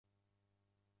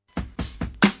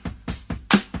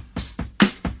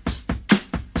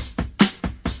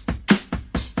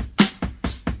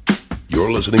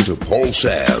You're listening to Paul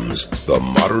Sam's The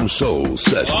Modern Soul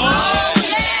Sessions. Oh,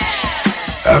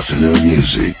 yeah! Afternoon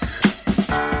music.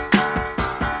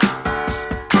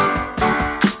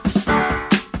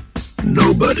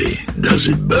 Nobody does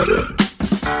it better.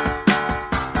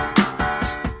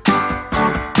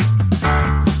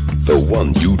 The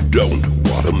one you don't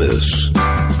want to miss.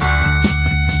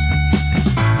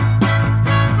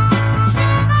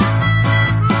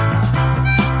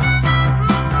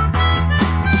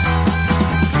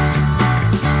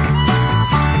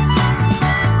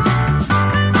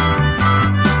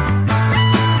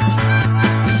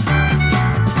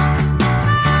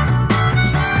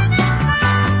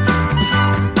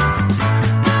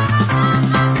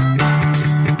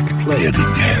 Play it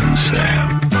again,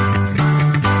 Sam.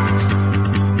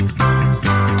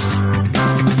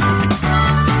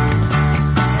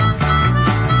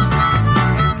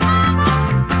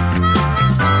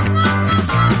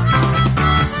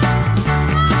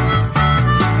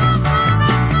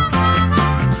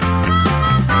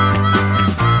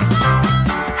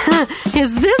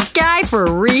 Is this guy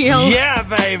for real? Yeah,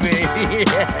 baby.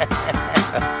 Yeah.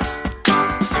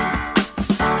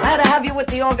 Glad to have you with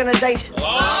the organization.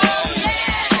 Oh, yeah!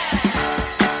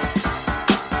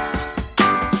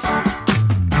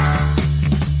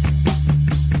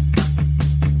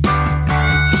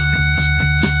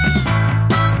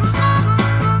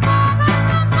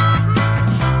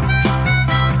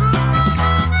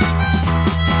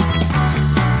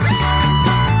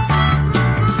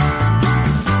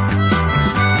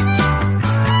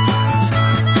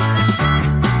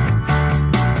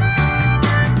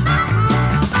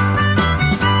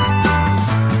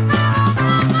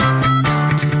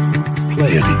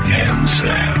 Play it again,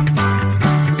 Sam.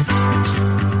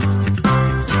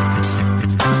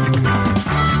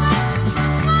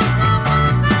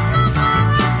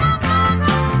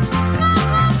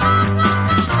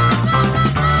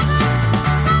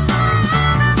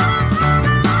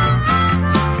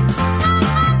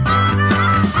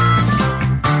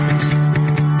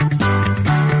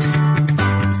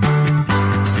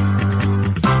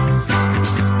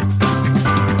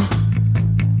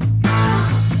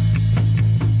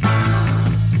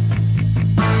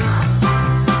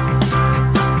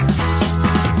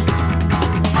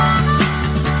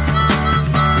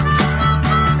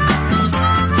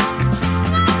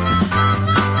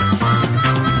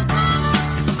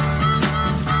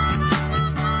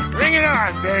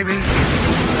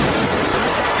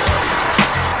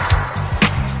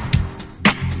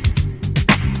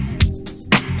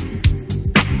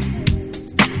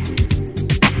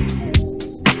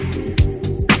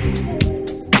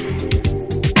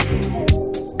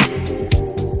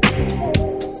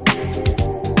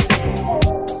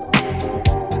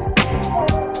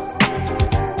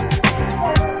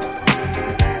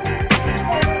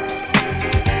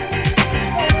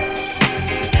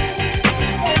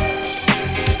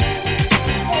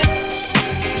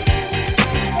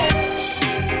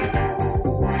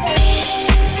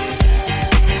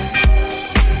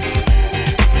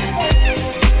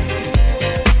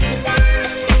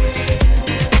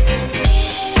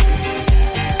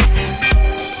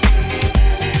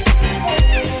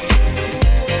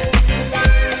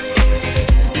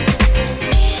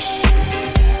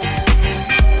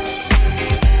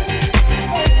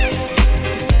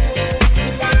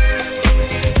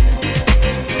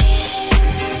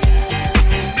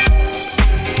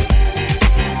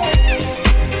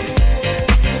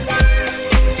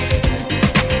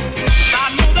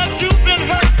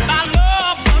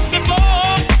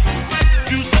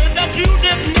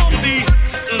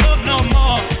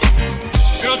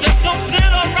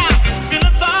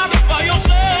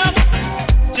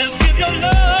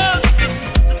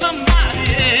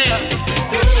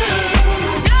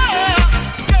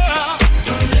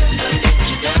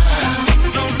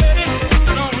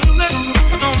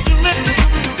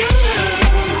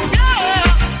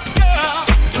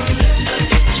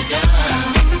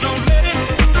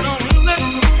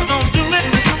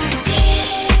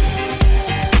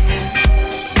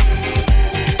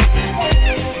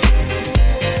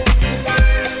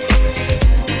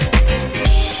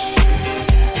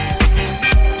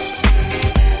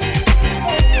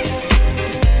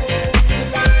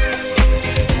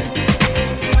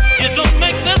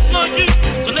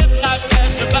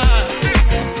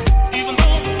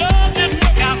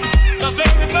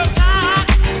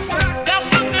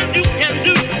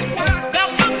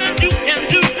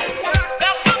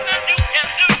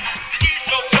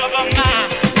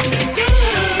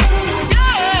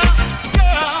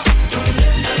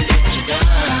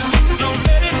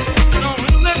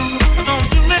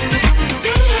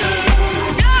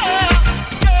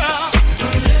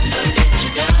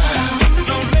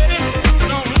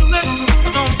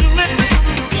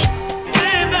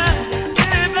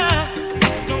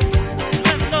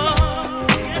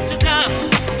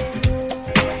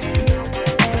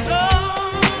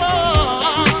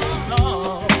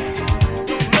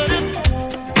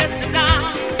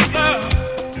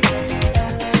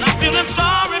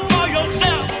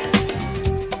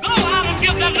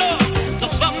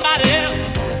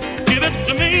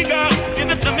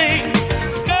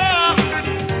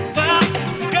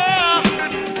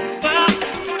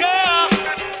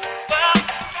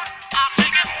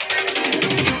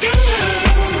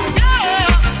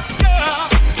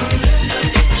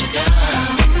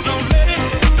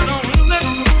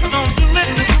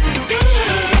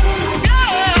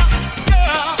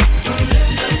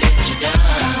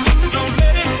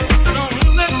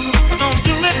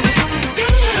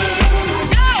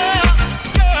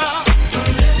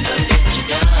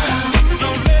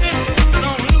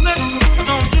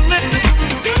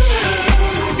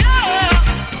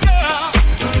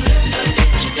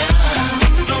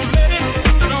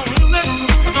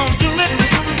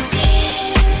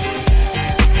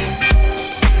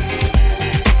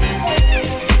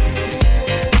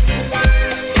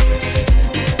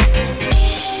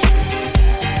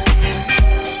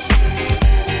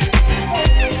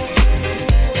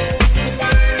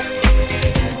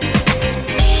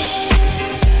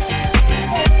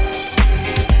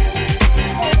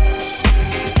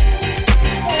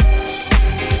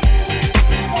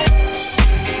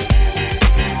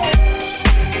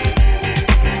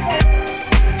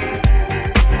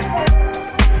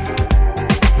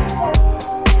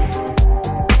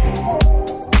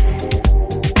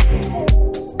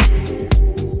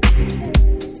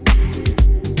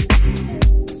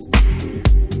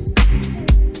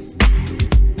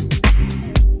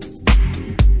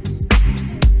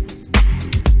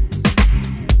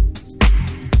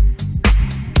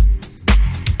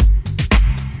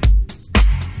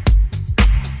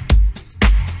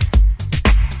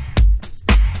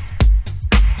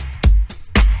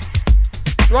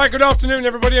 Right, good afternoon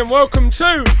everybody and welcome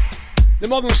to the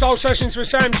Modern Soul Sessions with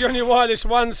Samsy on your wireless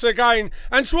once again.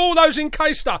 And to all those in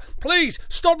Caister, please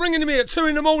stop ringing me at 2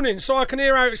 in the morning so I can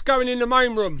hear how it's going in the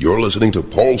main room. You're listening to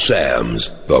Paul Sam's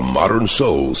The Modern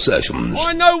Soul Sessions.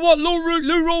 I know what Lou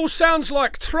Rawls sounds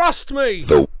like, trust me.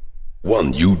 The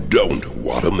one you don't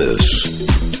want to miss.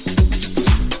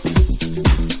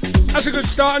 That's a good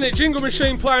start, isn't it? Jingle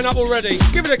machine playing up already.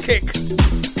 Give it a kick.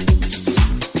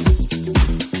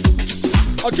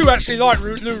 I do actually like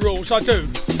Lou Rawls, I do.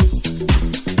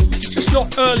 Just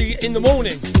not early in the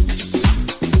morning.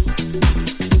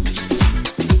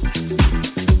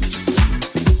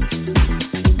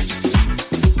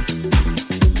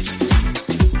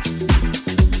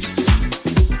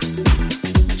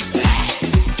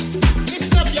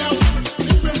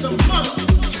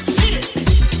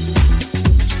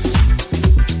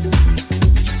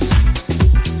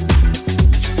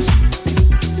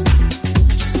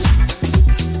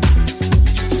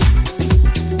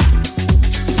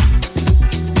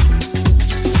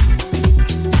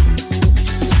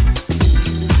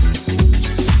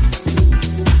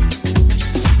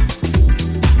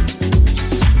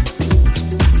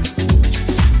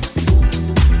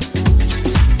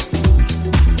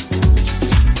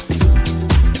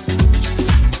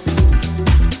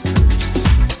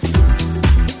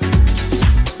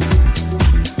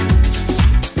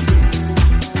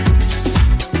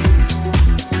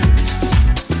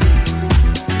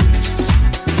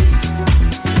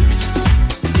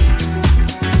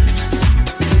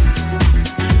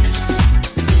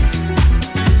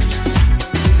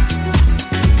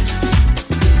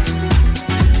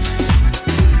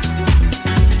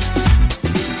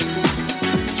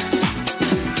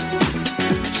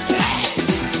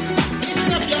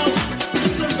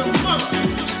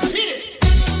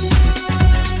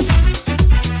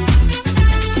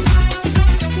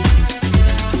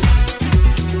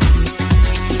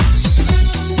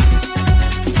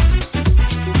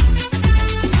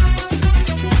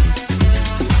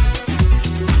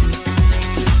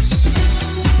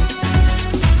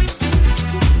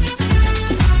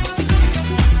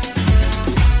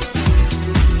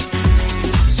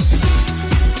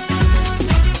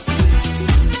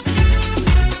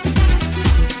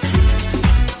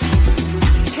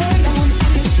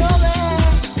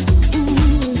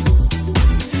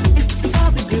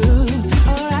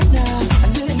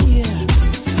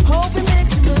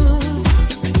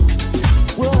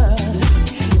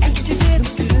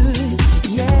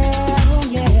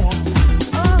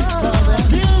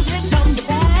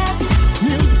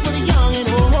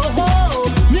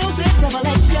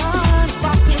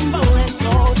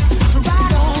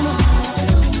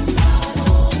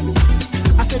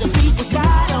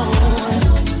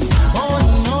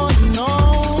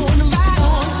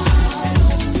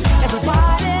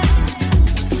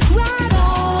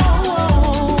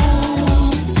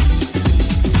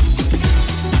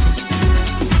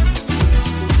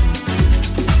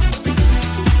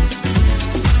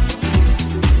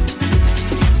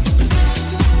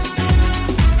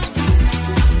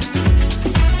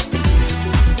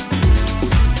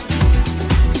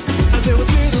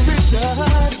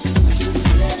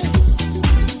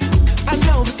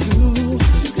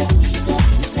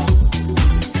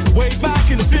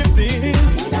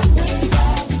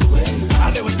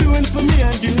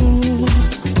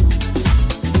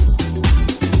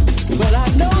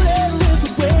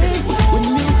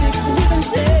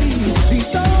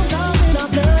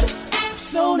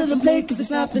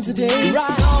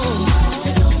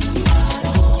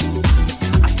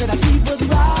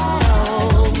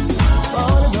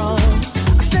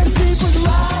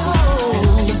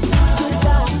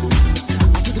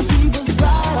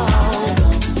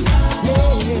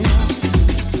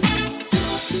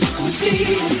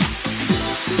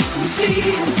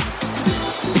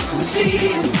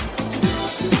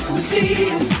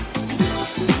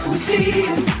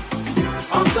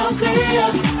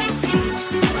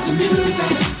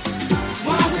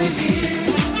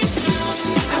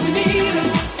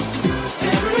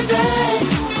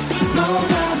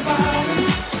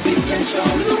 Show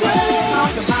me the way.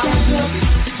 Talk about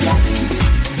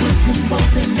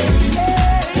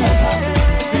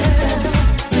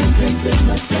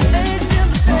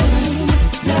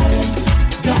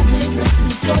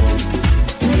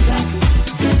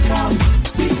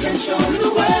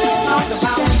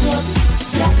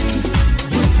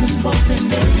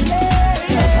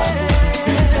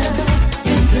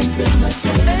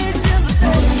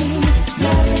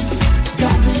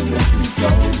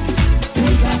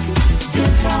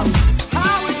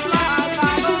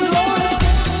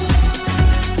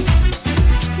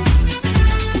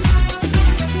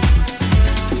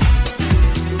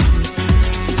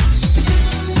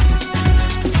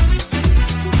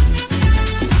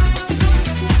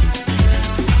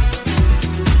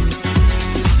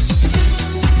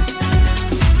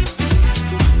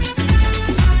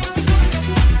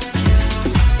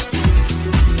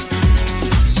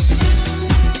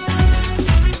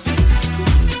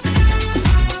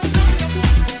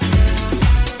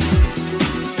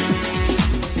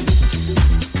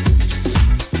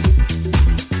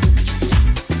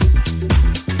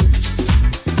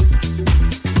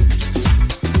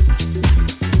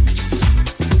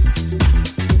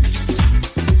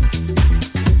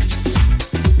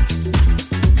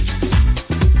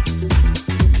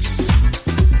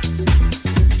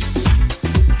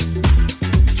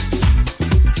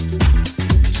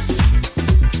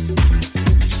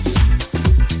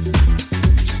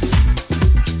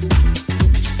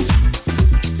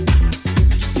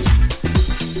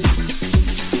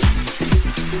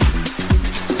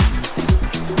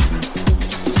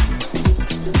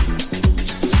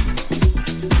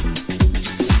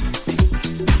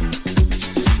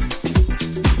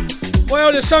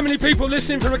Well, there's so many people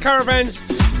listening from a caravan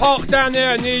park down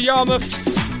there near Yarmouth.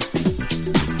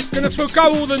 Gonna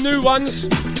forgo all the new ones.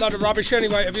 Load of rubbish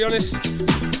anyway, to be honest.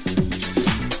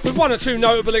 With one or two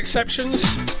notable exceptions.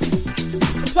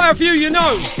 I'll play a few you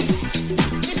know.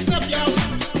 Listen up, y'all.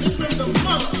 This one's a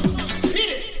mother.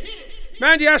 Hit it.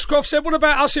 Mandy Ashcroft said, what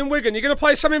about us in Wigan? You gonna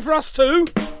play something for us too?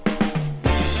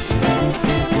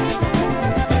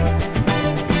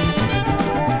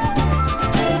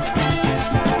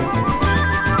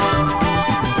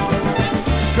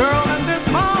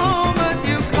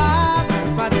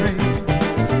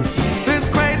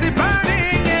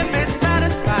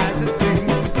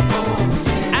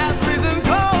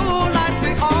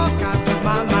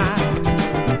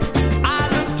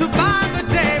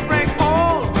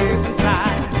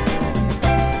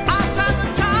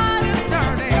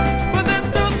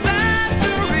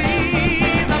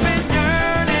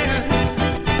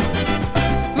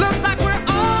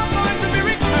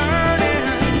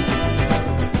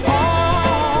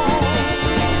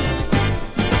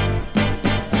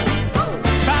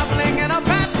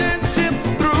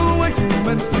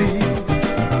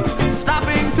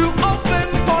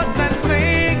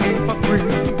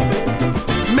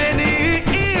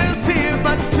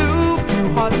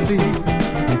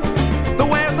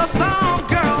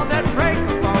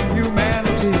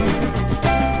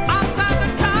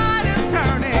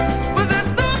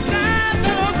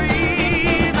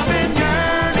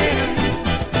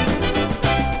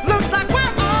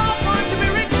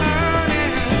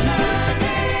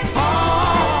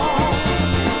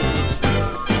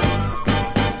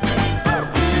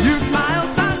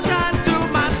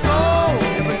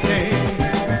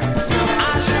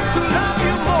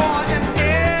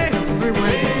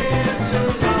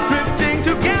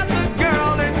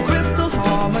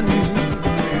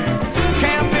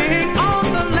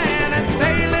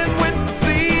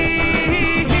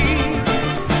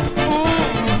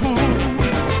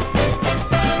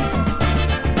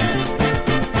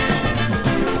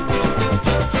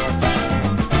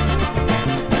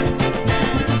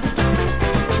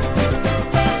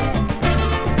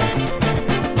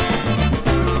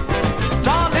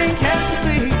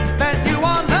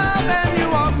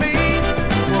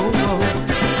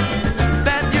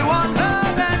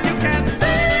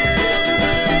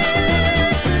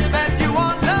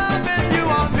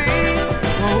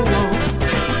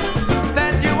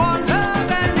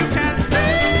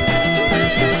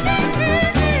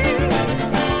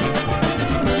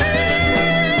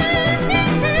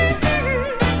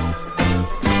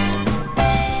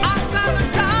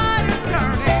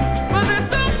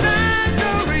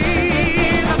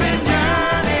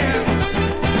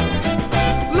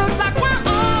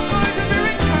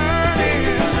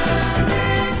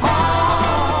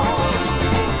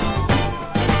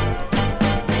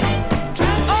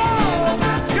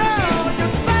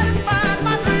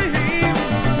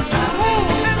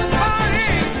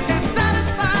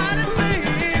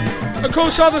 Of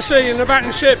course, Oddesey and the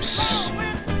Battened ships.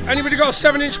 Anybody got a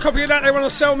 7-inch copy of that they want to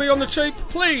sell me on the cheap?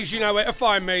 Please, you know where to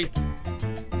find me.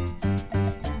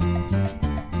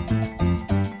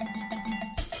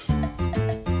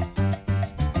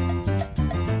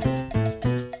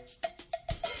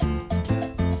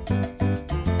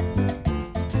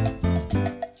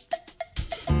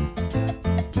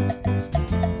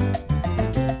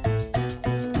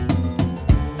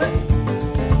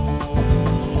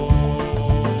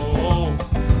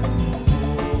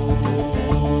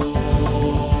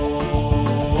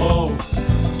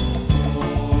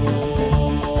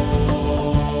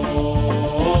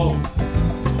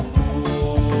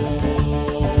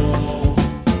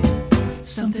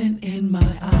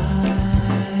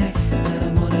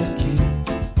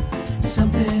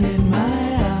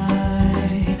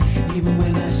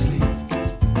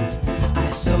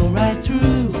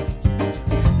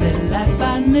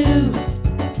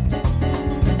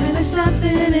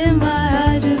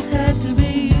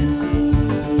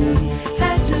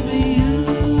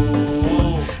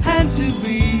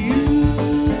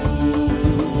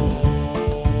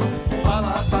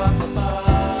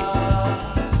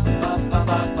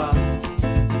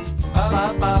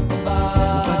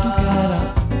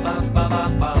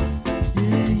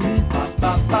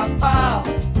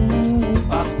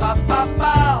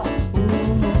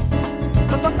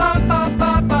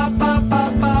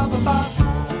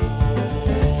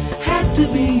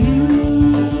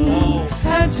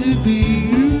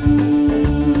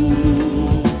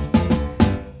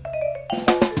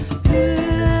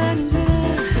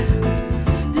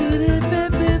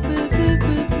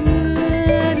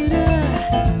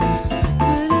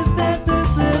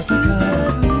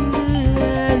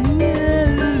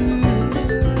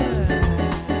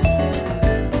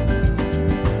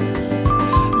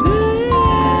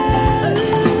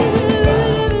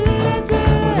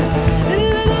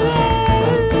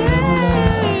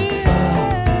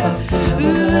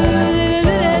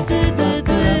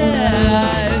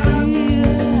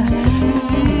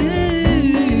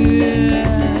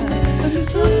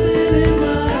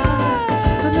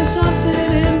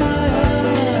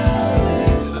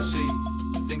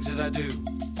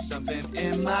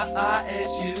 my eye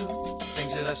is you.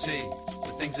 Things that I see,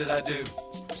 the things that I do.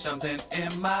 Something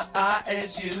in my eye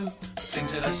is you.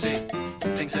 Things that I see, the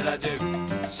things that I do.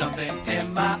 Something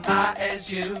in my eye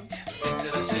is you. Things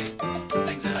that I see, the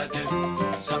things that I do.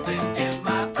 Something in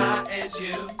my eye is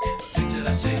you. Things that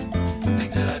I see, the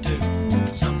things that I do.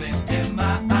 Something in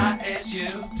my eye is you.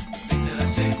 Things that I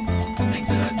see, the things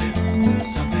that I do.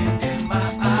 Something in my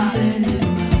eye. Something in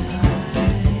my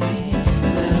eye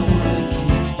that I wanna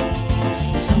keep.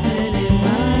 Something in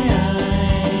my eye,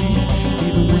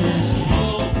 even when I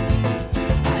sleep,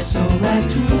 I saw right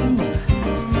through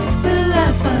the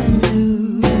life I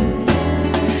knew.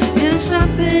 There's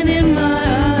something in my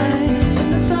eye,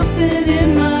 there's something in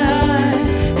my eye,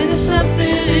 and there's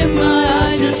something in my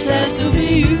eye just has to be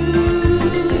you.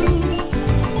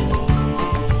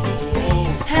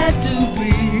 Had to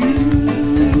be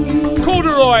you.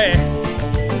 Corduroy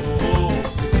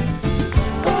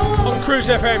on Cruise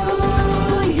FM.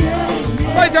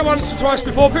 Played that once or twice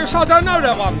before. People say I don't know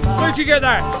that one. Where'd you get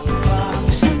that?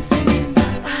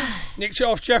 Nicked it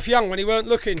off Jeff Young when he weren't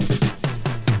looking.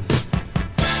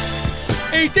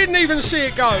 He didn't even see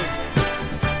it go.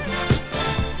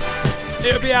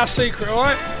 It'll be our secret,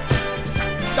 alright?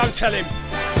 Don't tell him.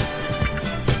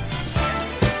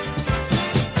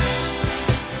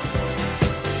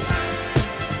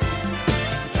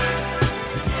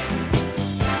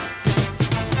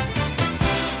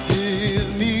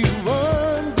 Give me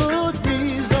one good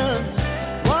reason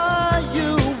why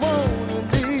you wanna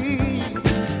leave.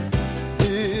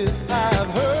 If I've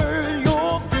hurt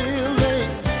your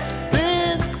feelings,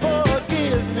 then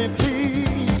forgive me,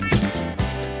 please.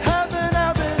 Haven't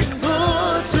I been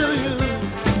good to you?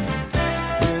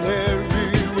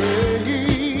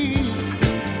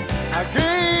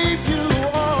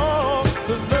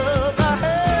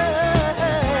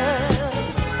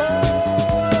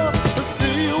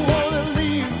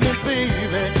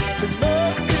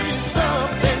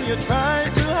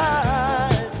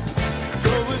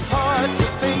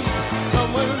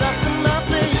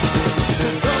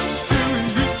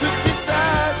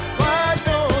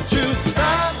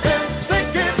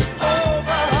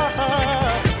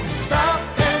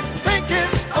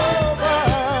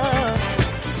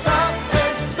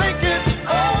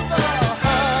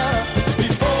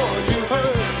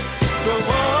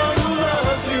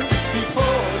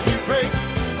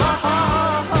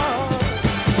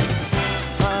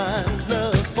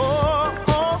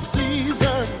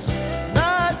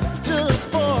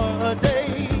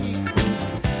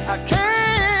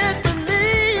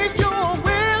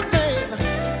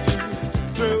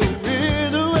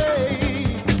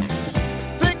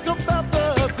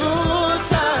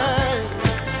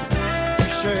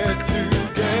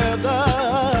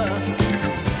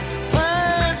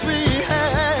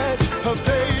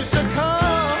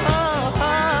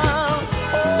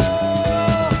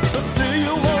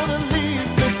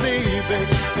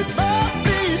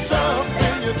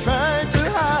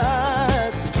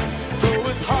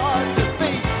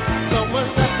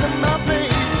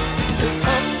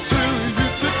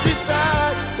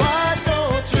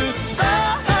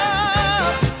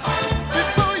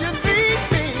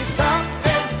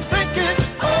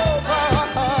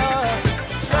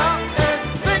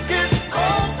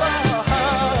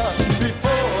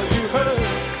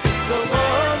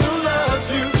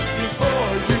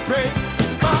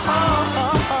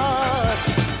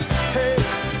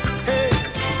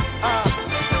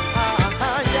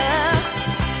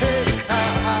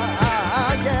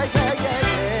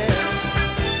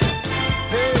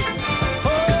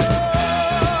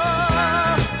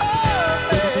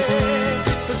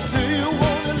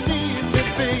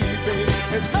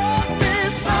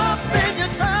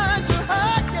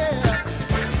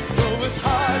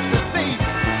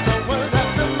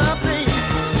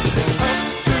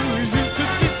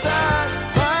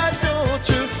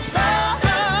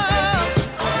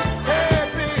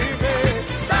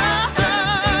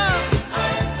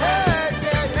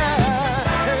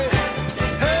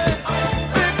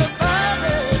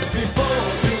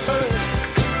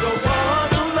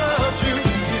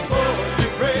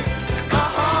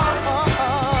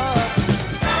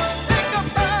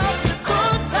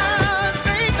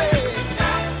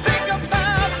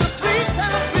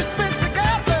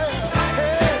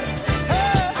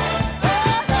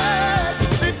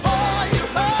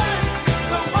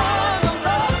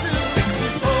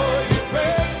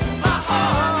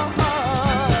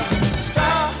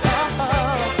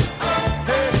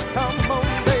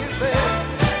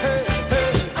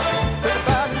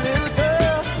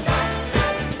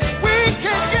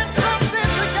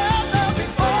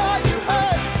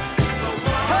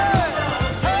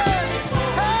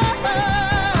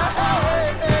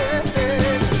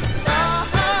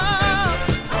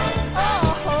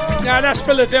 That's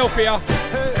Philadelphia.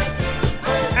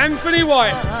 Anthony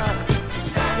White.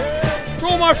 For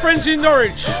all my friends in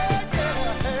Norwich.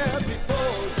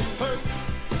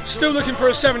 Still looking for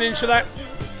a 7-inch of that.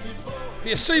 If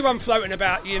you see one floating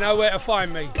about, you know where to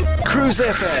find me. Cruise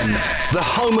FM, the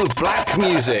home of black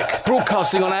music.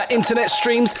 Broadcasting on our internet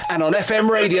streams and on FM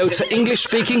radio to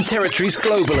English-speaking territories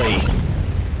globally.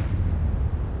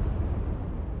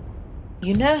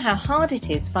 You know how hard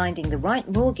it is finding the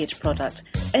right mortgage product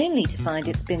only to find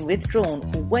it's been withdrawn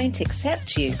or won't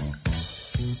accept you?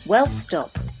 Well, stop.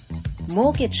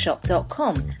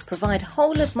 MortgageShop.com provide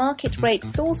whole-of-market rate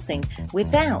sourcing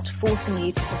without forcing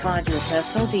you to provide your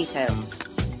personal details.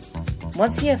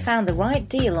 Once you have found the right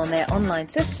deal on their online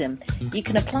system, you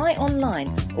can apply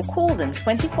online or call them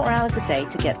 24 hours a day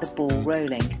to get the ball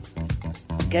rolling.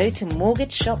 Go to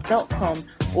MortgageShop.com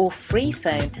or free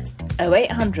phone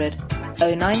 0800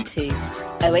 092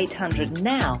 0800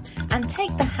 now and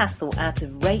take the hassle out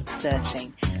of rate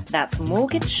searching. That's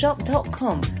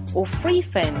MortgageShop.com or free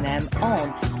phone them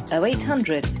on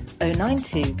 0800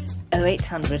 092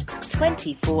 0800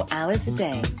 24 hours a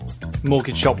day.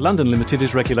 Mortgage Shop London Limited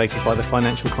is regulated by the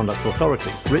Financial Conduct Authority.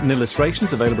 Written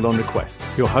illustrations available on request.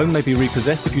 Your home may be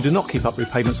repossessed if you do not keep up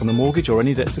repayments on the mortgage or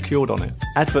any debt secured on it.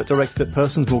 Advert directed at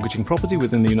persons mortgaging property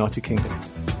within the United Kingdom.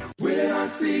 When I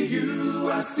see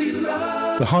you, I see love.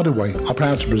 The Hideaway are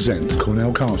proud to present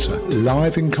Cornell Carter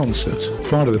live in concert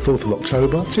Friday the 4th of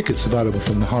October. Tickets available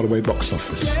from the Hideaway box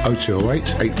office 0208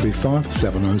 835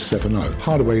 7070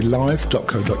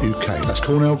 hideawaylive.co.uk. That's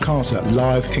Cornell Carter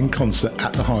live in concert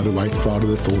at the Hideaway Friday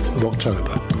the 4th of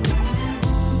October.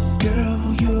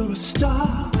 Girl, you're a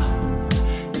star.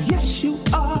 Yes, you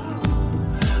are.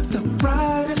 The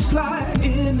brightest light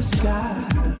in the sky.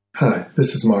 Hi,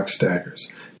 this is Mark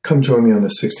Staggers. Come join me on the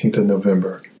 16th of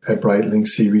November at Brightling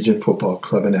Sea Region Football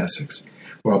Club in Essex,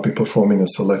 where I'll be performing a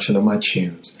selection of my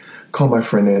tunes. Call my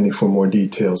friend Andy for more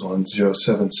details on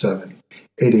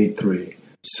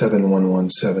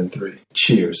 077-883-71173.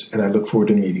 Cheers, and I look forward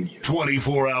to meeting you.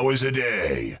 24 hours a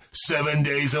day, 7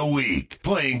 days a week,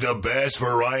 playing the best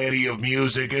variety of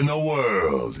music in the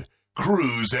world.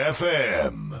 Cruise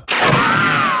FM.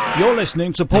 You're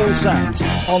listening to Paul Sands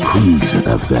on Cruise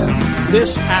FM.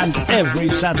 This and every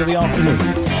Saturday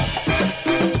afternoon.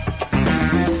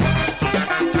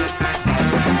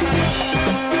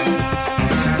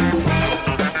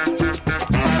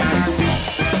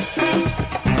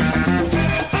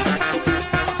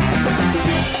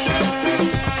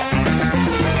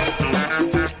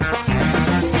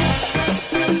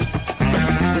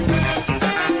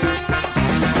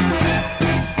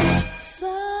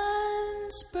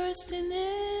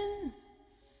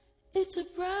 It's a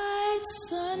bright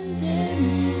Sunday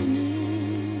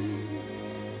morning,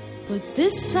 but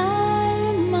this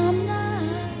time I'm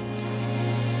not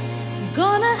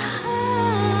gonna hide.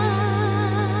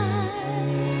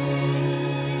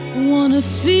 Wanna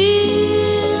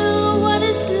feel what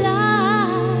it's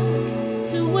like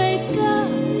to wake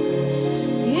up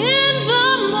in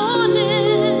the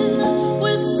morning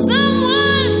with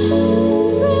someone who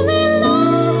really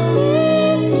loves me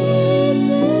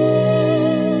deeply.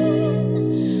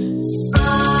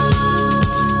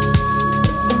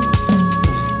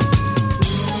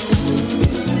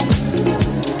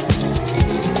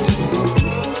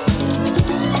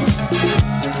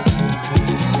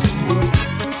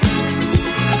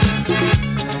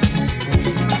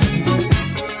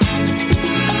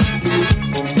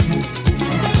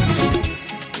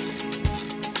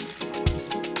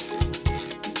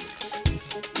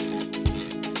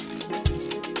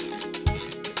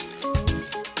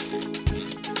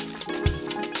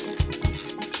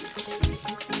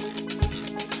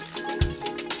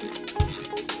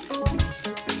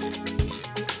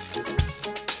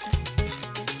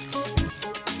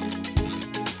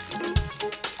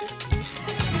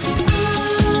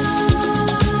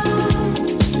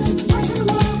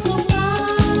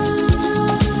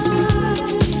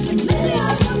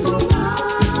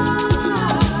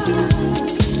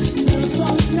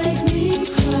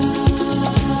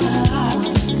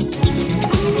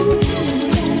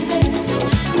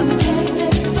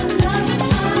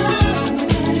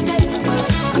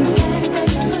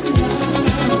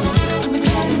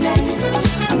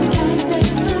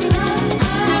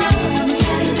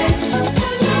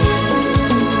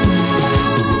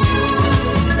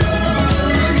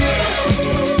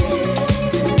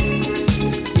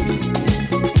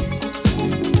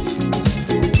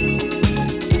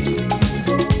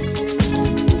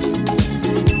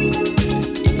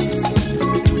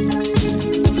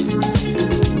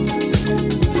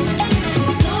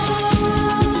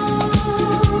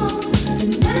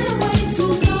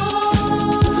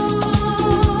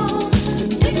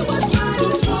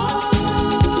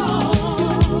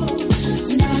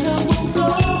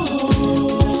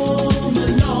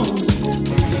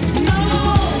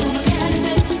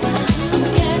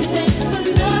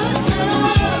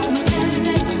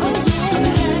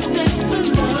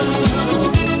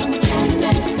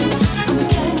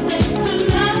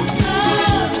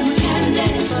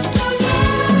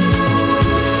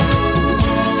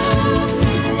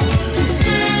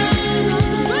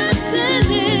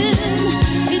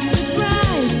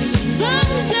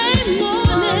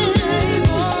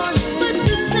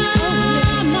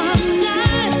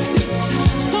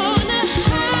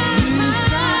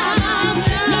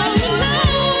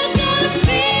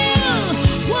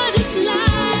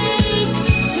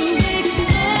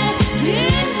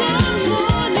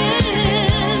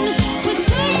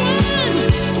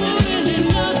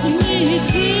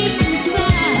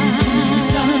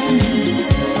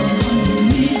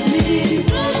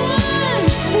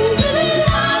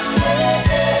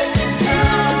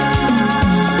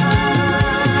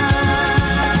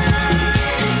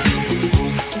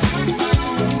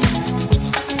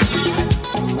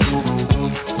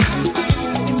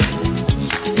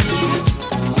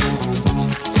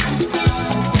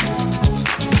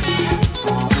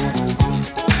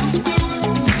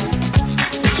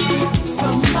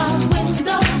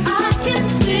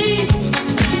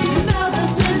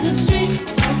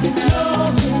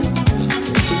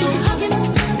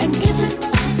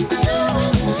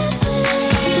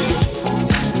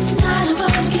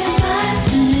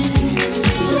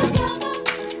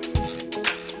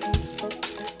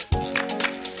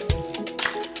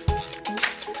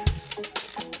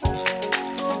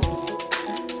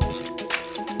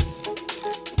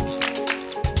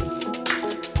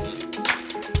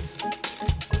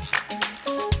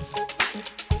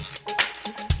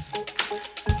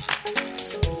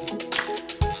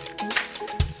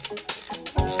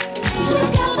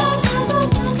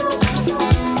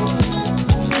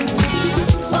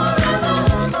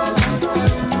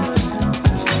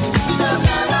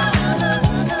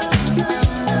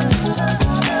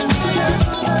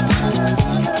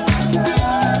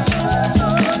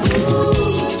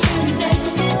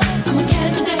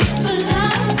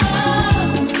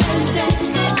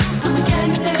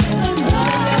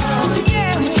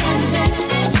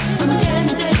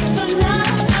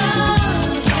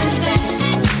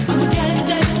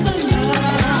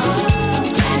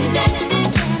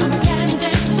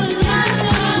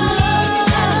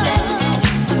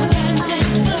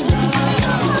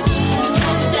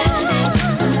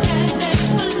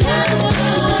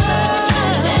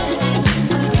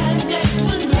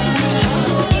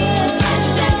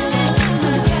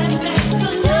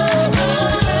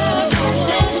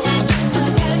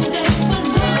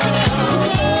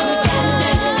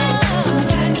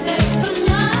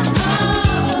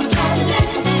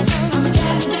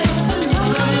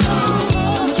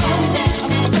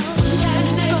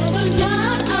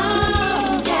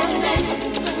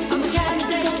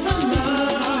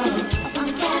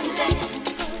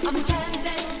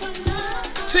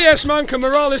 Yes, Monk and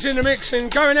Morale is in the mix,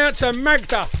 and going out to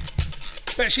Magda.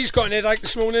 Bet she's got an headache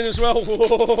this morning as well.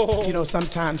 Whoa. You know,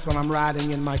 sometimes when I'm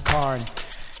riding in my car and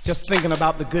just thinking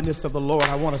about the goodness of the Lord,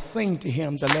 I want to sing to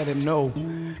him to let him know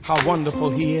how wonderful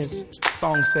he is. The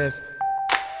song says,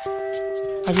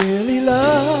 I really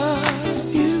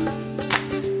love you.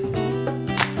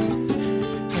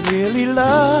 I really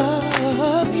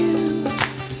love you.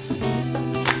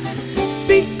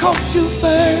 Because you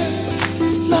first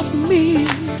loved me.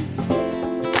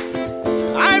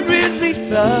 I really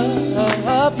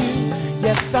love you.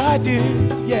 Yes, I do.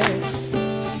 Yes,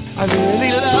 I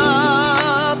really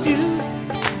love you.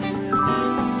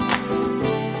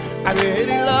 I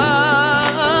really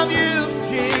love you,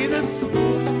 Jesus.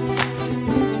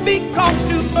 Because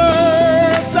you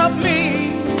first loved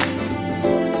me.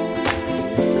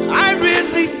 I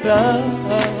really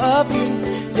love you.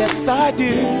 Yes, I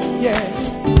do.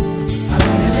 Yes, I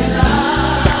really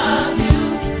love you.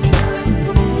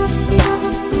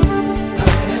 I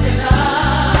really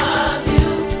love you.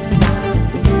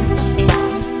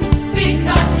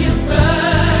 Because you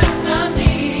first loved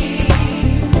me.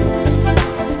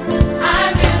 I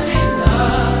really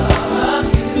love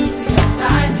you. Yes, I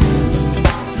do.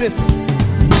 Listen.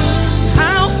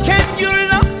 How can you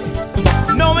love me,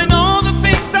 knowing all the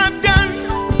things I've done?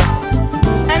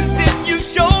 And then you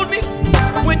showed me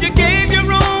when you gave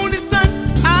your only son.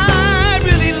 I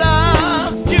really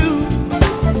love you.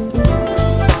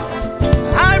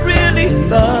 I really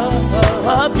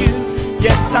love you.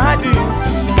 Yes, I do.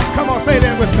 Come on, say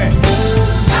that with me.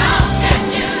 How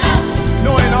can you love me,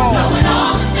 knowing all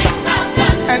the things I've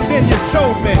done? And then you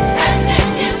showed me. And then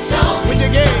you showed me when you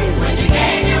gave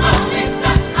your only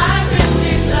son. I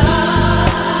really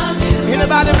love you.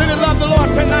 Anybody really love the Lord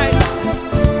tonight?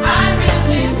 I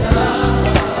really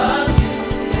love you.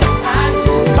 Yes, I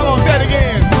do. Come on, say it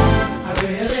again. I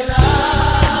really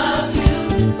love you.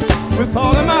 With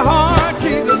all of my heart,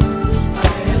 Jesus. I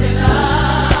really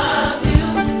love you.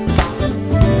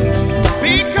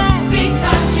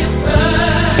 Because you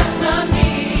first loved me.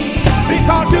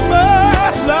 Because you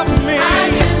first loved me. I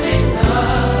really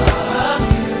love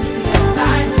you. Yes, I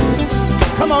do.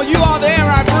 Come on, you are the air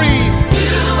I breathe.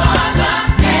 You are the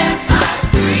air I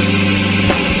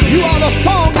breathe. You are the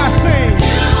song I sing.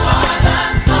 You are the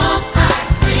song I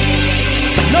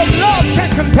sing. No love can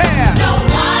compare. No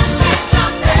one can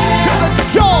compare to the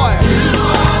joy. To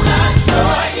all the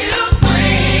joy you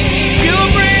bring. You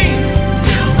bring.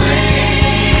 You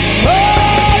bring.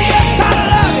 Oh yes, I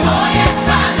love you. Oh yes,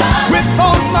 I love you. With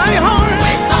all my heart.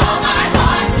 With all my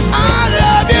heart. I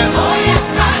love you. Oh yes,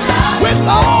 I love you. With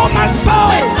all my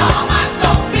soul. With all my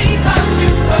soul. Because you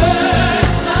first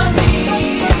loved me.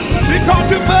 Because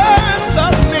you first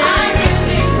loved me. I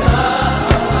really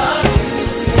love you.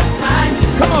 Yes, I do.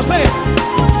 Come on, say it.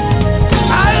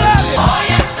 I love you. Oh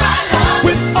yes, I love you.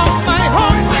 With all my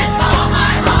heart. With all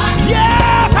my heart.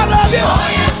 Yes, I love you. Oh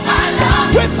yes, I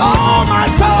love you. With all my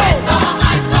soul. With all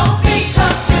my soul.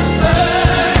 Because you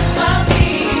first loved me.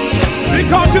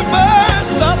 Because you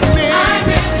first loved me. I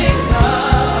really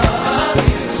love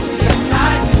you. Yes, I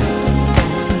do.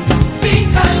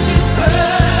 Because you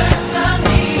first loved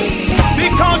me.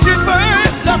 Because you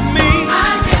first loved me. I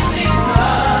really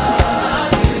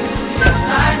love you. Yes,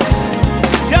 I do.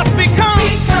 Just because.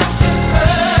 Because you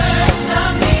first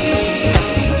loved me.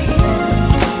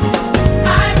 I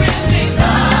really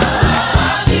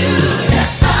love you.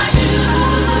 Yes, I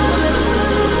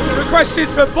do. Requested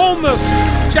for Bournemouth.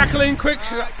 Jacqueline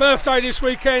Quick's birthday this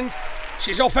weekend.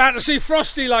 She's off out to see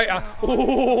Frosty later.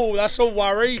 Ooh, that's a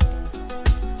worry.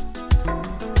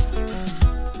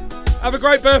 Have a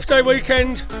great birthday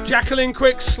weekend. Jacqueline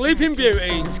Quick, Sleeping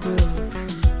Beauty.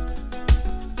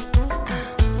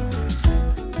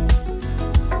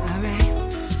 Alright,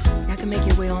 y'all can make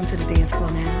your way onto the dance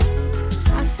floor now.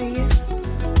 I see you.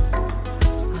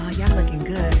 Oh, y'all looking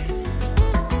good.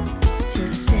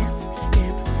 Just step,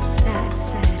 step, side to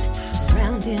side,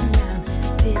 round and round,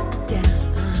 dip down.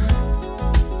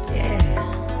 Yeah.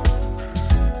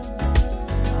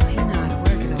 Oh, he know how to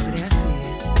work it over there. I see it.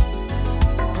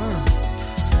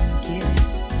 Get it.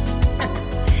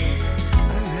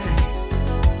 All right.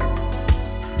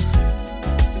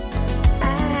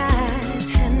 I've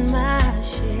had my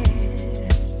share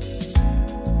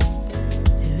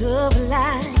of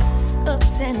life's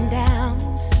ups and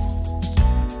downs,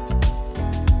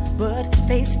 but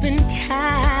fate's been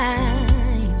kind.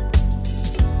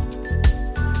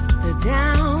 The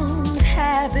downs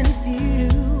have been few.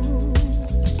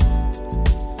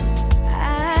 I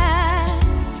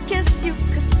guess you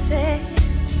could say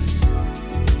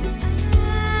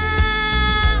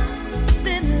I've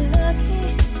been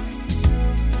lucky.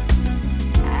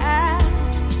 I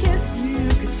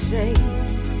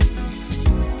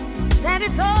but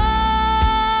it's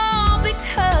all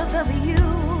because of you.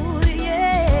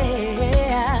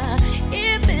 Yeah,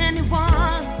 if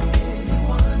anyone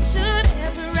should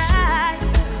ever write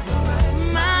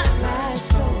my life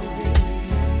story,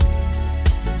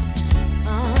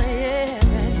 oh yeah,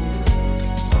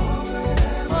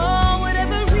 for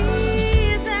whatever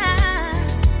reason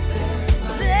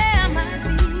there might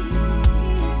be,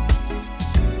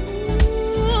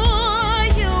 ooh,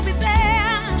 you'll be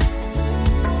there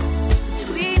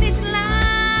between each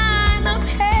line of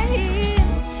hate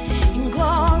and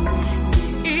glory.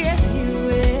 Yes, you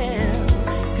will,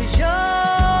 'cause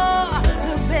you're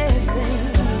the best thing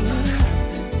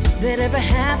that ever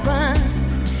happened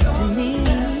to me.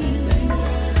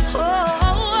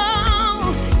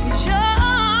 Oh, 'cause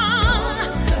you're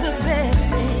the best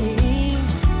thing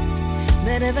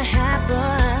that ever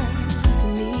happened to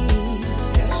me.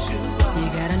 You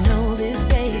gotta know this,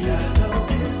 baby.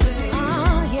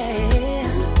 Oh, yeah.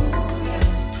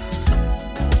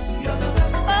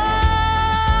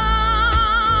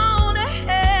 Oh, there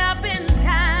have been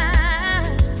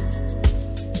times.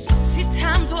 See,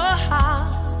 times were hard.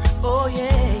 Oh,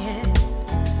 yeah.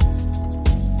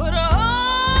 But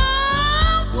always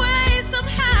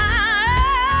somehow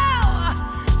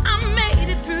I made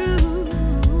it through.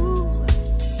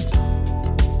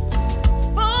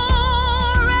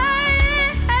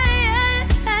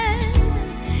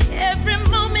 Every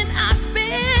moment I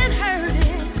spent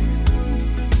hurting,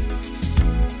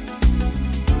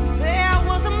 there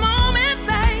was a moment,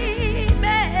 baby,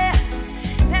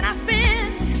 that I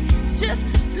spent just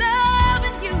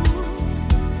loving you.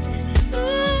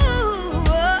 Ooh,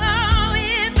 oh,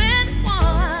 if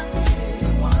anyone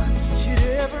should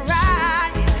ever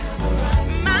write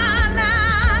my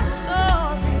life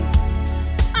story,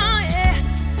 oh yeah,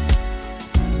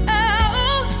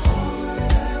 oh,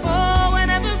 for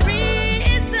whatever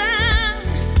reason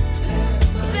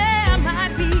there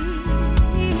might be,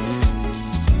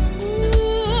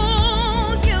 ooh,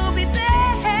 you'll be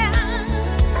there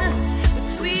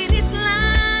between each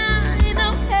line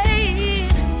of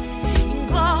hate and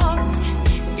glory.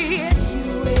 Yes, you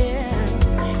will,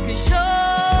 'cause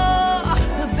you're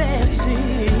the best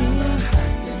thing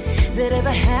that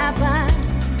ever happened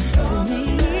to me.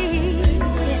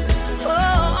 Oh,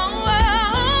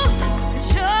 'cause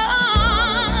you're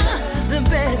the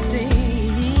best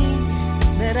thing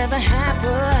that ever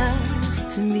happened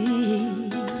to me.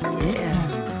 Yeah,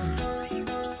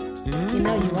 you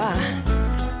know you are.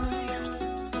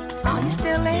 Oh, you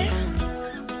still there?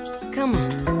 Come on,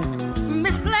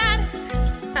 Miss Gladys.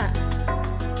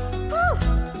 Woo.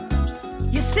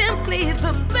 You're simply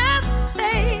the best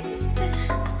thing.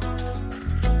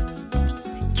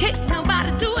 Can't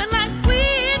nobody do it like we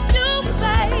do,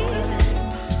 babe.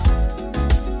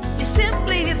 You're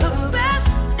simply the best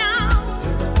now.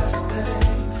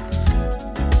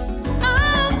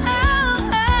 Oh,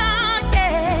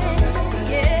 yeah,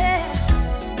 yeah.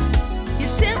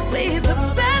 You're simply the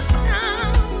best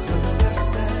now.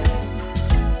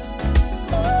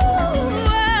 Ooh,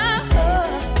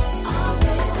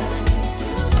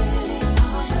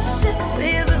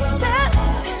 simply the best.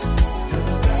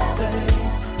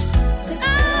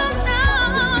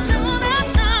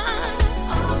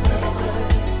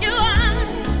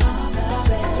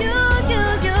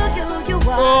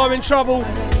 Oh, I'm in trouble.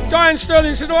 Diane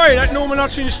Sterling said, oi, that Norman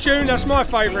Hutchins tune, that's my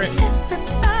favourite.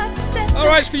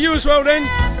 Alright, it's for you as well then.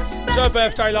 It was her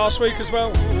birthday last week as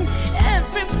well.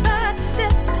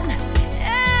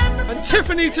 And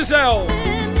Tiffany Tizelle.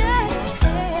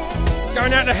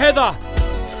 Going out to Heather.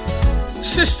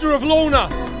 Sister of Lorna.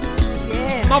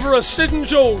 Mother of Sid and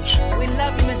George. We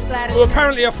love you, Miss Gladys. Who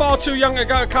apparently are far too young to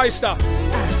go to Caister.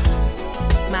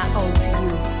 My ode to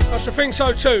you. I should think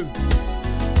so too.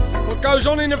 What goes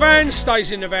on in the van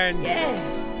stays in the van. Yeah.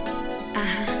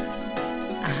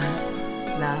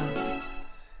 Love.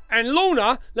 And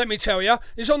Lorna, let me tell you,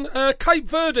 is on Cape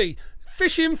Verde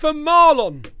fishing for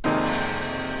marlin.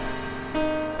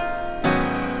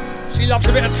 She loves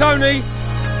a bit of Tony.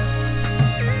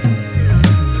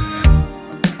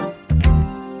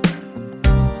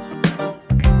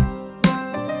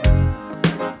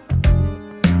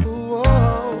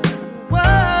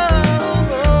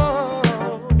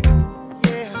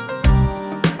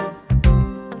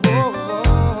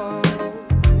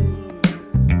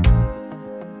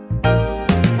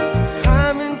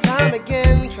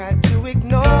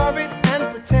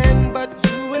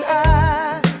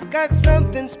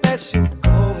 Special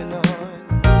going on.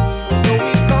 Though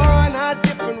we've gone our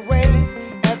different ways,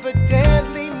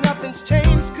 evidently nothing's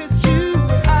changed, 'cause you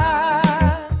and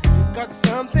I got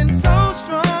something so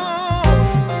strong.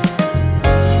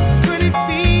 Could it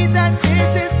be that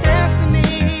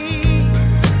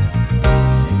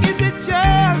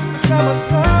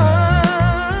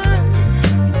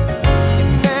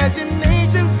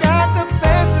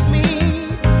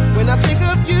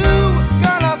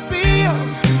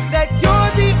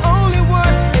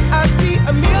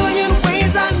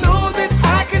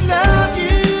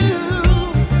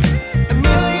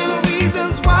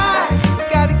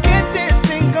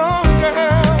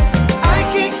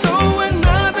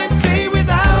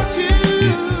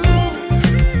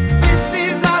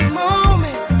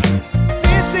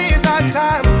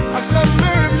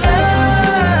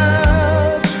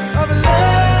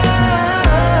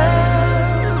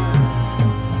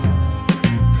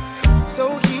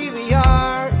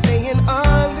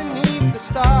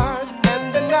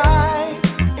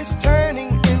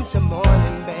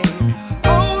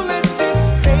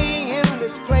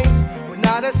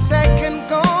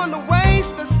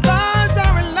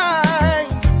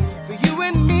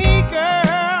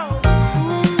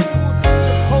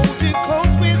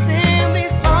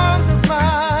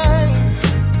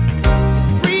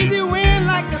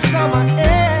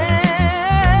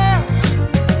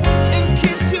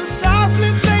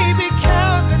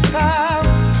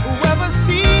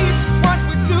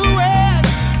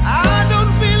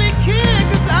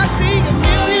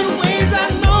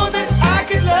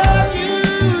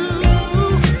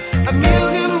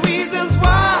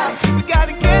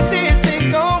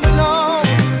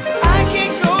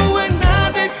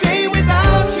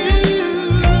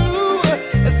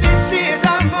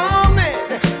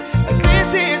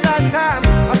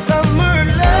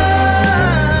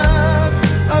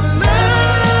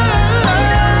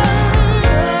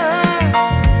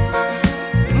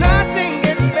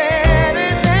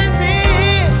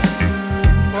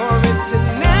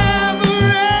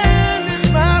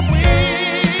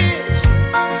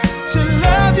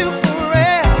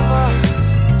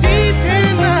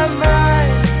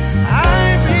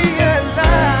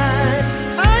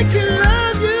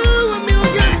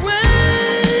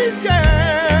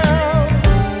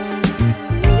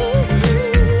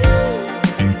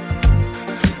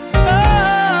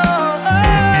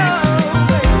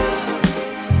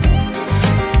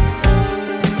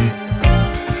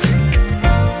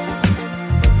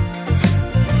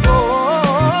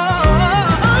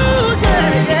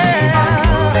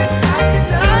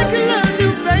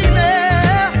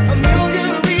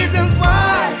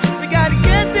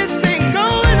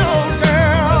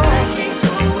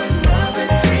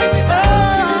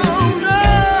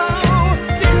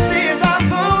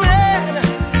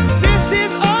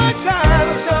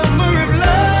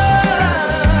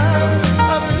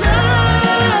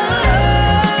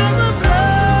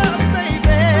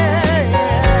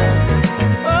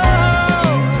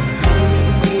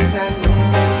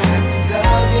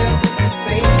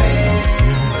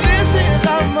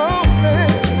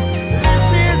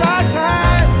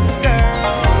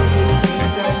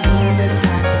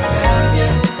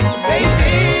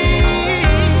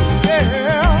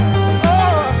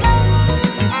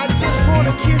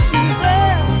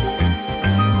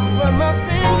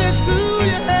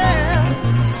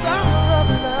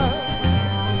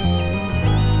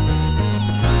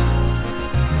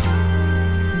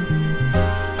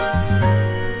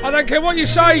Don't care what you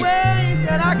say.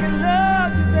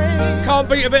 Can't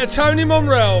beat a bit of Tony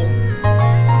Momrelle.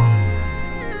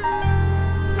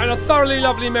 And a thoroughly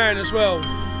lovely man as well.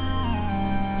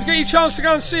 If you get your chance to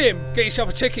go and see him, get yourself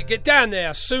a ticket, get down there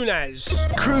as soon as.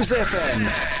 Cruise FM,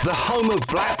 the home of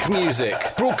black music,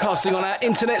 broadcasting on our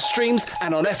internet streams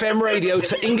and on FM radio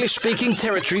to English-speaking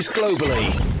territories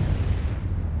globally.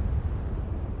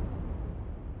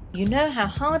 You know how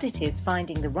hard it is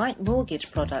finding the right mortgage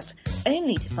product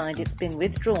only to find it's been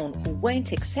withdrawn or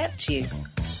won't accept you?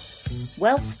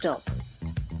 Well, stop.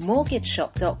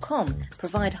 MortgageShop.com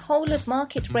provide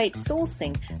whole-of-market rate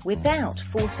sourcing without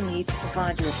forcing you to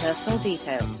provide your personal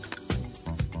details.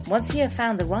 Once you have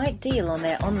found the right deal on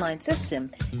their online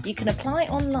system, you can apply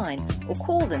online or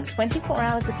call them 24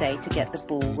 hours a day to get the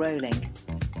ball rolling.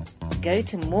 Go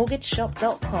to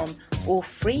MortgageShop.com or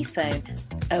free phone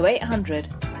 0800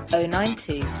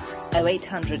 092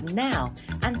 0800 now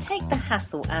and take the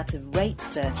hassle out of rate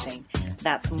searching.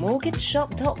 That's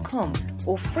MortgageShop.com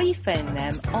or free phone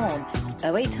them on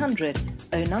 0800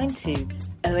 092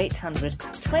 0800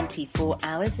 24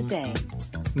 hours a day.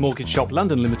 Mortgage Shop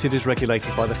London Limited is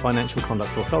regulated by the Financial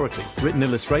Conduct Authority. Written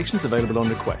illustrations available on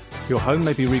request. Your home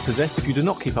may be repossessed if you do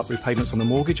not keep up repayments on the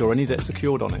mortgage or any debt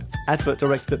secured on it. Advert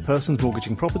directed at persons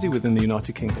mortgaging property within the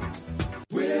United Kingdom.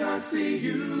 When I see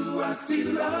you, I see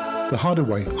love. The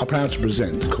Hideaway are proud to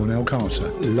present Cornell Carter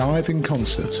live in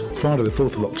concert Friday the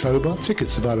 4th of October.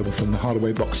 Tickets available from the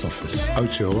Hideaway box office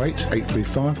 0208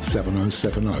 835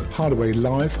 7070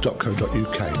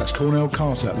 hideawaylive.co.uk. That's Cornell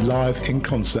Carter live in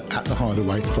concert at the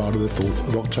Hideaway Friday the 4th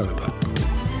of October.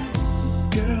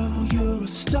 Girl, you're a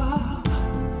star.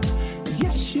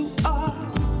 Yes, you are.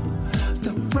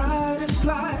 The brightest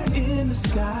light in the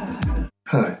sky.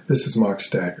 Hi, this is Mark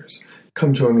Staggers.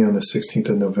 Come join me on the 16th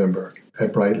of November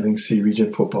at Brightling Sea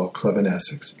Region Football Club in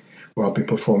Essex, where I'll be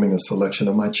performing a selection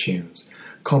of my tunes.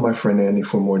 Call my friend Andy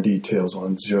for more details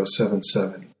on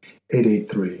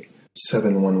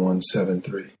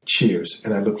 077-883-71173. Cheers,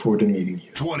 and I look forward to meeting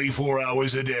you. 24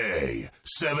 hours a day,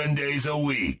 7 days a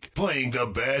week, playing the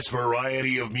best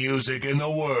variety of music in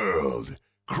the world.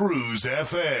 Cruise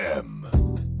FM.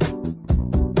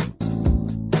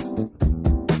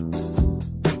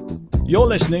 You're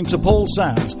listening to Paul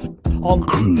Sams on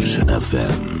Cruise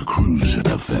FM. Cruise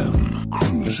FM.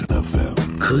 Cruise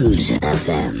FM. Cruise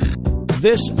FM.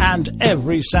 This and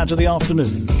every Saturday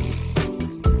afternoon.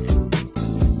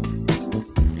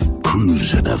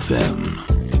 Cruise FM.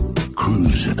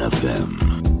 Cruise FM.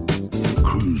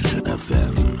 Cruise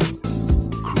FM.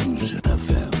 Cruise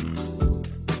FM.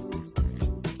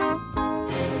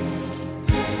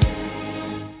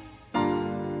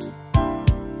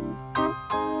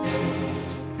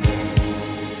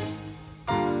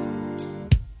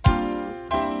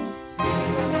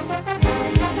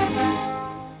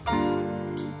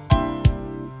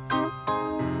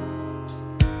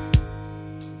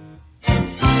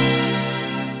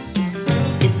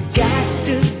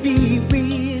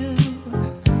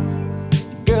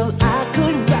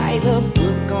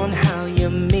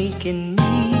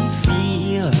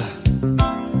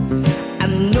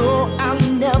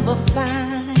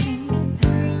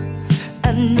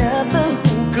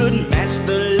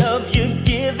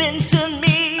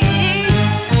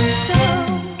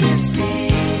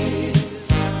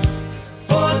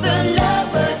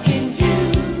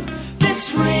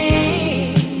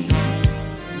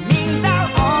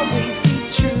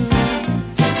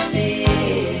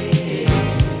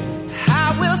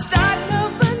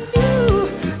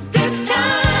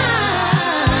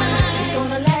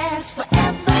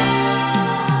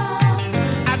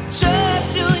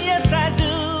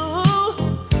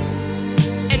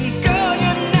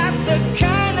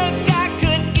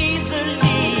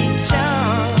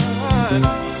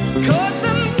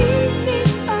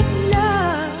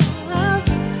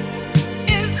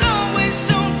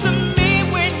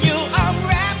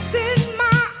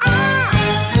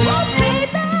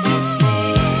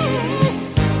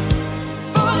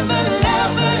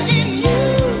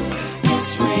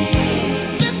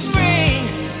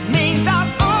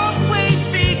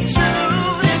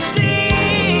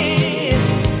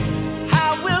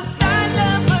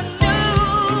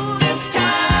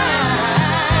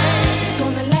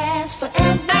 Forever.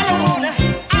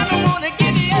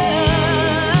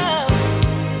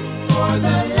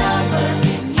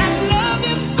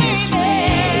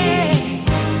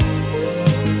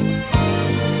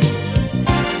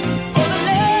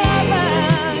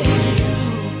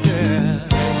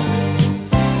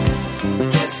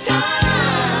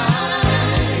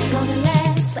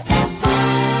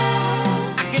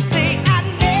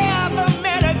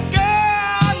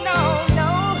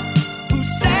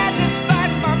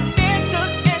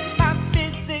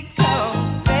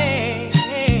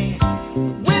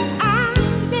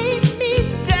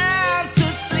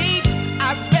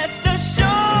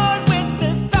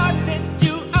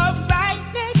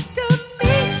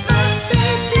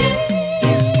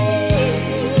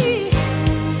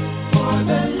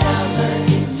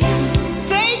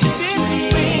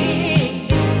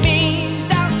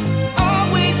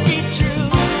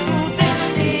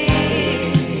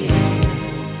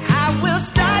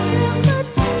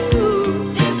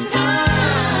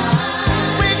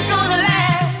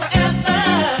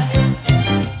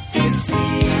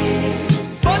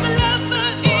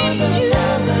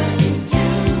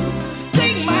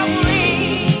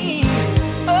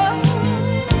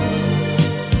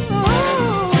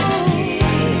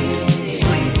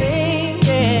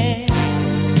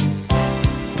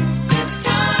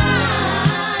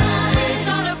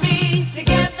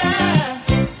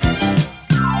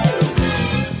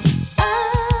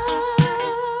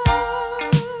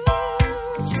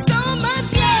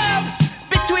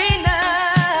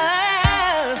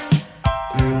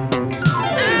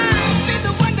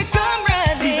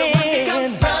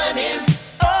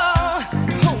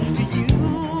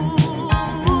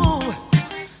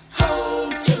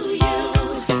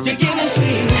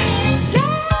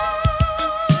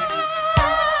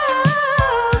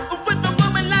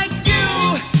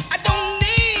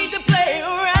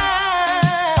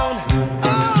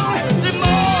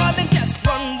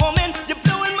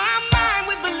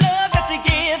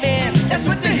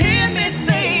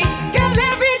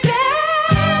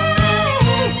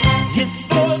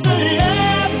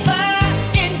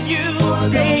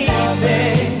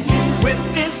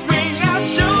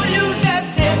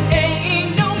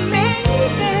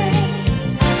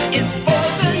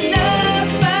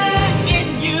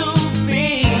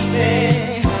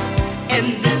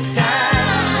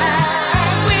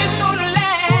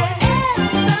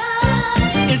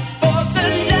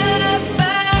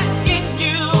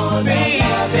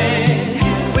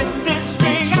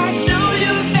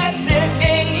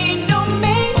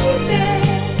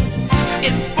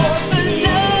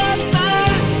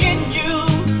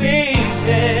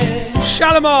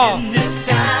 Shalamar.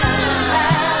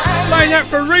 Playing that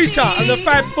for Rita and the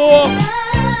Fab Four.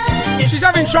 She's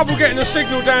having trouble getting a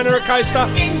signal down her at Coaster.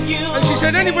 And she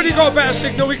said, anybody got a better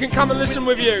signal, we can come and listen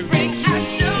with you.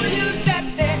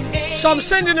 So I'm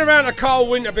sending around a Carl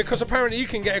Winter because apparently you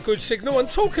can get a good signal. And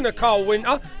talking to Carl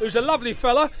Winter, who's a lovely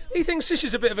fella, he thinks this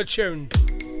is a bit of a tune.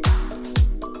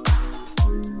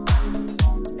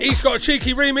 He's got a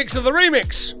cheeky remix of the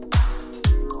remix.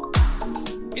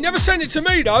 He never sent it to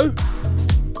me though.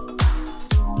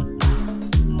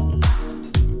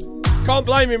 Can't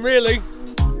blame him really.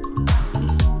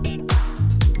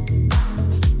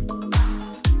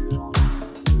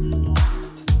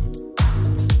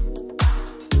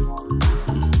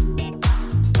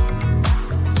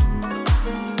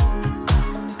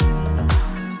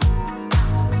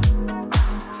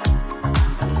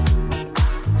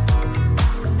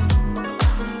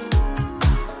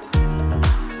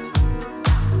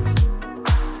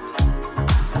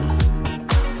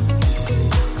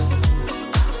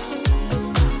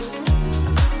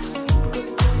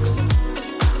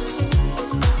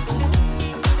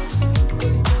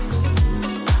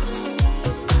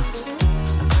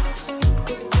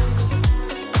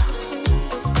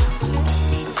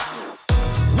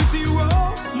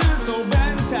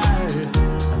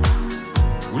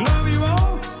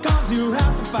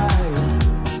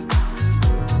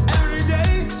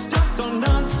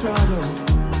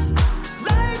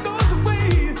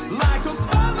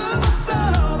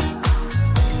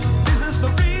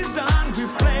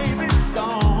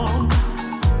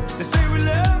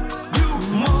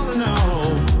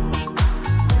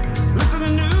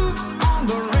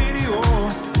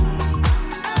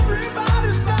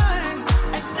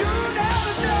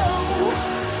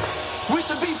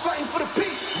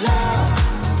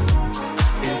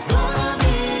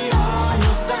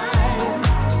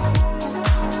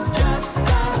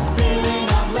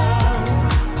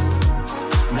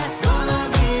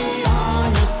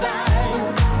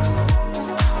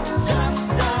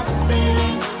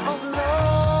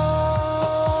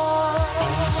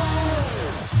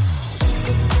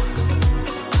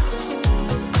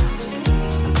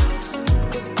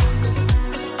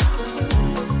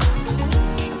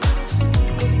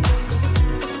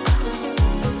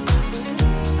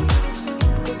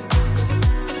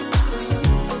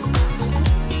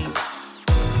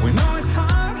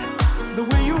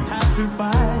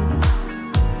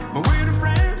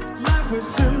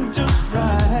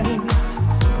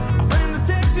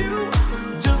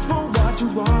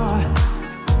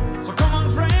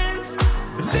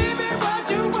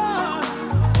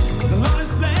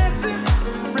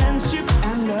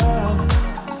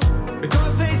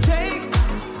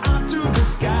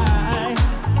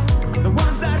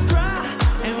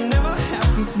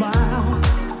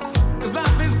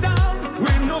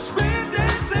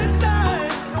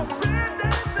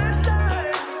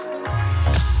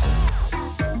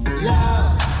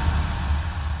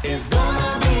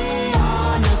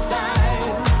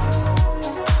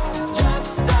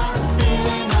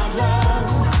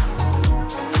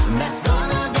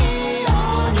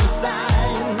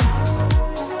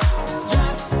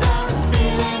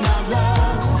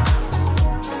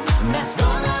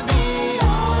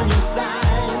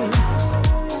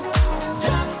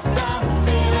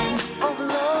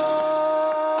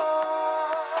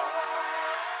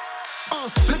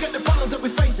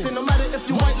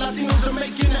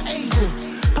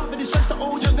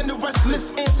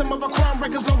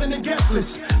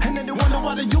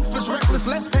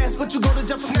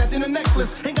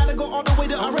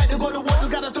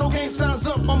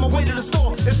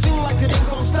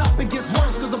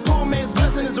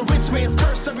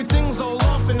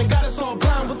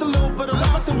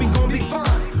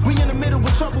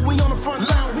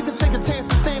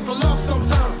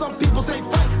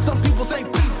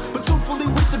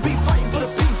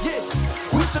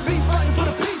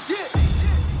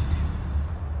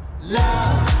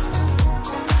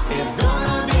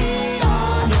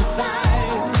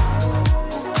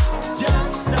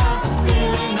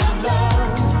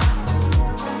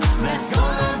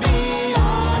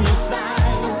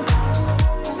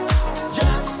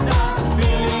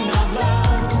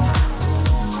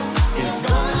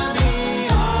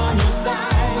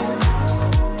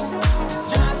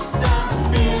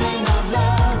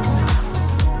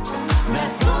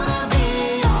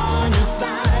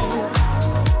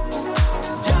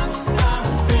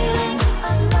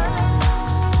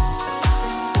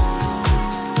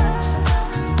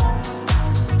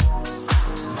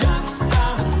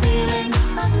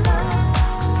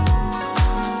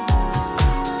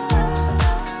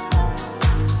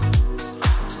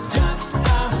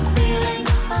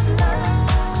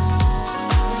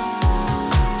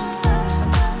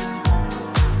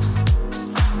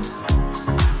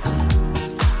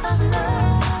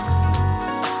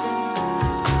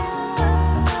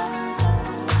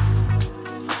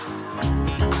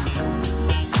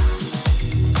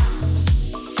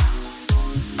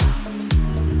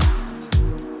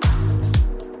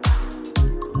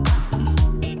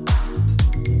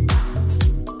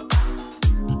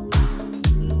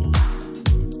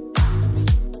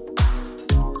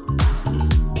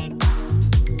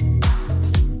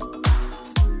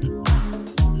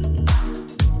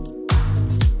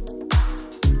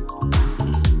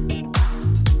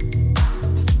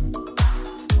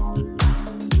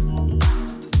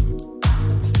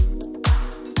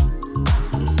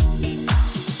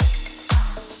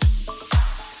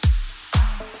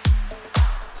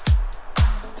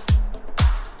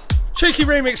 Cheeky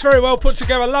remix, very well put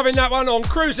together. Loving that one on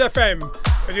Cruise FM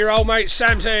with your old mate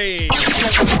Samsy.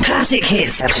 Classic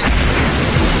hits.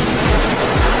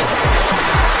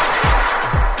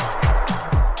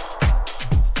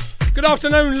 Good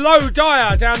afternoon, Low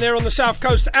Dyer down there on the south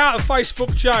coast, out of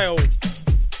Facebook jail.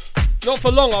 Not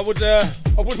for long, I wouldn't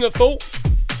have thought.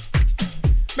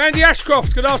 Mandy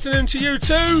Ashcroft, good afternoon to you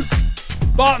too.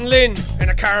 Barton Lynn in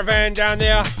a caravan down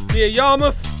there near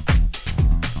Yarmouth.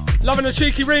 Loving a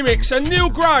cheeky remix. And Neil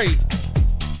Gray,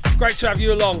 great to have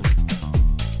you along.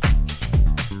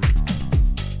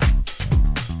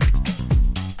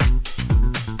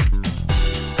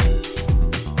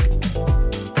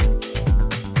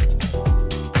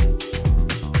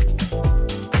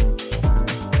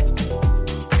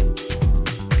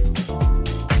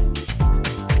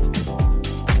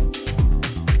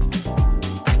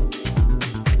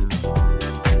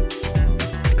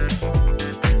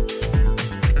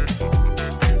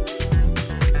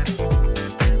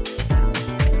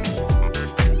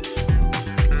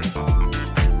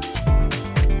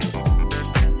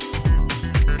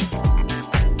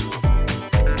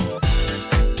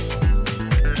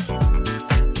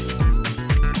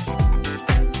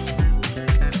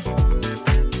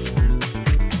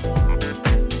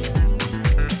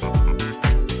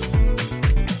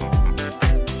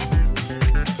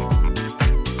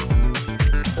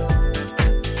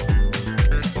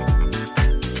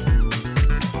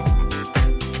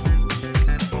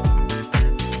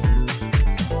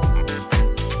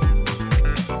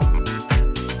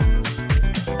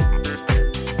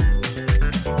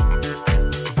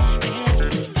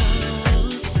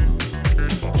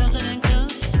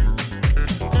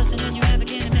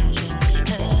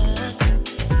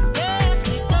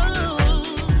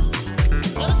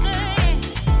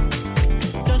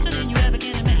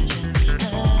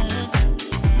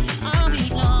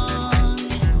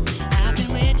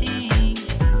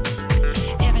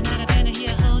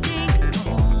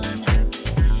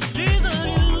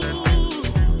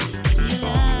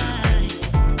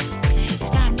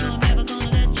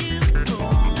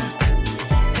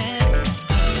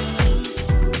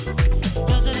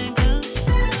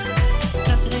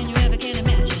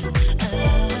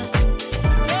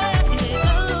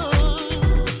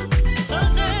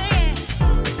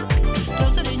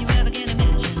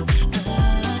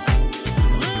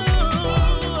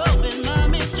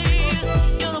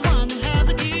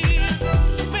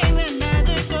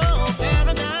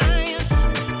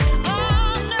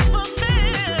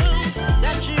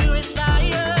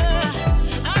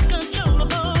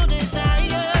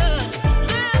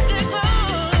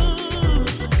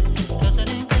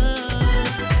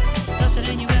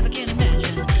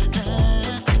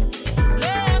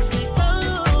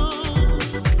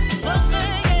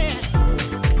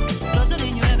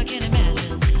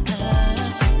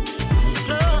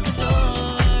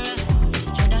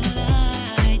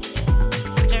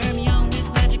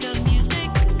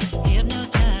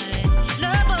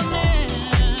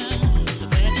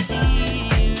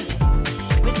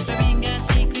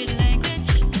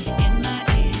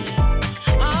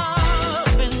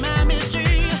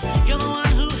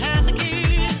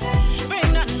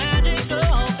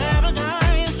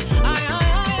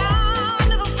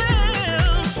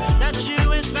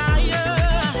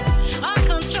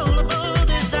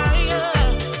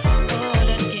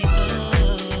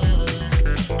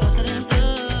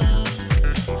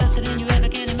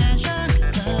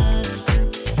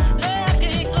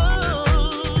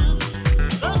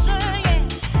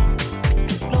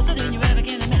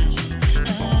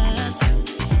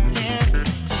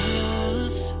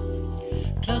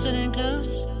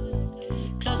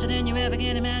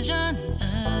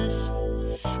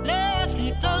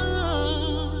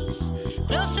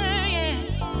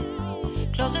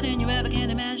 Closer than you ever can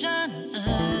imagine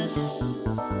us.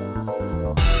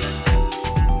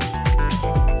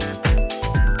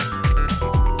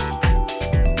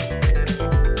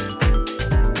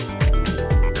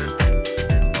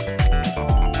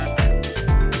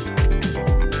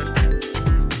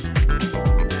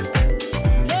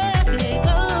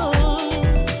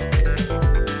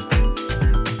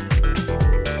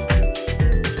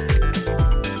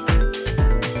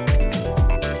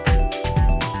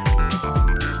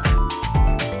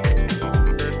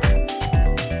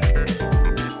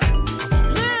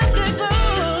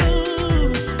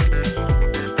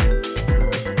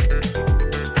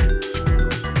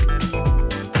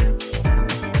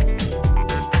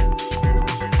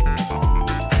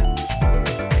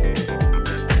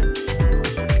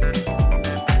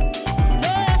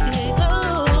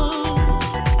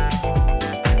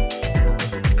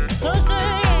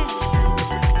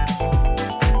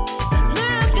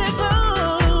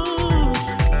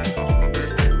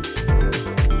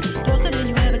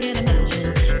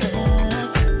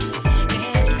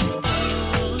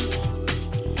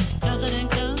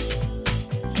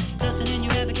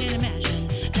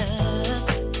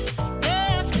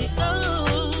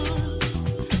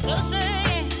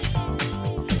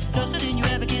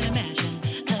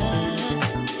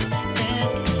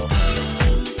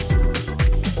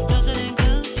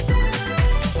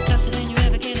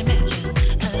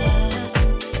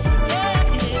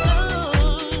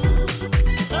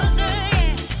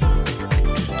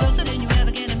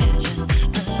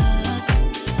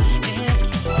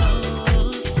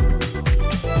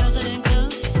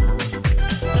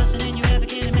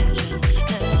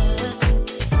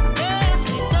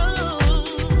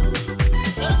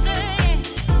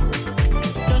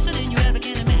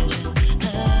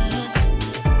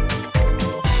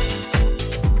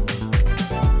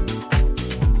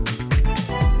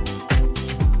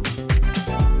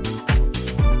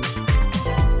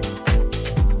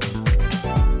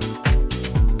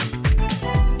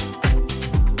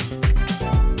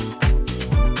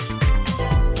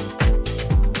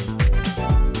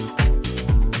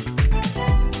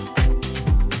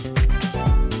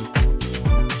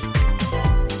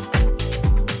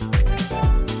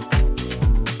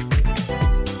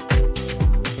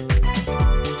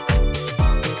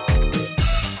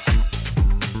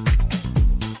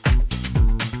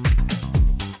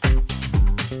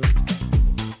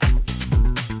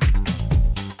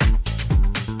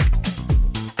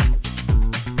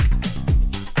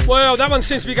 Well, that one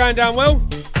seems to be going down well.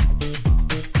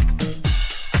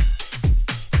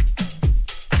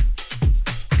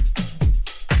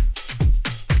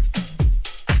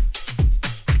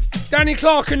 Danny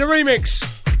Clark in the remix.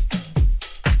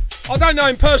 I don't know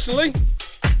him personally,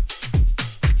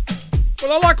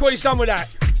 but I like what he's done with that.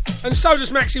 And so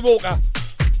does Maxie Walker.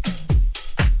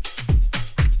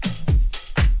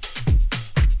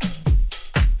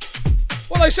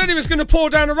 Well, they said it was going to pour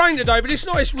down the rain today, but it's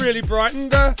not. It's really bright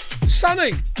and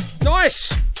sunny.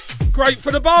 Nice. Great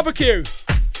for the barbecue.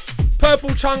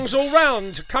 Purple tongues all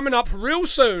round. Coming up real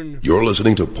soon. You're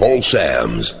listening to Paul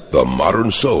Sam's The Modern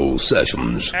Soul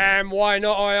Sessions. And why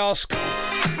not, I ask?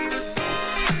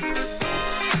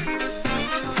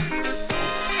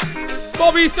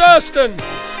 Bobby Thurston.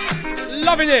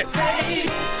 Loving it.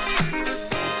 Okay.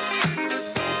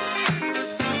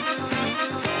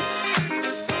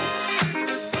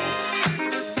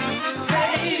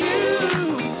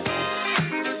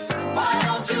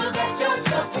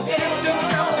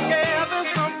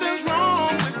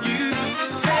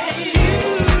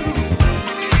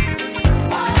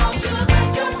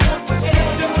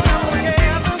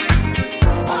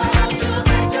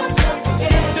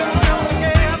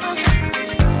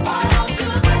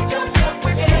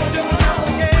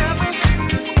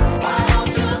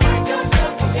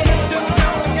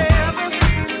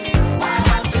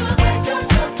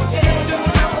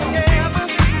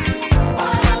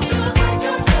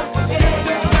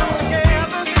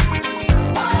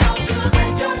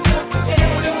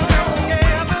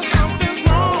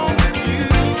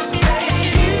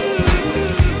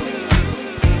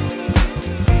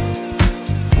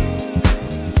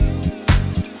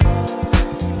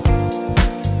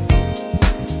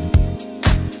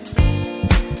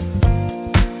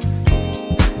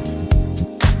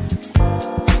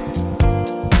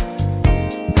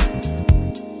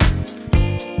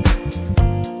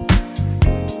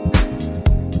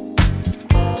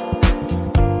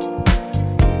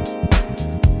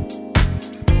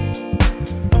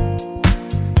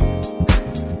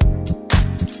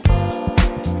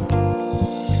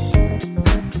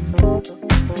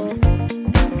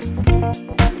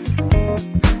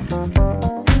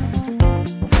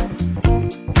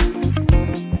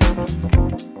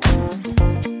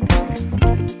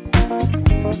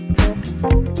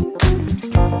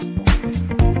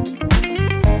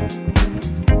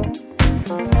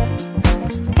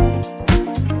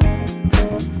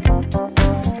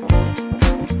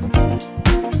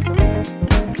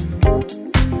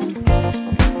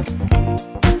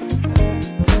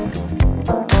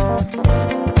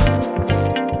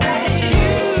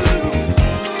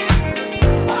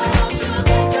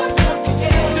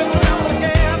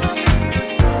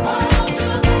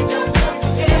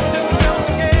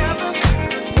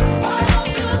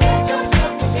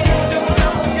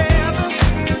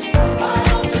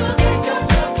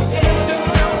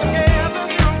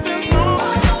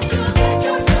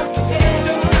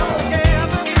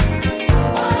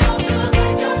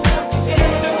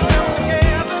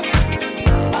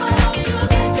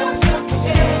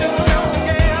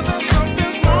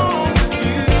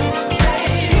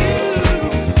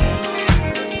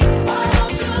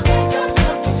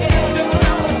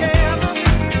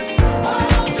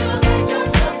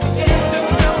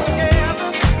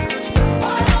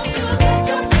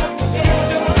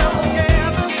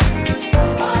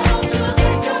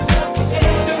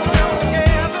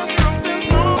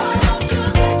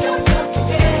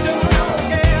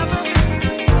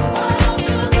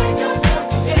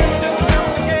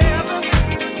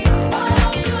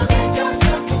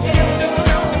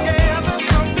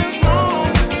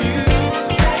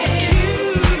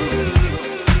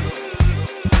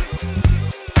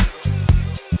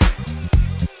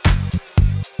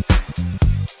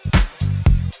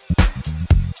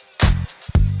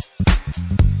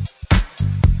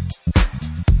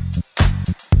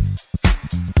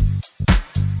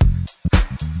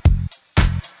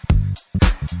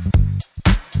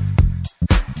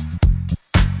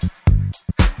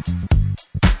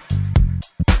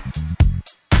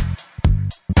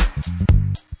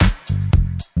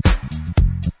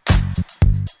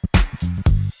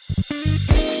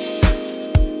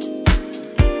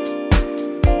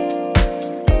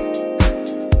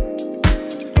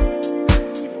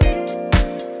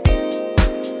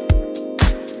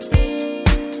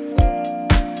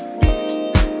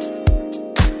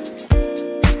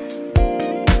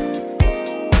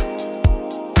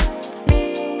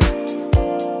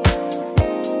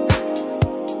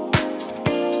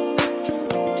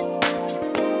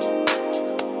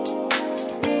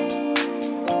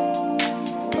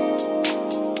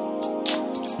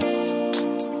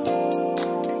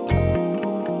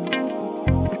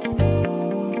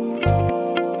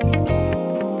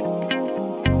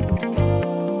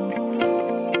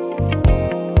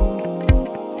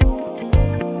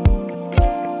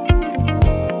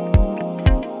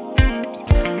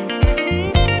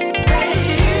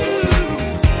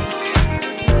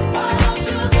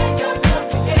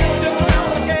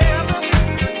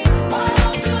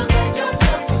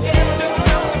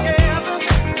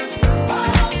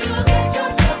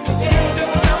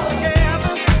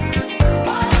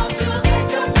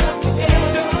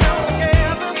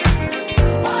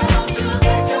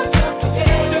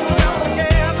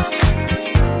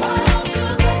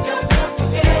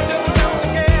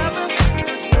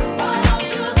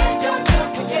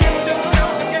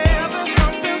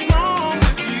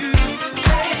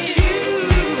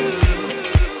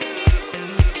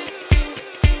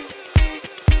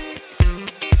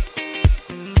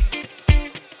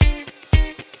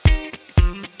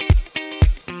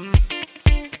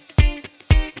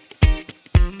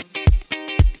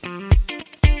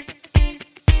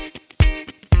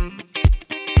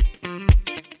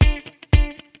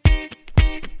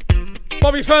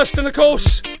 Bobby Thurston, of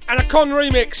course, and a Con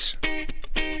remix.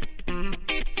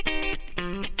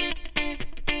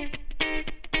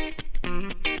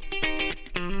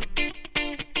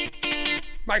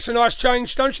 Makes a nice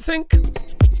change, don't you think?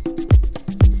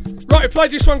 Right, we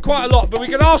played this one quite a lot, but we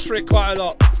get asked for it quite a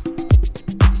lot.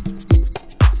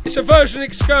 It's a version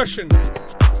excursion.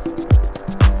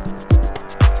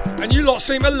 And you lot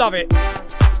seem to love it.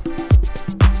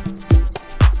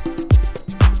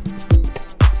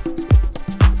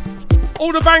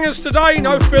 All the bangers today,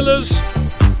 no fillers.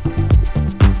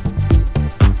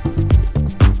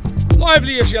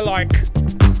 Lively as you like.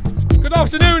 Good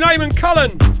afternoon, Eamon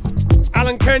Cullen.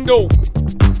 Alan Kendall.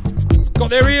 Got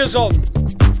their ears on.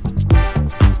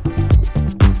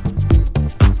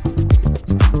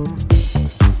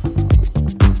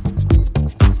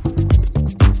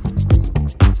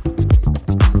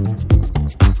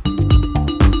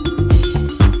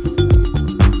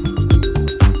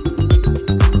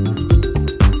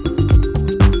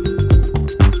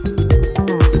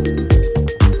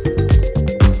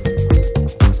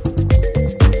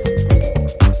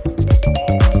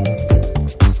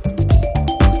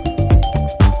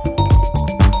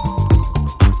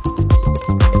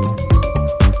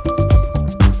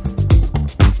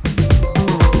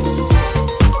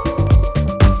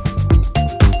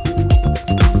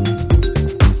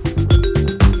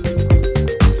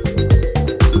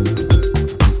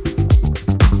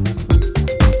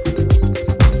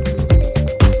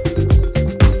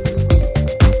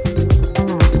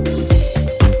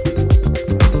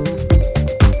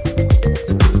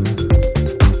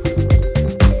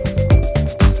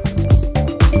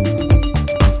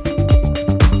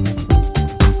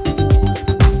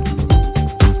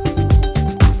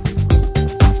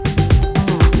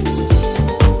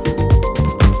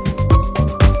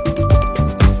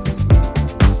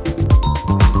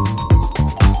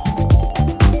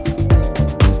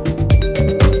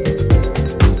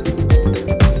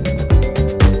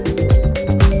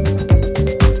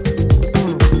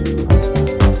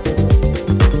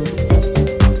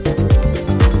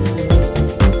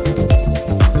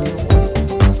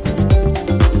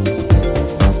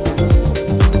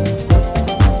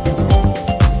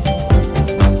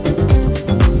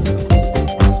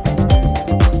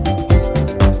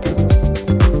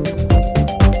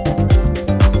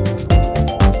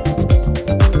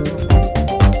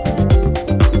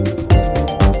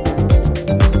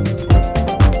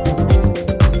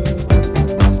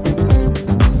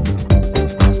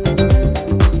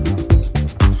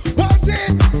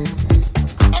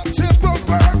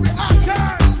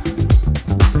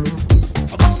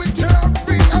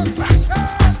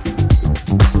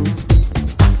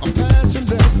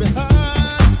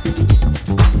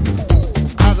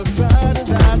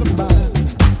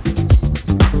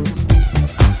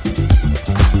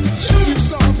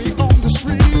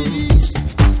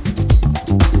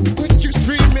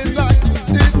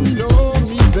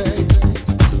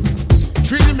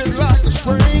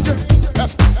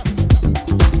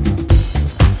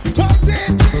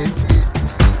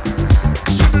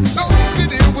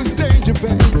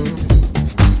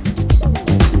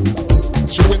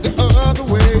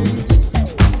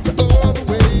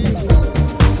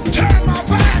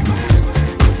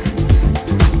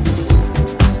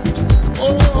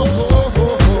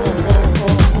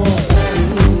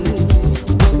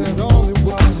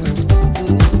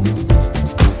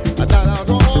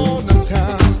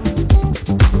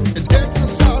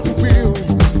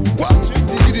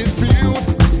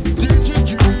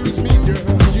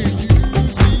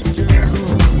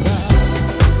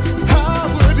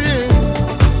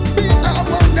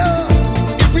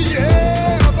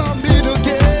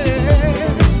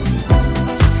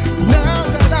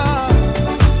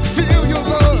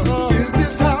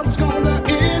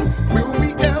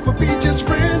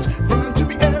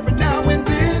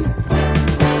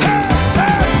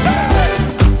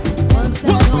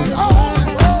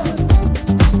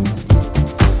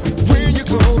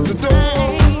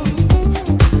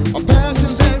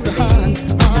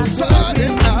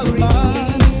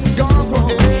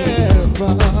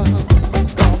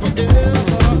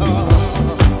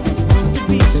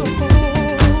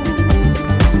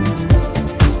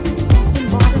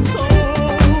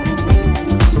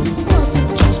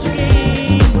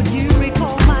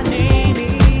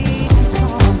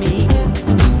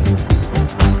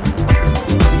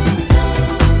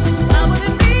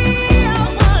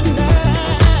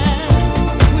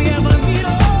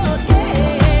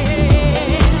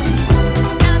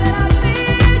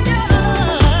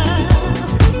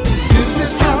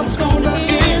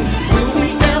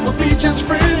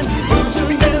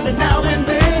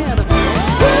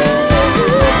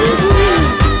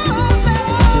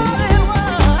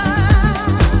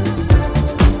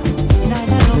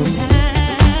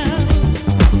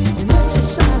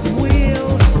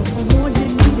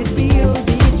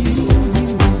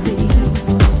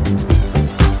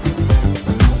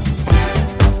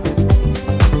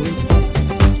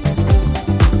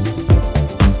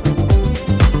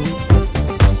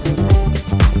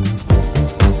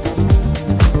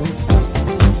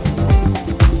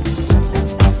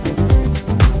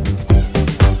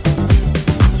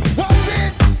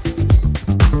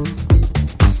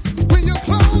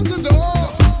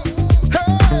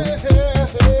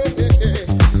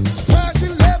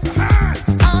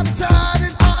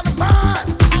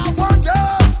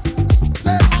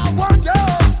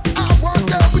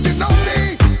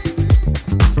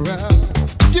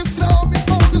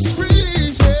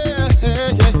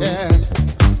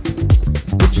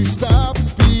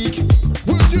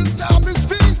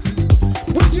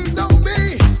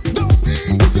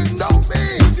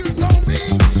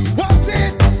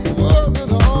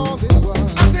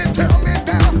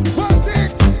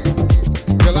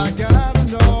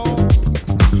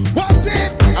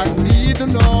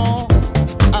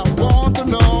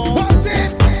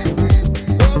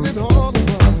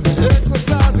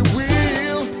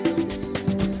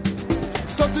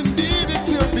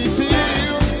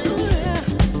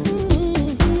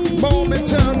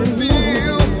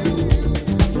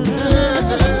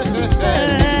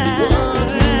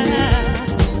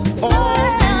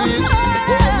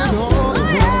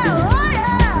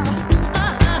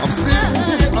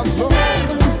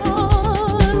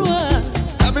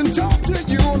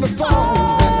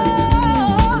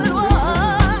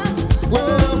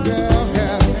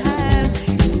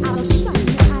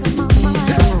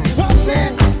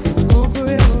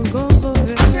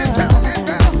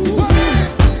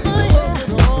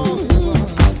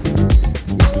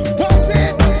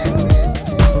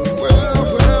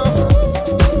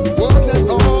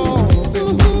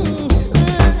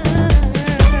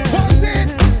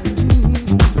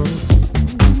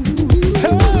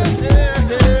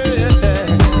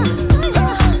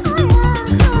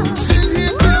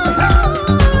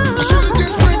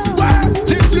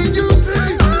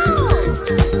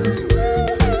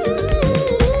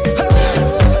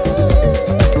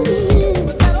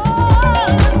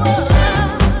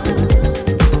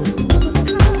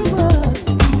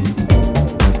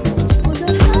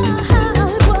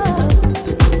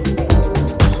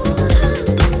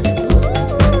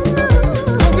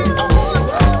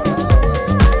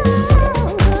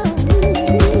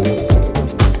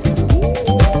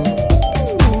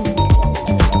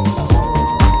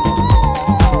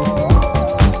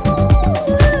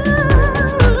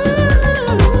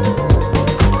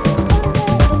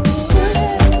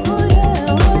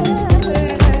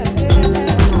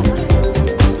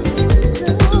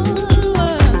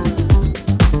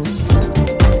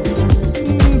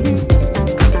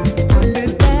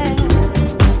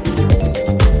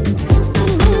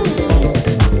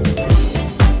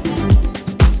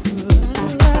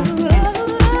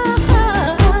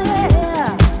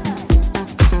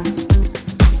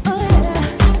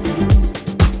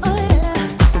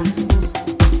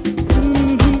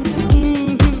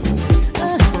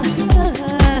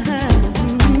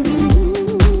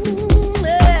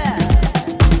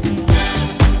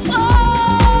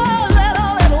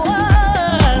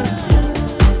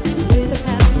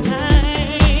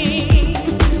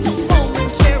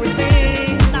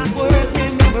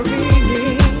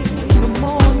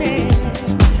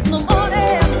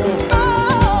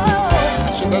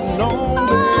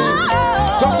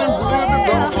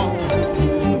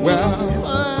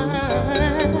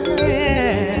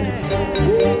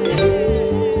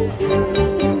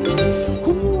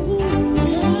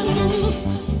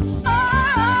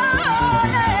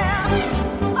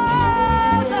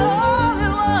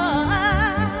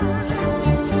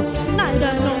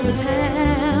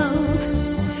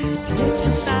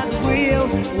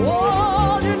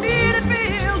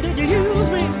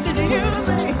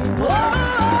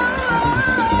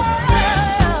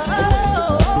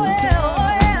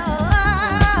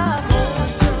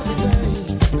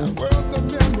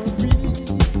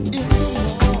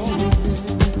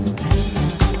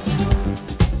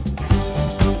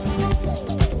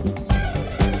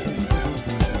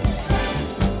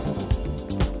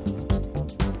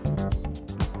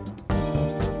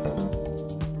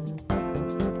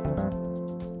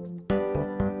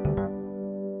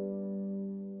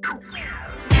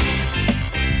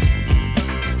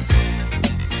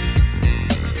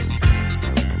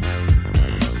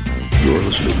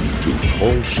 listening to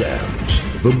Paul Sam's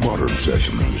The Modern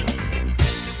Sessions.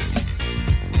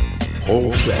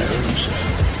 Paul Sam's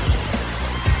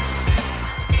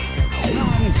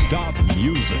Non-stop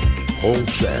music. Paul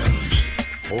Sam's.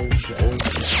 Paul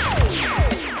Sam's.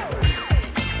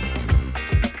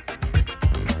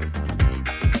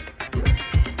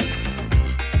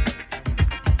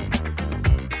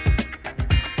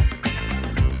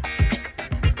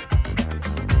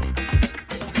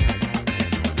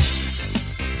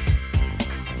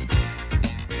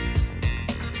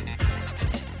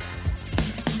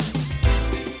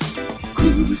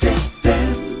 Cruise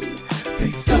FM,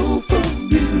 play soulful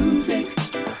music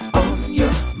on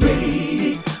your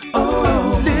radio.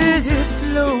 Let it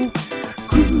flow.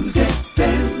 Cruise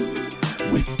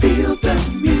FM, we feel the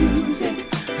music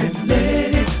and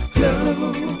let it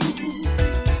flow.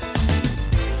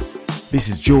 This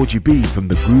is Georgie B from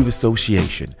the Groove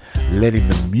Association, letting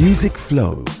the music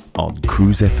flow on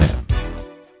Cruise FM.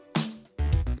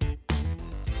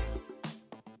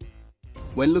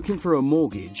 When looking for a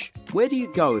mortgage, where do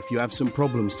you go if you have some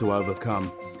problems to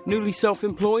overcome? Newly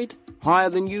self-employed? Higher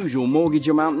than usual mortgage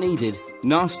amount needed?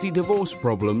 Nasty divorce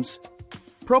problems?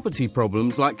 Property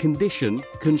problems like condition,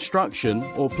 construction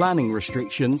or planning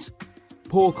restrictions?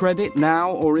 Poor credit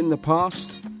now or in the past?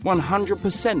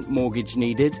 100% mortgage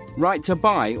needed? Right to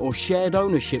buy or shared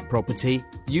ownership property?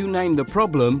 You name the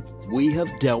problem, we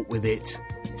have dealt with it.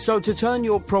 So to turn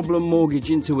your problem mortgage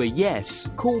into a yes,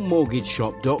 call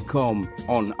mortgageshop.com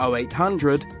on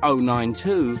 0800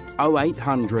 092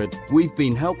 0800. We've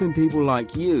been helping people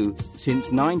like you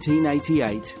since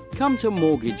 1988. Come to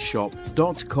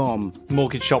mortgageshop.com.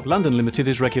 Mortgage Shop London Limited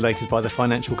is regulated by the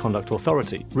Financial Conduct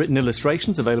Authority. Written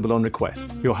illustrations available on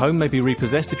request. Your home may be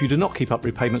repossessed if you do not keep up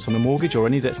repayments on a mortgage or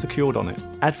any debt secured on it.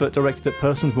 Advert directed at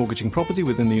persons mortgaging property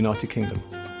within the United Kingdom.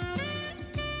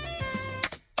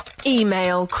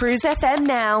 Email Cruise FM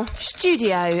now,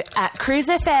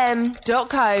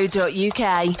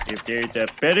 studio@cruisefm.co.uk. If there's a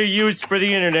better use for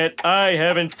the internet, I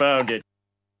haven't found it.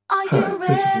 Are you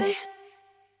ready?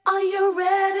 Are you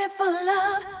ready for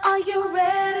love? Are you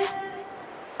ready?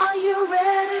 Are you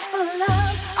ready for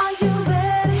love? Are you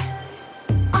ready?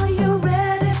 Are you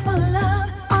ready for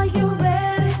love? Are you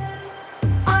ready?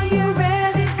 Are you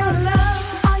ready for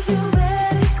love? Are you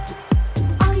ready?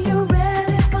 Are you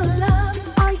ready for love?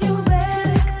 Are you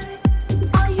ready?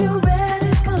 Are you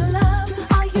ready for love?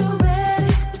 Are you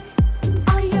ready?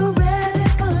 Are you ready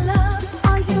for love?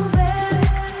 Are you ready?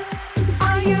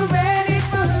 Are you ready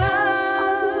for love?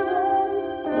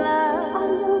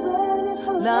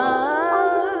 Love.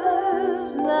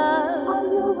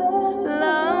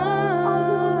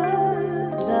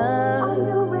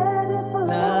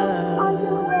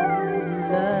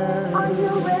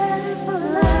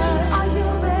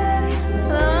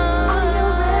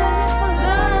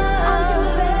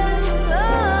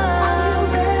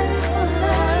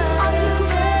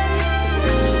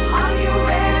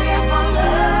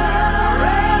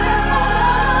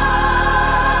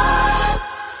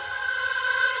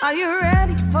 Are you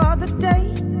ready for the day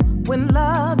when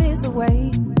love is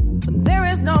away, when there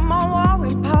is no more war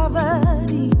and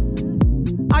poverty?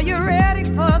 Are you ready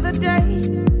for the day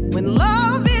when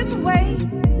love is away,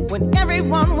 when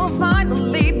everyone will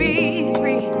finally be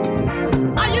free?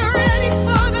 Are you ready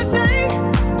for the day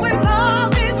when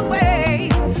love is away?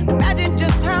 Imagine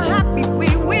just how happy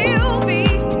we will be.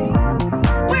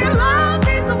 When love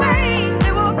is away,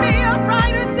 there will be a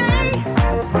brighter day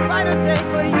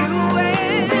for you.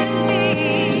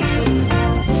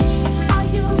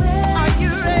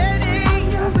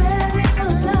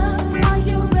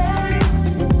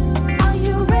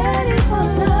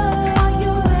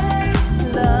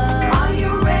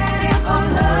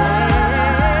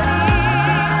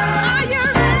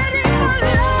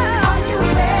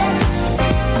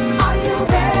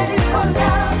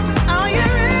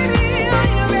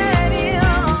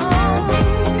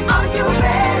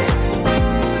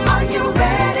 Are you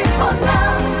ready?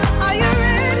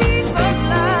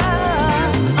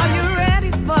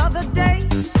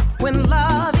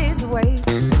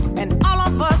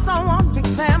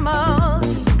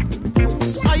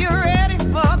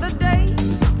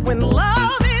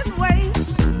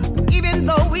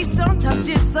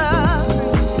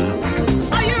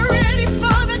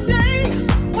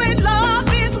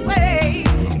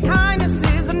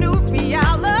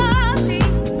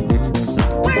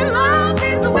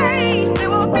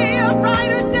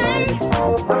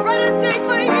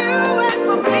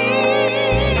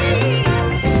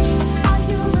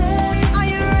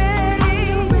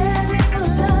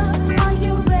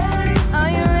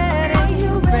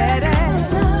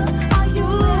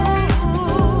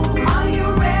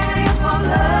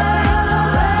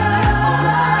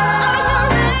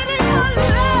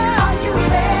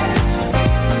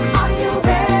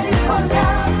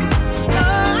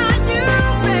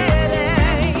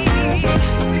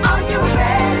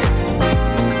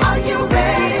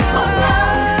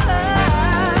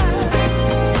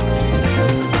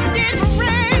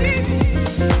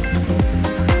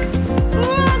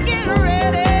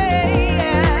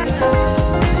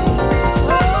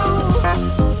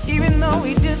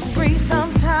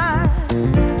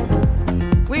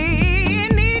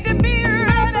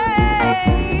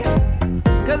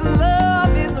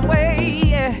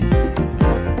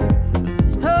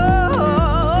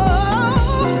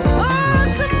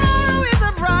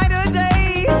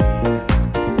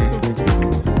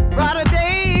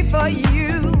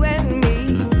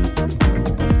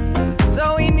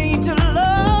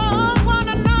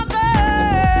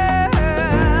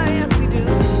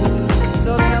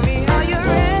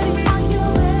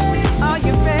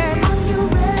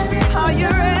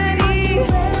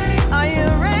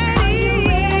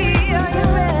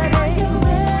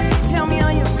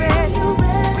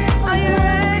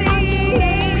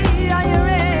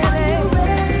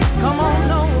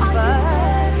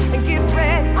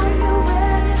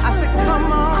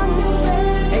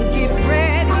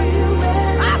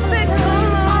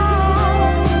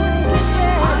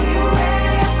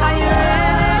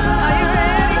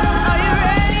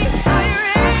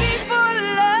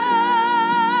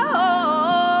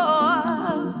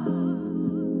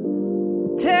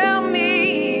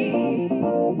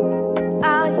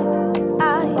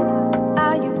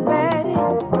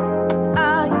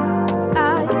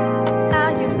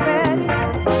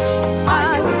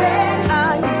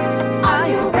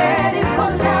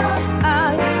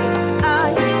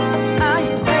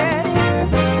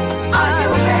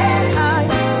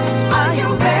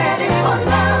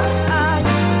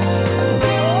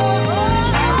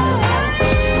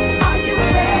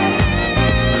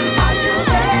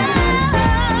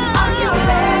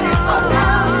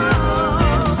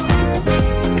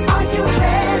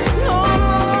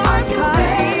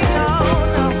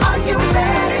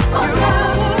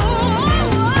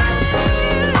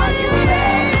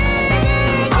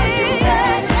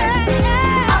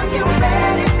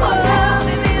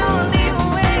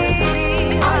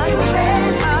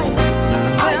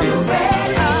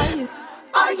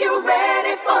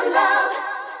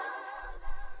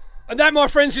 And that, my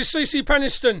friends, is cece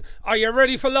Peniston. Are you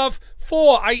ready for love?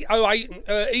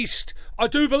 4808 East, I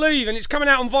do believe, and it's coming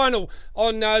out on vinyl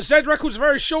on Z Records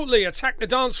very shortly. Attack the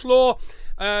Dance Floor,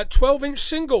 12-inch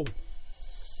single.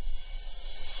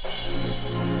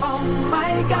 Oh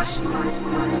my gosh,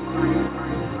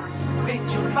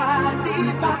 make your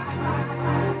body pop.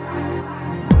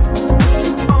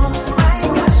 Oh my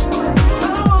gosh, I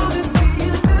wanna see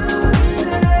you lose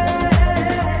it.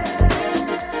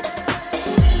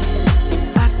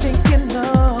 I think you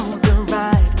know the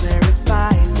right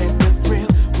clarifies that the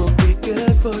thrill will be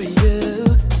good for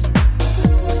you.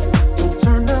 Don't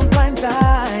turn a blind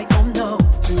eye, oh no,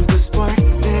 to the spark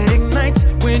that ignites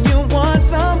when you want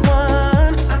someone.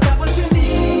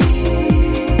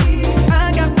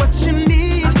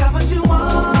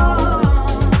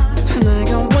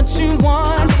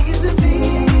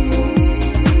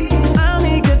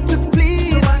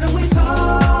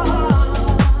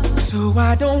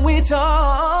 Why don't we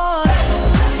talk?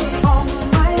 Oh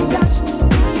my gosh,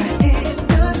 think I hit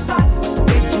the spot.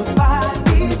 Make your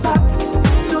body pop.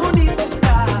 No need to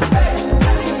stop.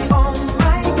 Oh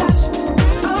my gosh,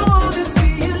 I wanna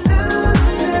see you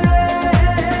lose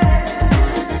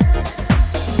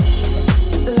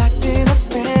it. Locked in a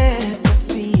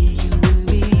fantasy, you and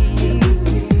me,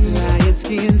 lying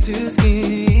skin to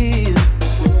skin.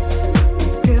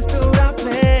 We've canceled our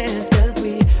plans 'cause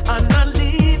we are not leaving.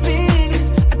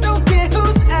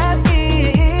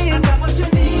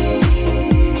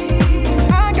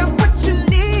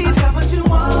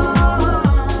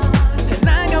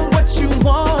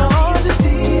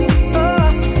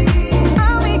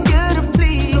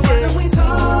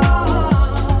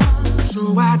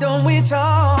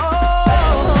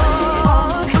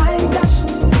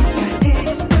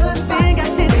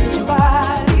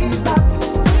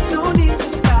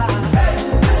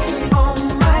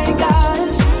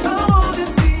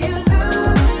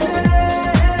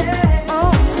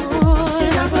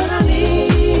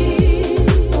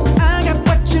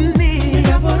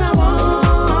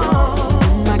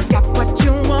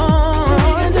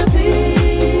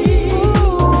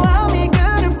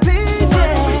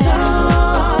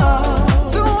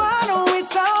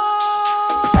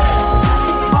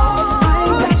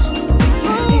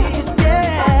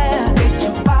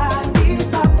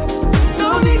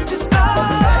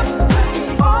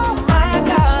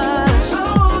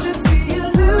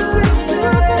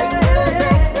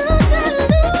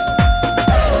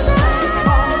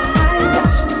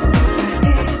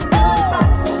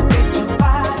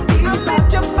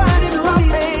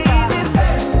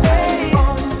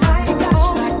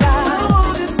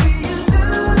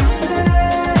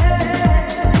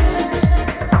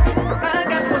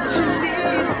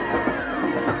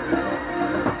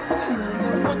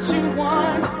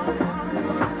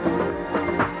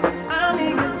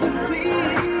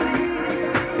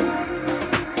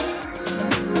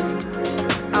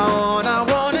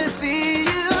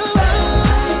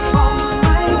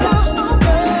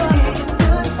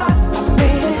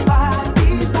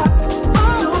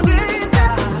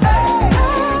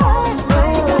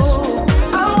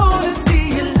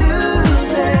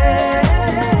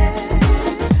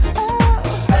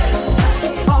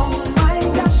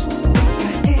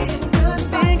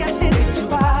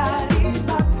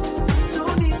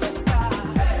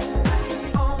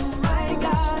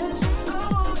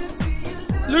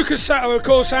 Lukas, setto, of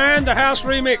course, and the house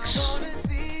remix.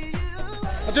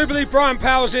 I do believe Brian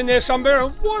Powell's in there somewhere.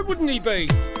 Why wouldn't he be?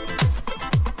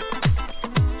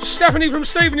 Stephanie from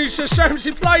Stevenage says,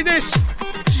 Samsy, play this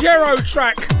Gero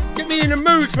track. Get me in the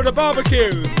mood for the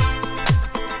barbecue.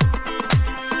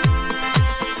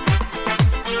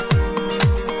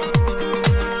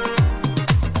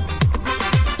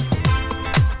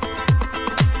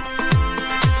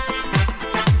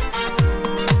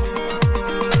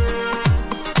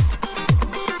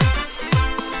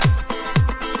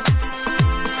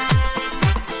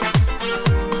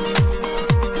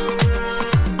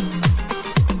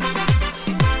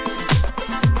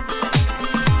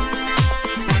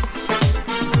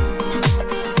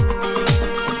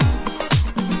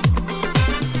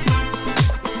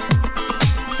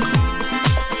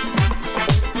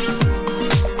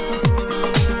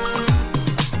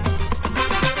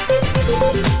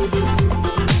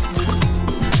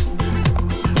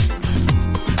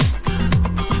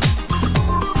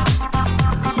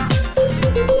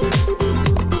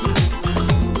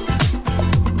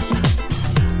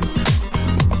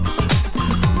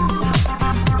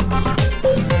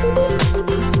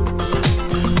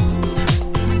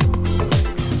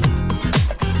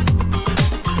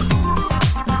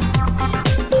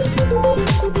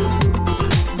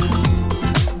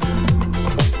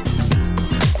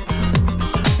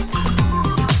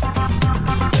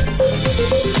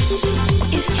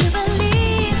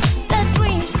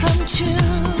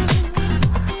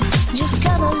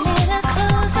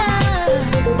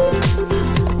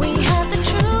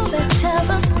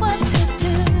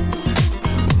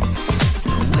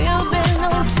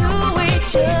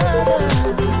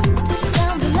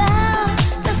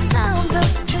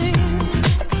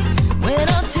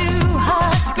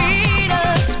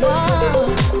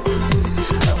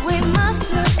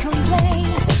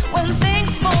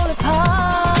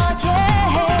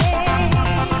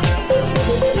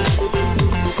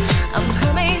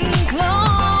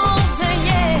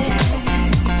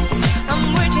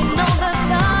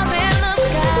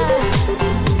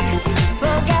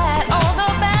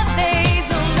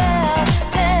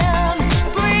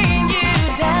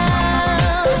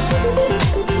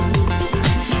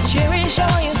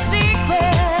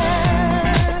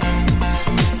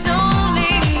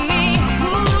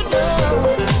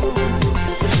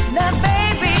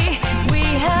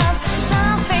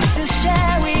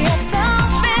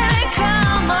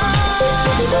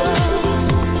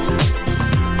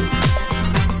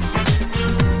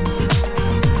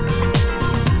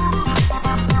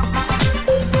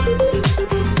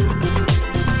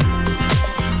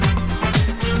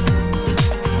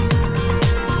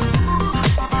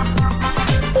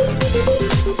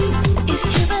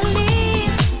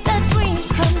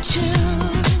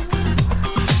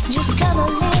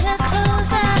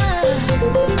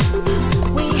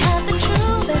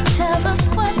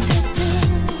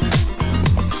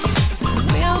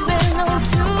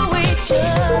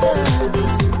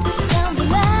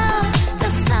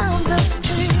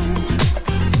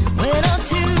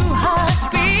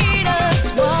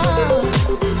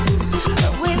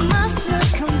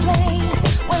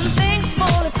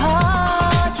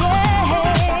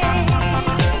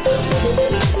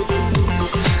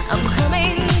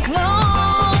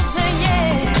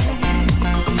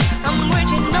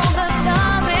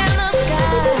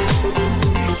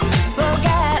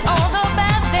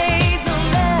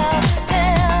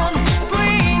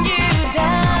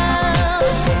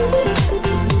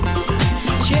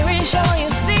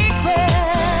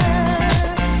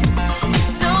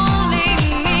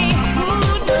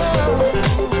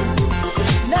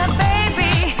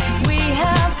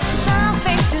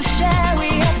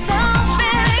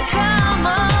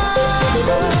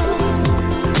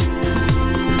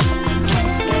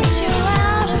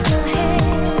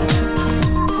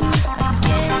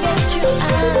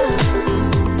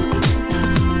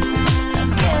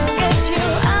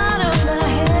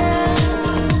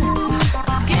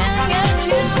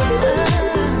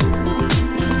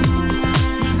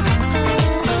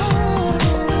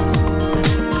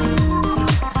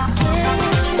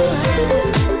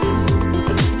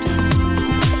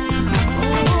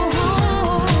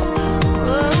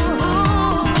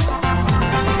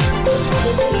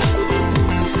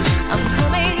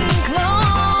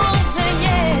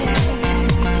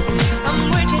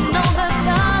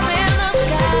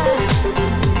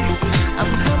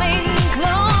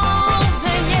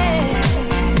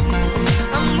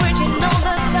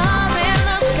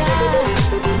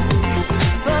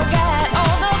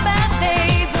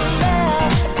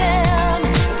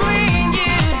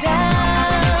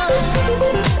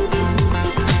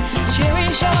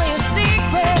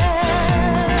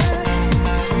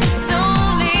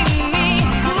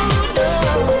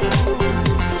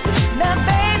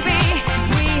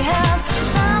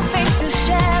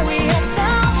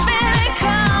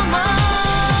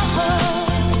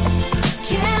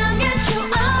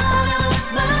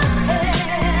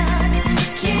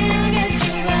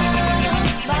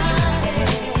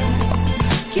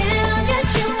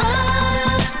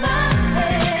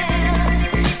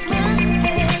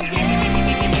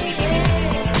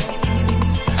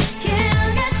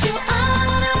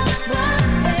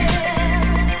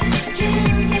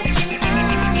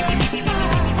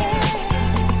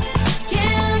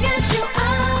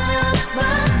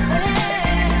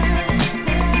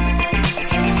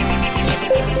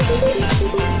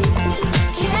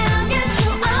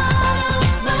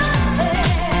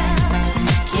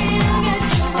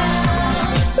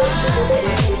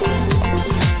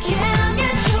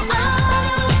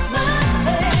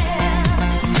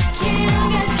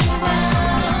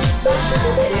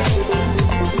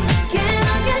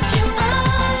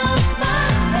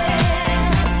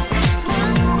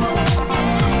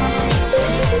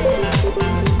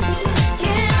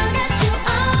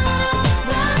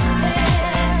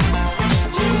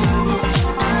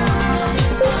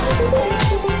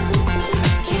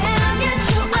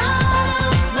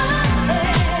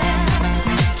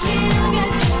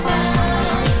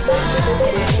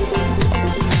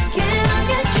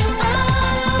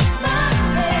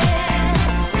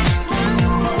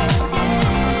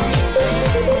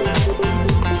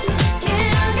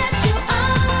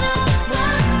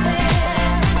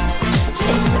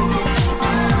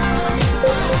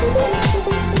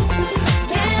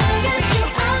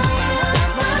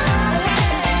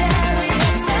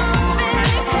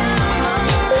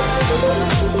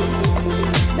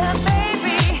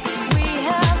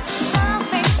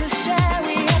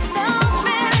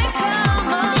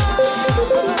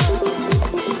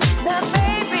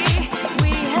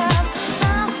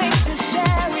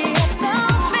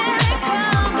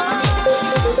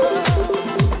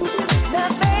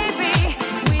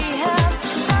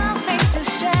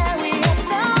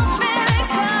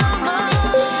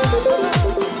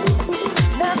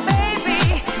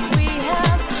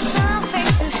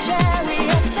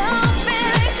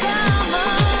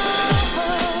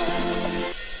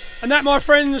 And that, my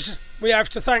friends, we have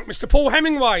to thank Mr. Paul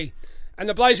Hemingway and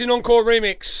the Blazing Encore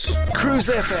remix. Cruise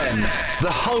FM,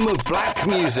 the home of black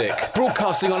music,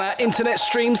 broadcasting on our internet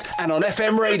streams and on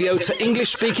FM radio to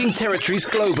English-speaking territories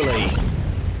globally.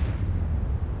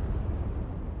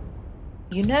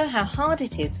 You know how hard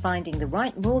it is finding the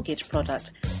right mortgage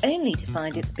product only to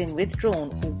find it's been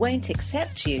withdrawn or won't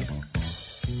accept you?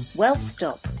 Well,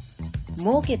 stop.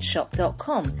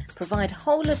 MortgageShop.com provide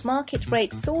whole-of-market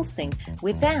rate sourcing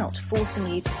without forcing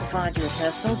you to provide your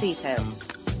personal details.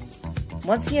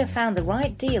 Once you have found the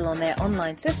right deal on their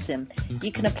online system,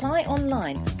 you can apply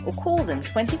online or call them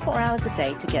 24 hours a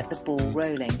day to get the ball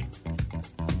rolling.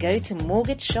 Go to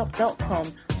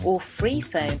MortgageShop.com or free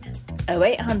phone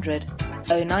 0800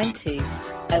 092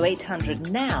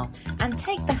 0800 now and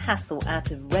take the hassle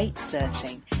out of rate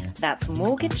searching. That's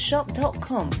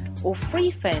MortgageShop.com or free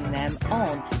phone them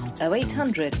on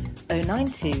 0800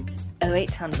 092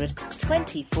 0800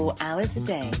 24 hours a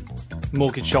day.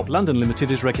 Mortgage Shop London Limited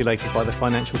is regulated by the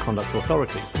Financial Conduct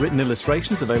Authority. Written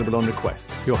illustrations available on request.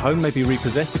 Your home may be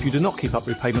repossessed if you do not keep up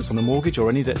repayments on the mortgage or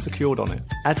any debt secured on it.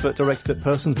 Advert directed at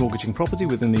persons mortgaging property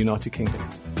within the United Kingdom.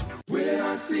 When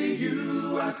I see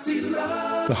you, I see love.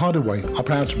 The Hideaway are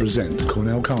proud to present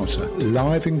Cornell Carter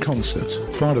live in concert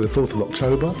Friday the 4th of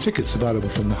October. Tickets available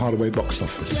from the Hideaway box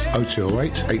office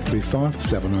 0208 835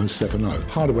 7070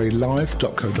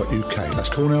 hideawaylive.co.uk. That's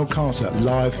Cornell Carter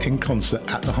live in concert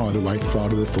at the Hideaway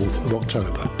Friday the 4th of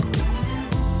October.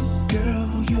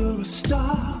 Girl, you're a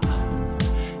star.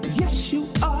 Yes, you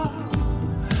are.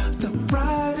 The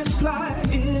brightest light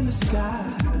in the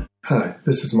sky. Hi,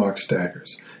 this is Mark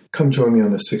Staggers. Come join me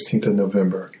on the 16th of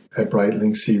November at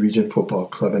Brightling Sea Region Football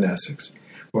Club in Essex,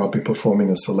 where I'll be performing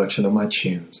a selection of my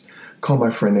tunes. Call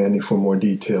my friend Andy for more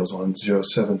details on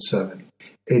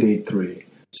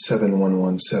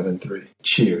 077-883-71173.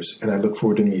 Cheers, and I look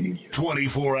forward to meeting you.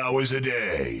 24 hours a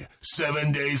day,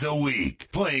 7 days a week,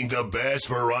 playing the best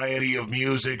variety of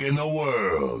music in the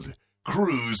world.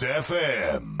 Cruise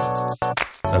FM.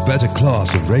 A better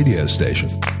class of radio station.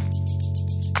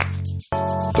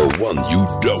 The one you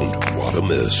don't want to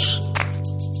miss.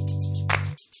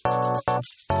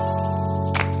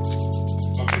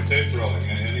 Okay, tape rolling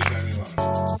anytime you want.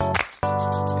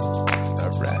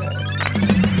 All right.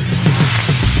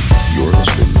 You're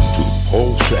listening to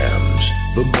Paul Sam's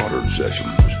The Modern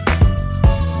Sessions.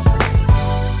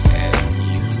 And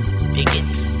you dig it.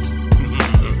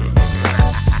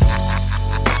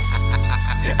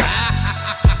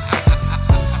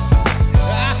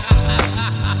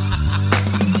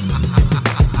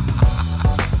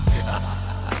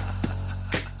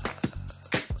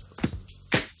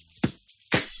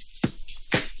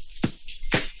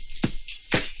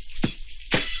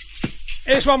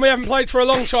 Here's one we haven't played for a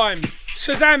long time.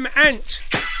 Sadam Ant.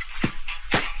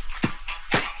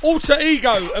 Alter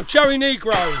Ego of Joey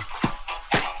Negro.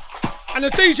 And a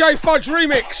DJ Fudge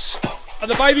remix of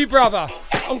The Baby Brother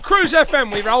on Cruise FM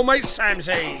with old mate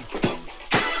Samsy.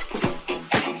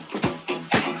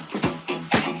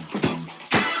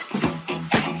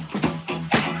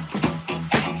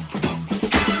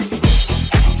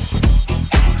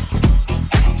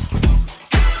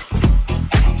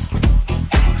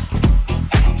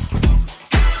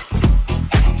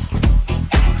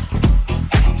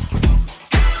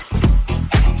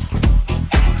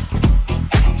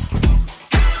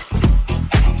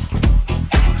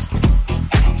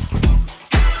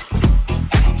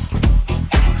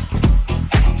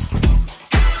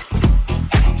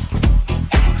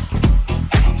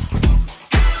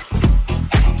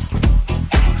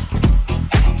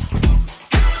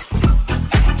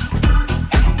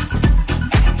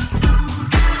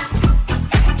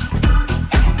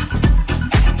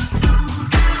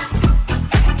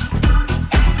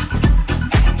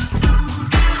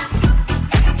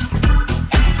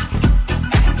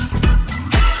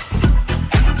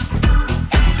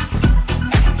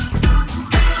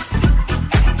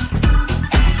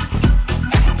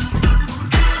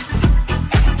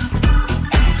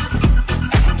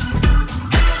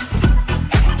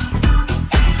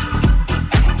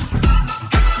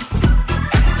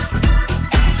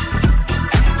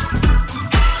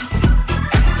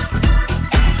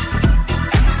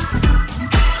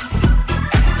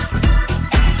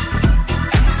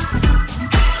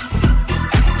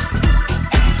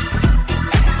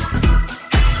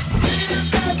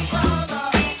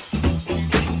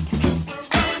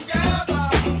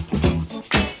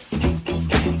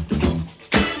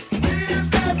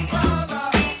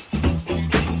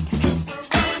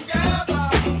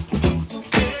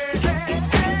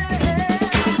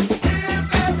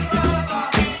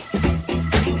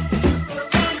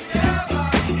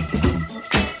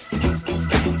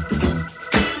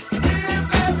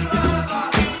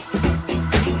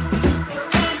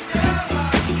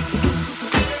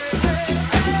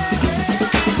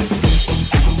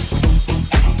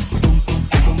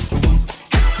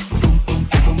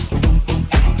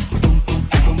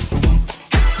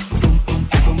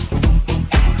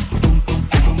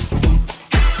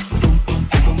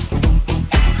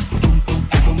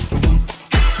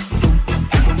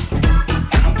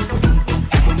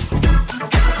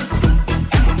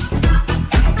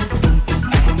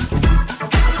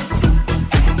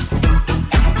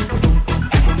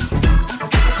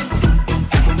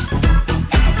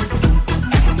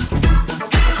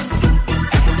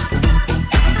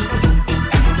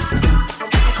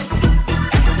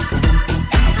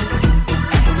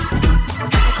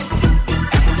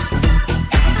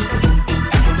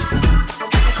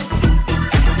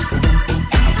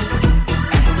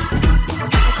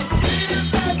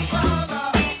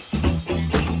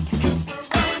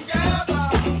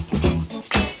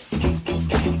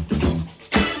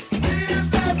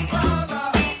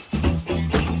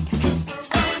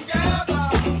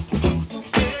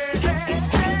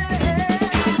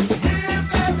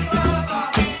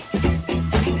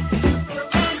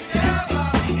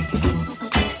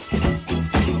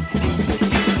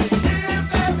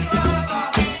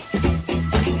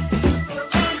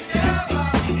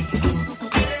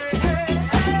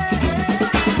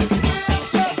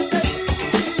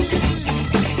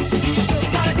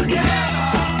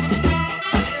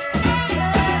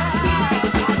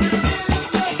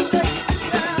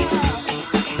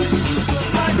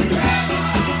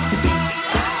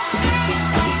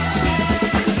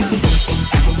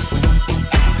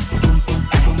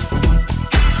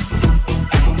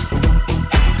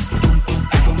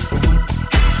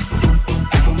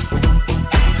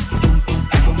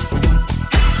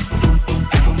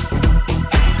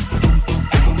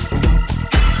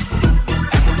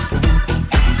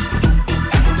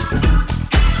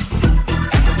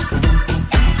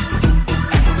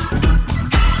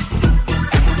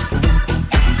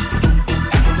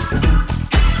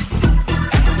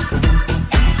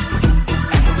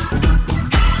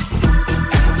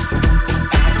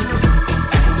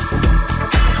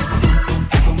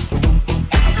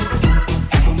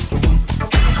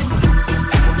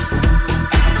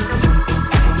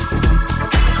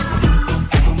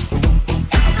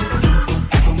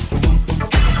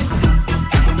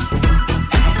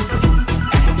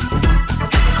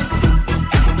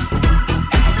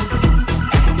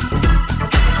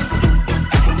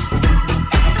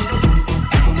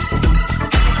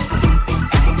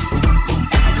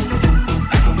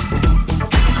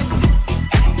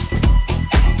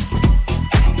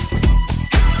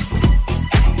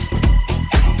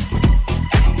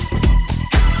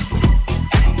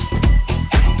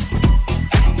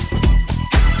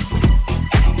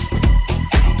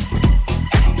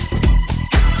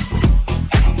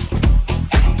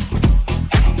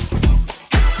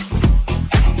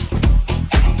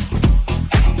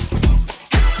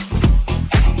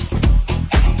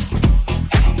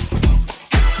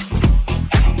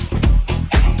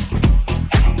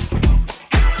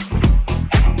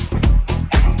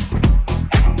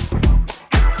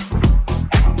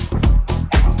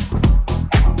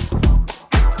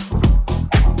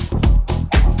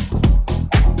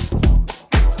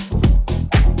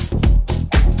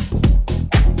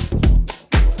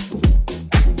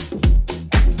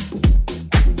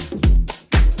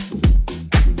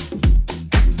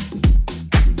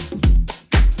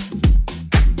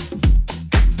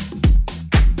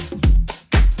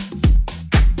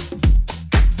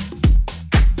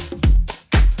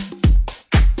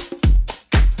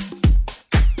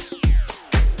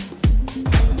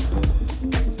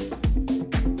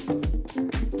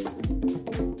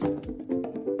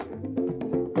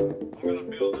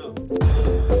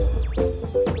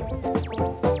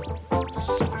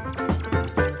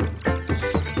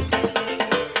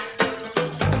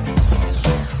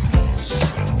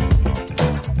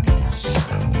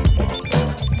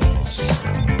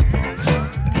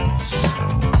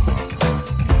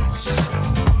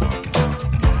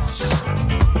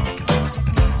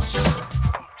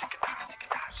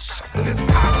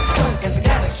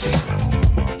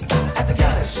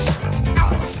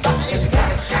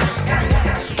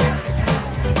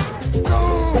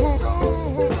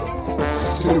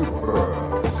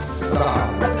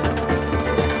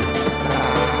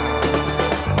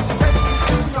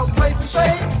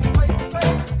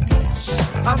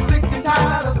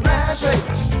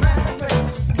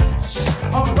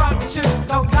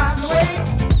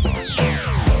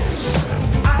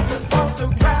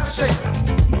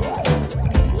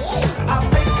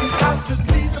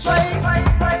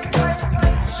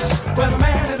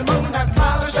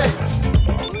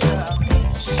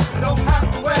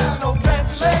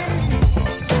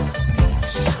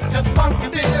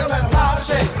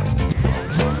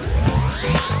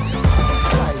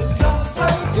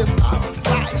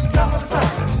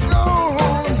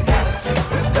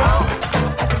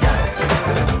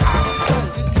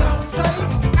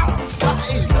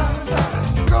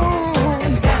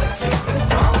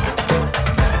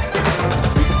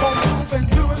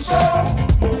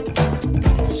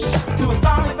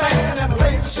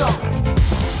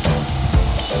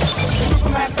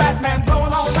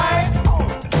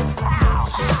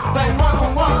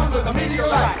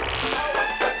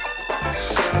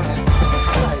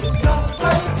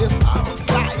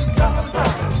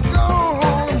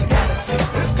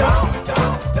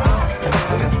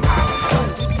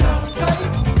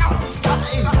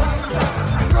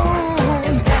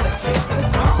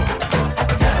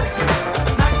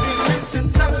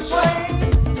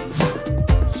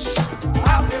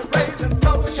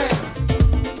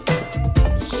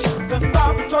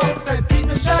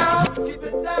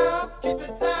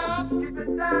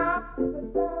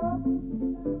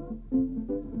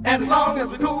 long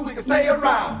as we cool, we can stay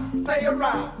around, stay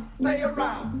around, stay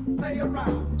around, stay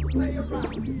around, stay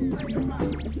around, stay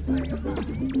around,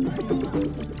 stay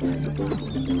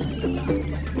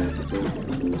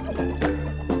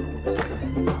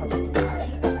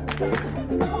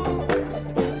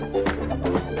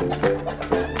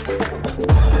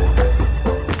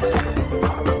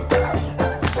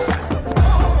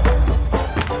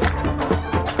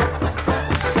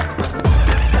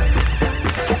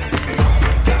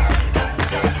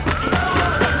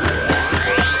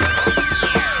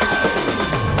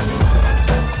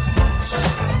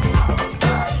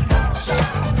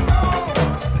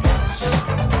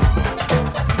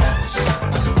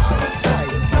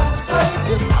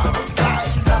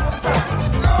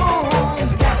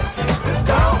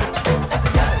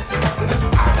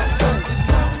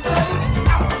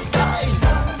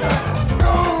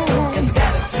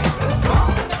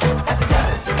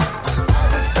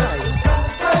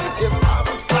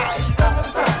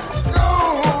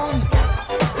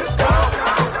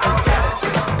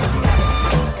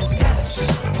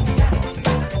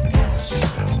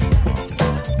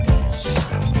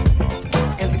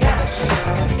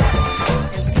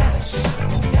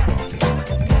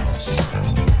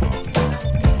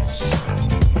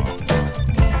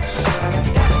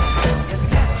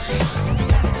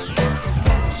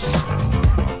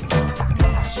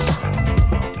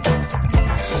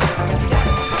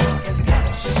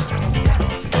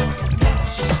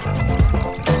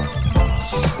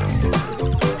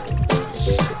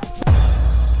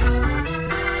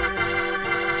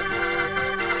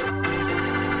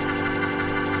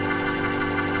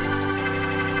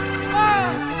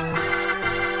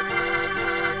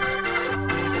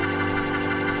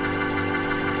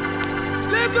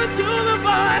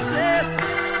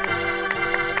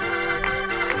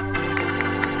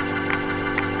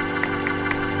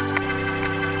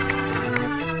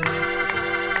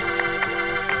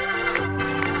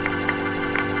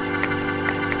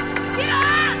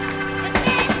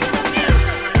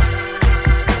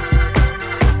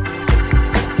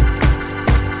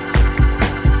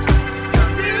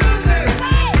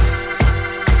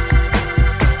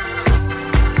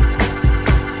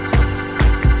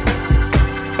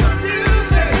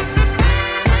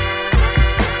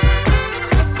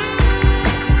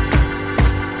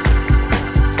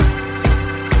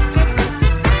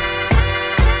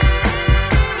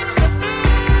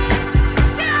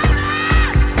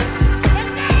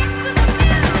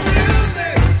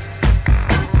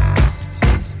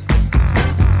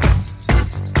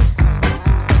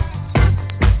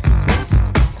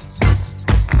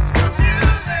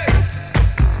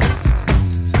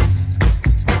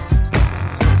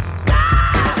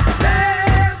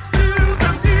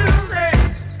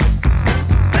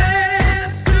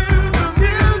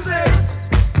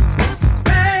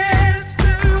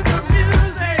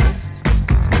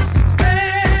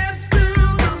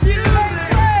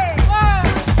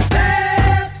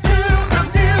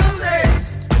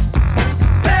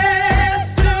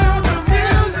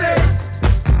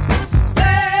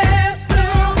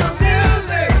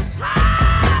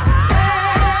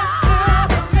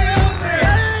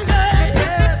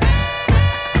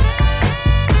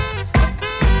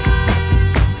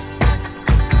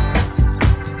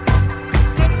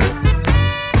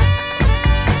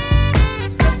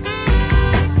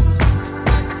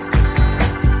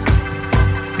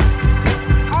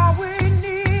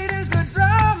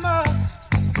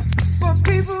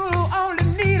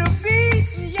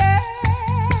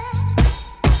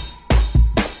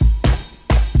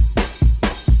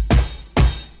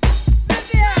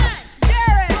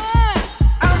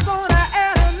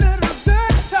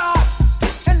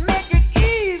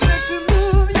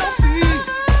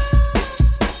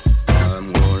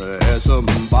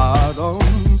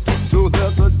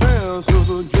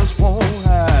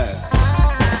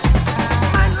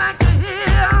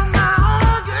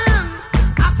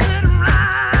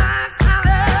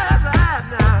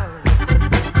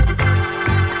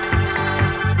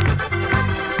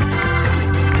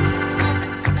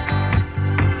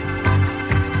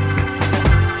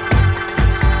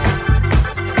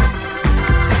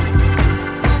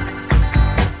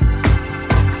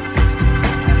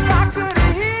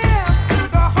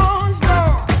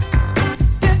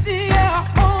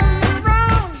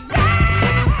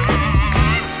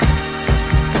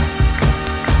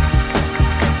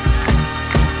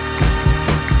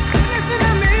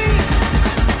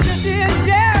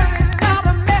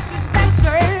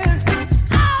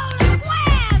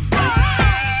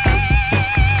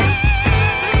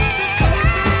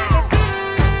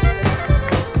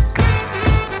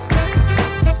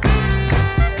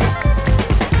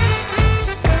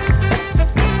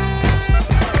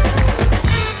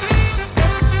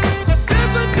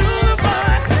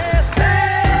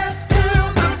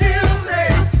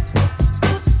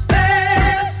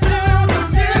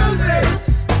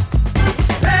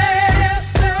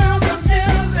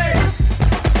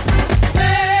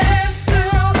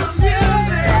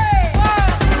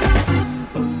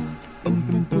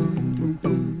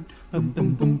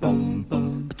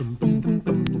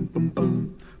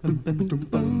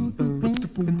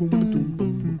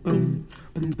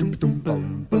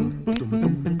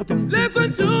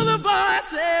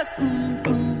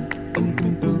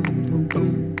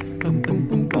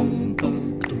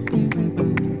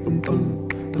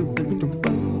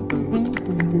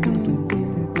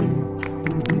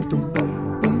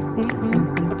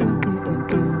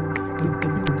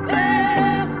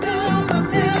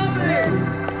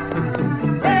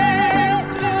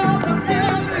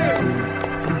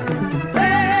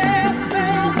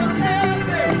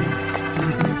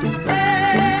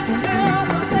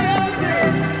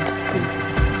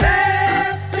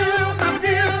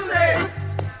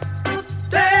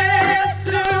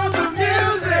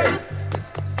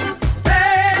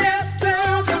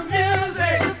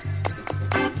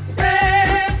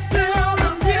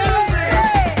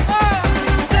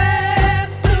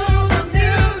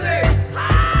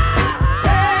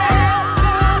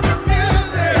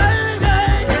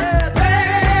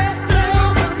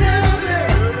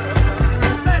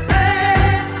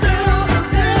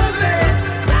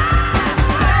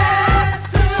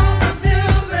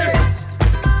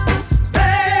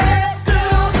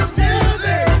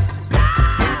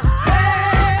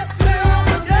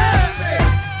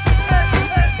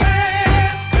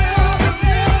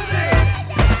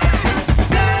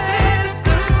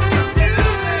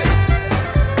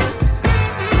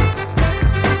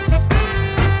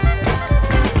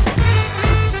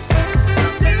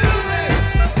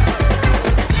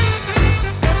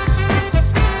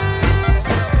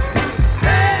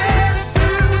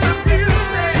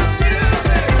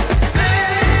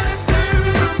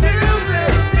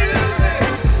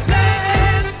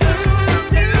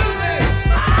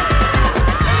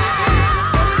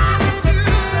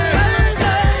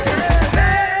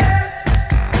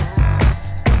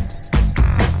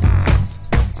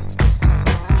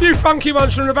funky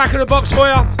ones from the back of the box for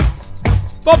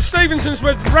you. Bob Stevenson's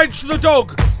with Reg the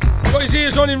Dog. Got his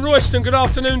ears on in Royston. Good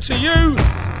afternoon to you.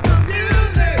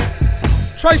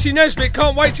 Tracy Nesbitt,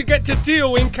 can't wait to get to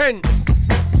Deal in Kent.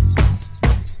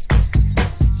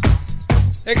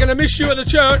 They're going to miss you at the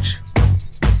church.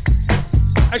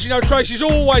 As you know, Tracy's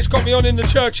always got me on in the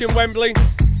church in Wembley.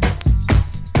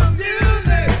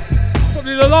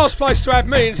 Probably the last place to have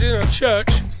me is in a church.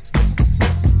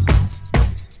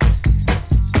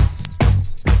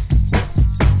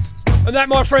 And that,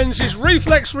 my friends, is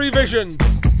Reflex Revision.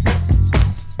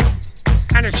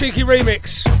 And a cheeky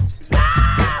remix.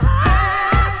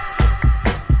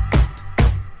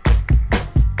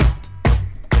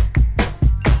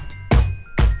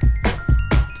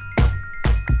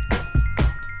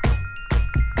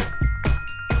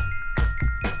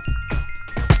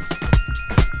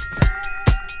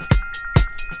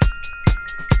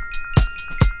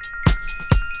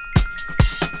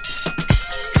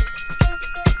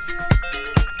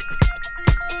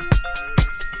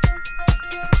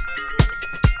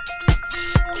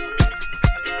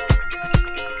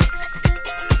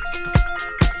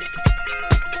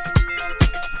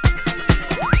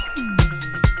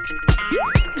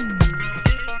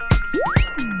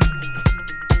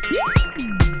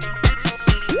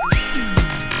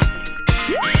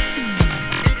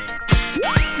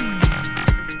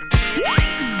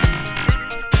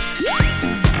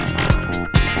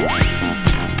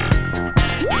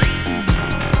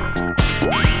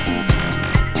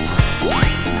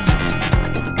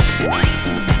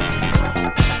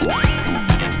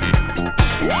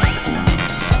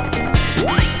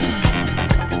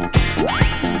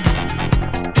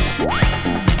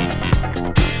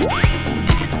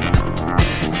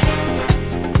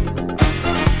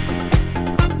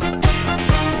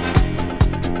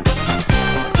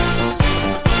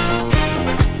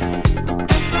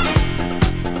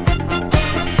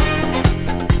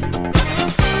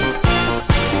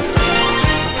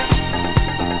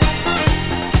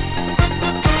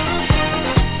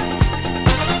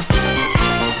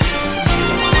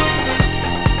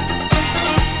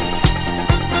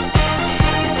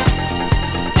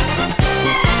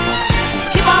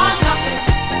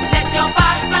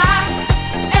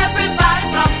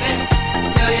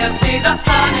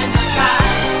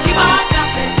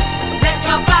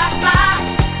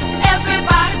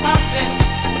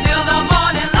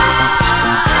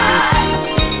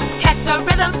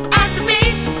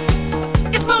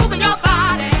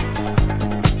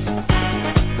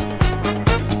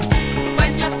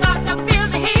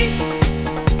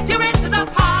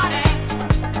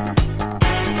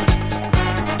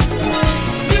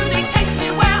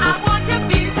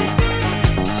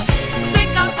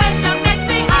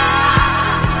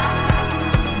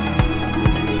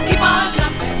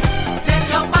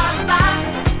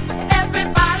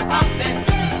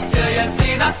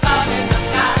 The sun in the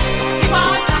sky. Keep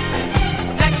on jumping.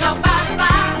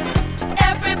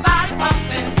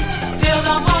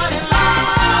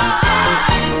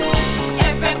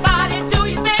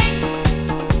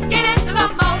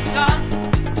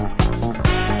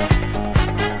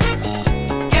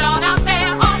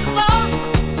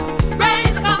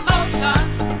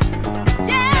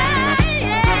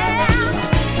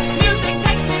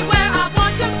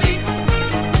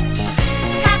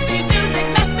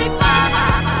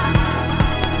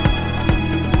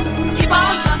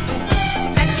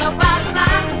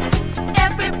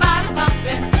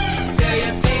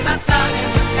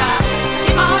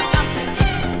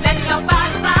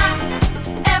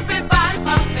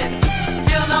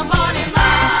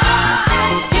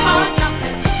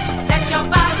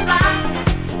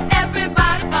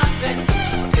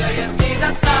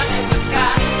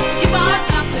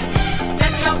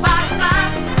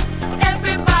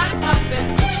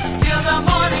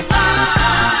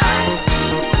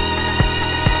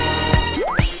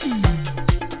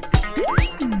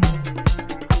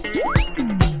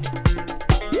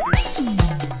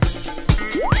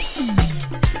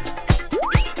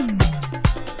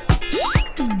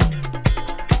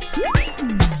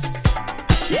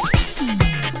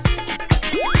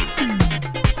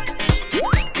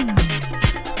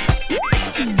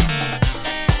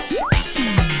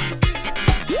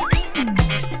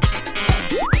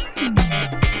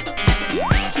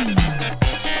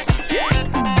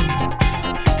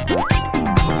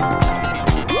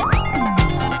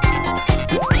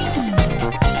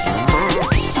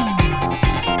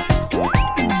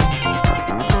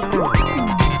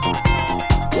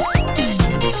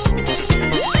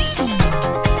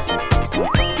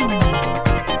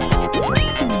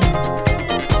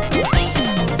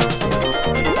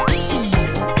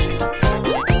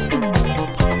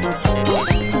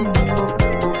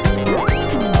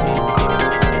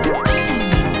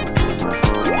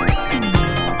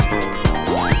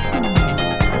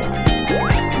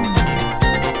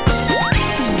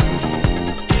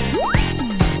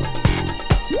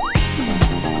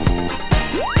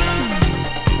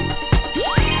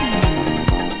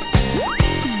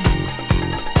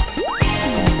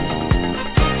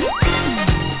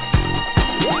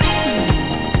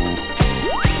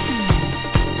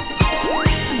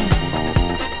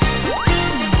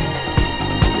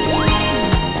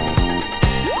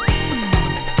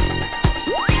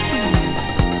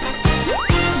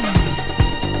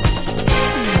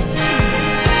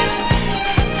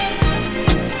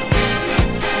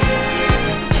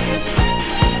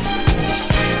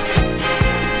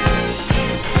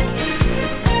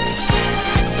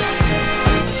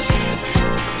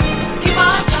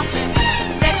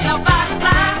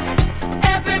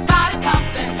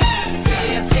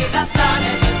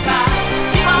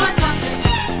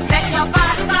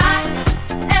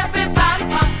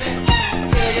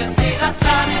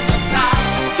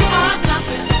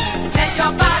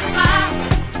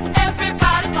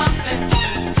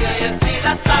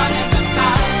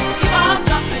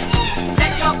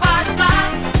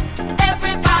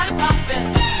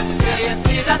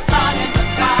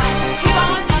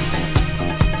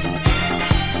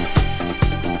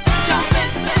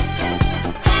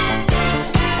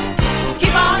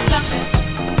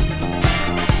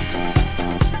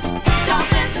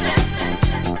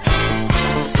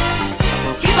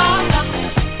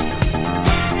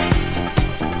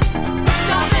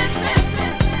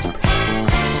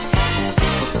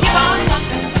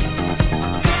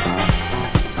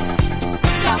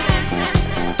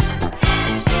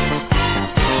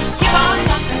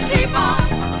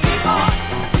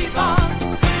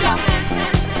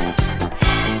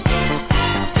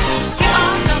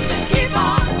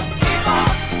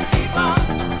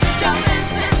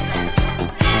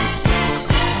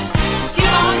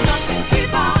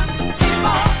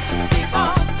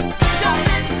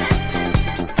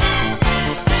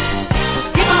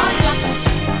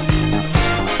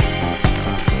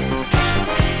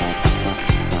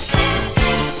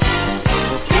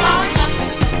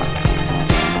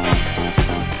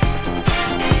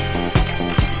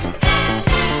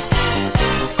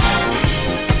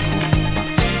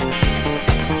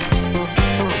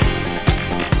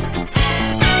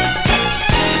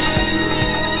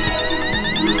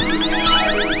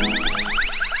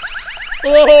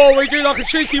 Oh, we do like a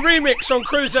cheeky remix on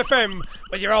Cruise FM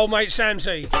with your old mate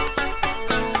Samsy.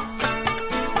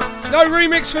 No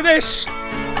remix for this.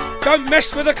 Don't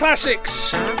mess with the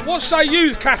classics. What say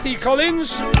you, Kathy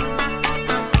Collins?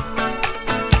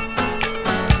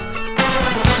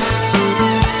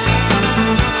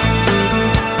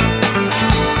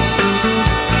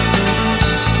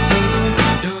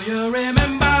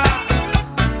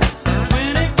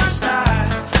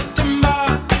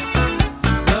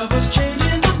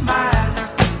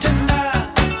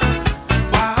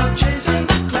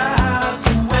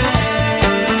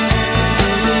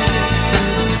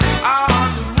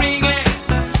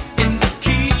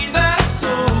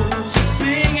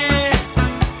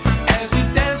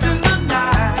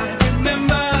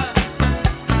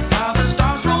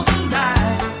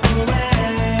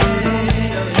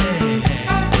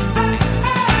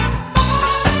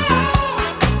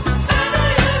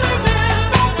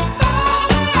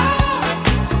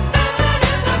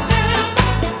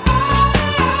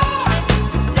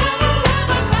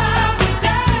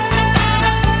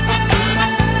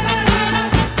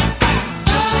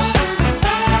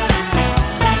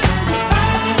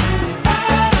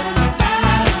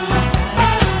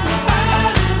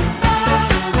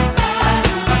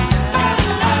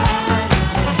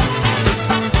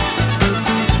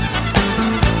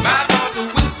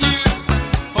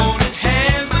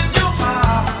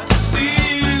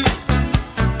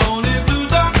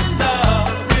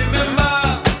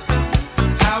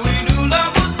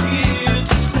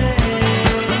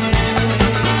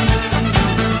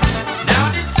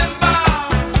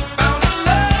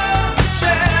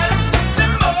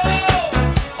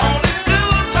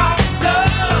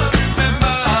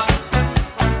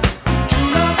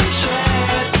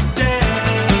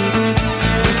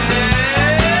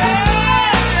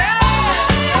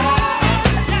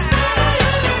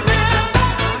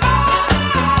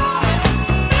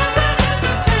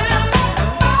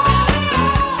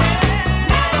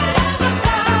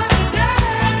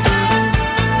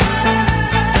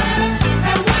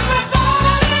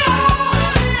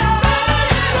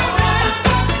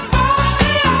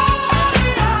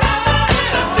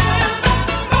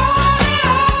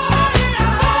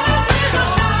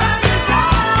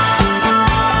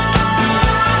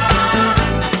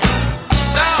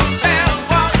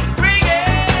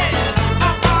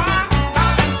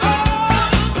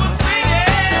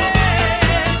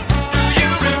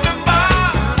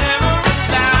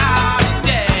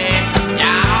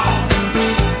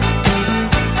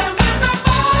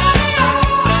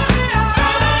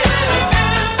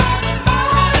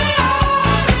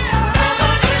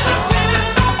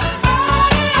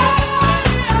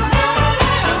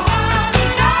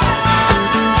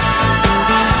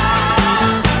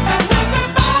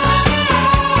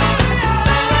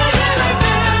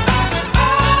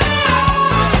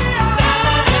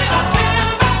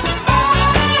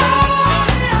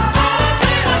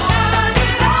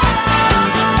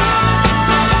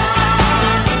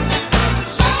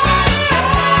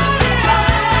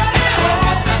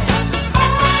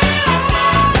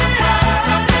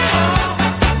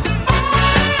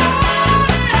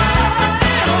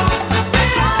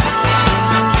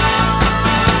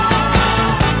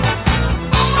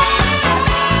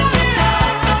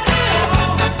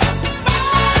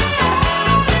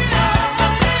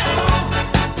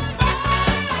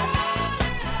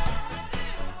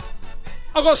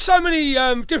 I've got so many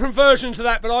different versions of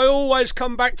that, but I always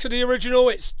come back to the original.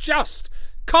 It's just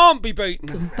can't be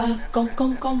beaten.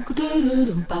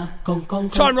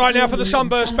 Time right now for the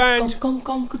Sunburst Band.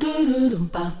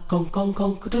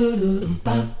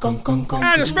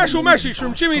 And a special message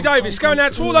from Jimmy Davis going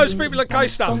out to all those people at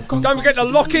Caister. Don't forget to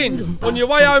lock in on your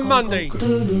way home Monday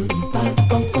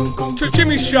to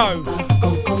Jimmy's show.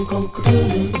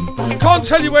 Can't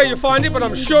tell you where you find it, but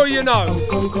I'm sure you know.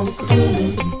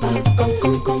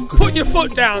 Put your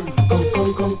foot down.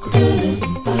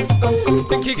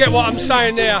 Think you get what I'm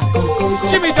saying there.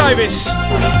 Jimmy Davis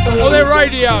on their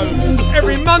radio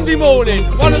every Monday morning.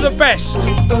 One of the best.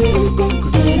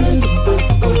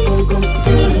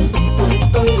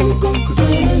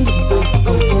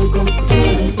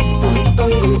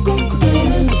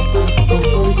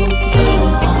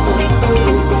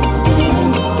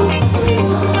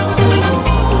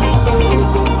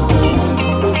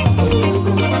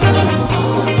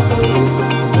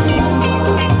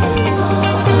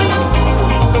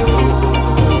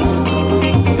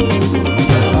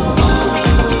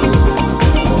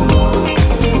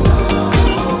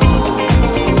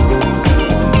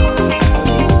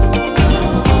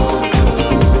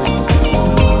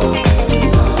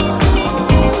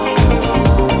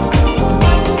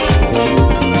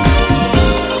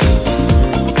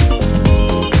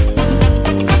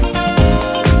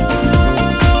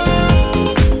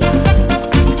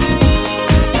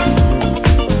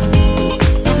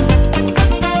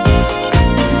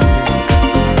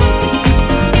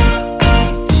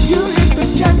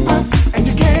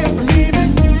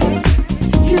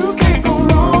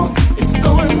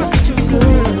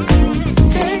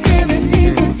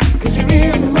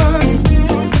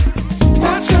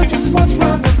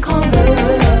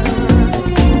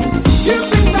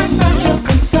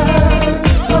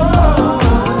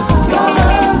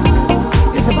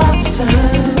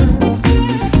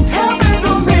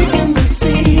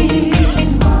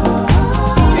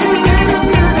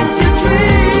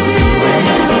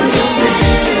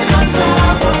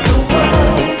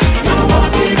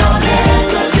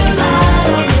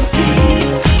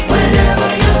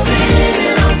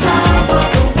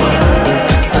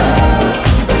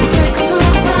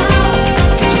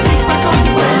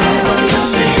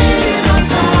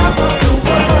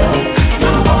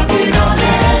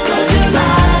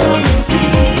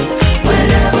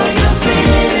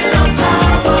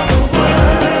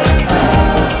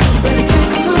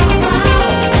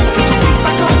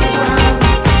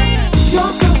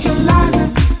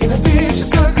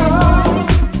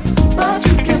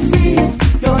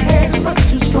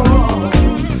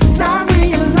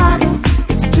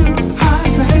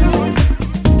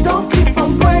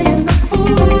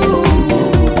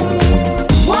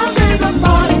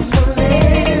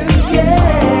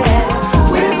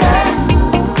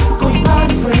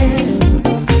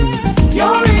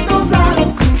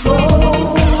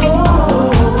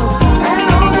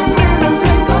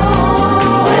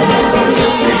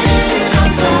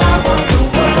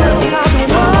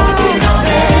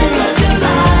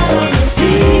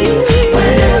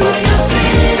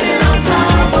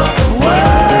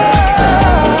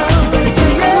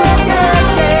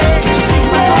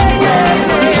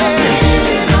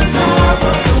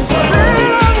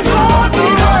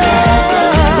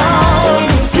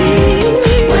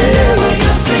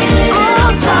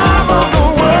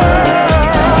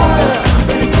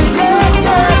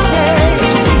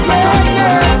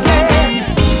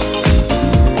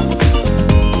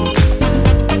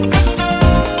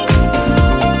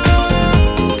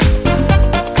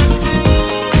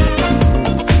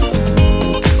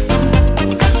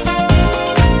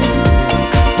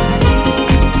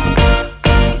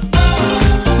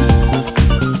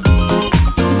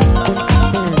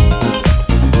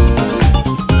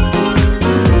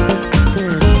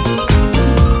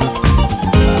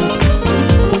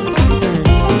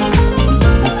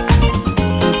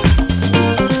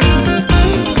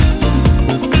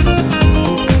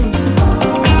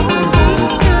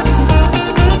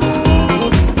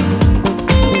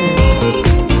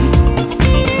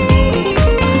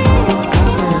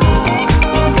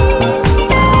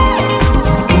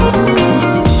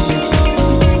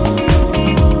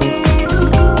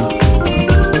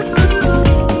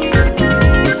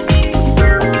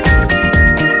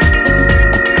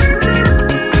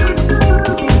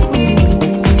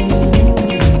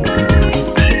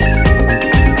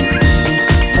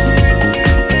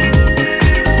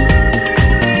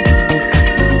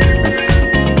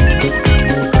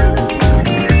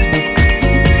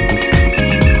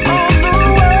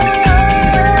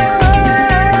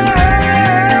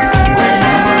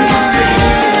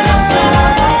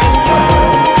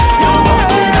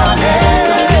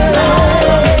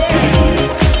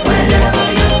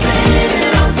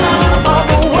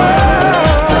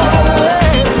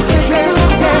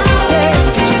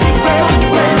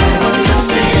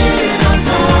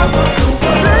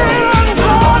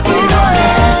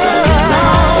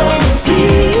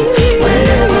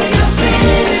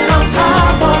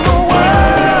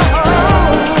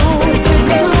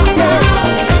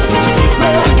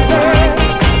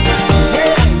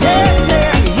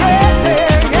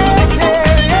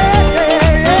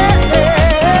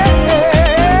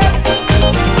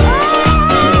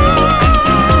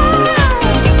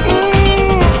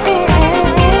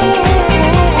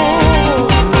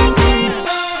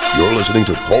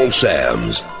 Paul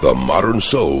Sam's The Modern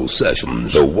Soul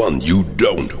Sessions, the one you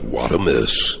don't want to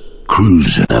miss.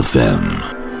 Cruise FM.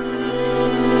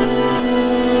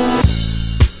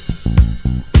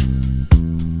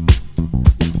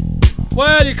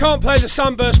 Well, you can't play the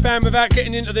Sunburst band without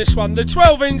getting into this one. The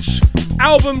 12-inch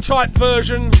album-type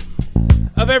version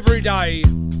of Everyday.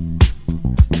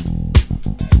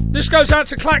 This goes out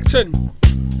to Clacton,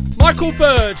 Michael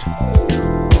Bird,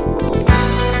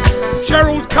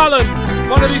 Gerald Cullen,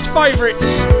 one of his favourites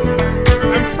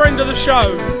and friend of the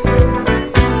show,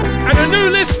 and a new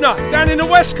listener down in the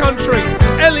West Country,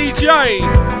 Ellie J.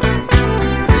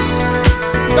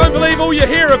 Don't believe all you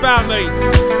hear about me.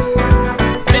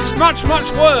 It's much,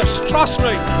 much worse, trust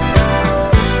me.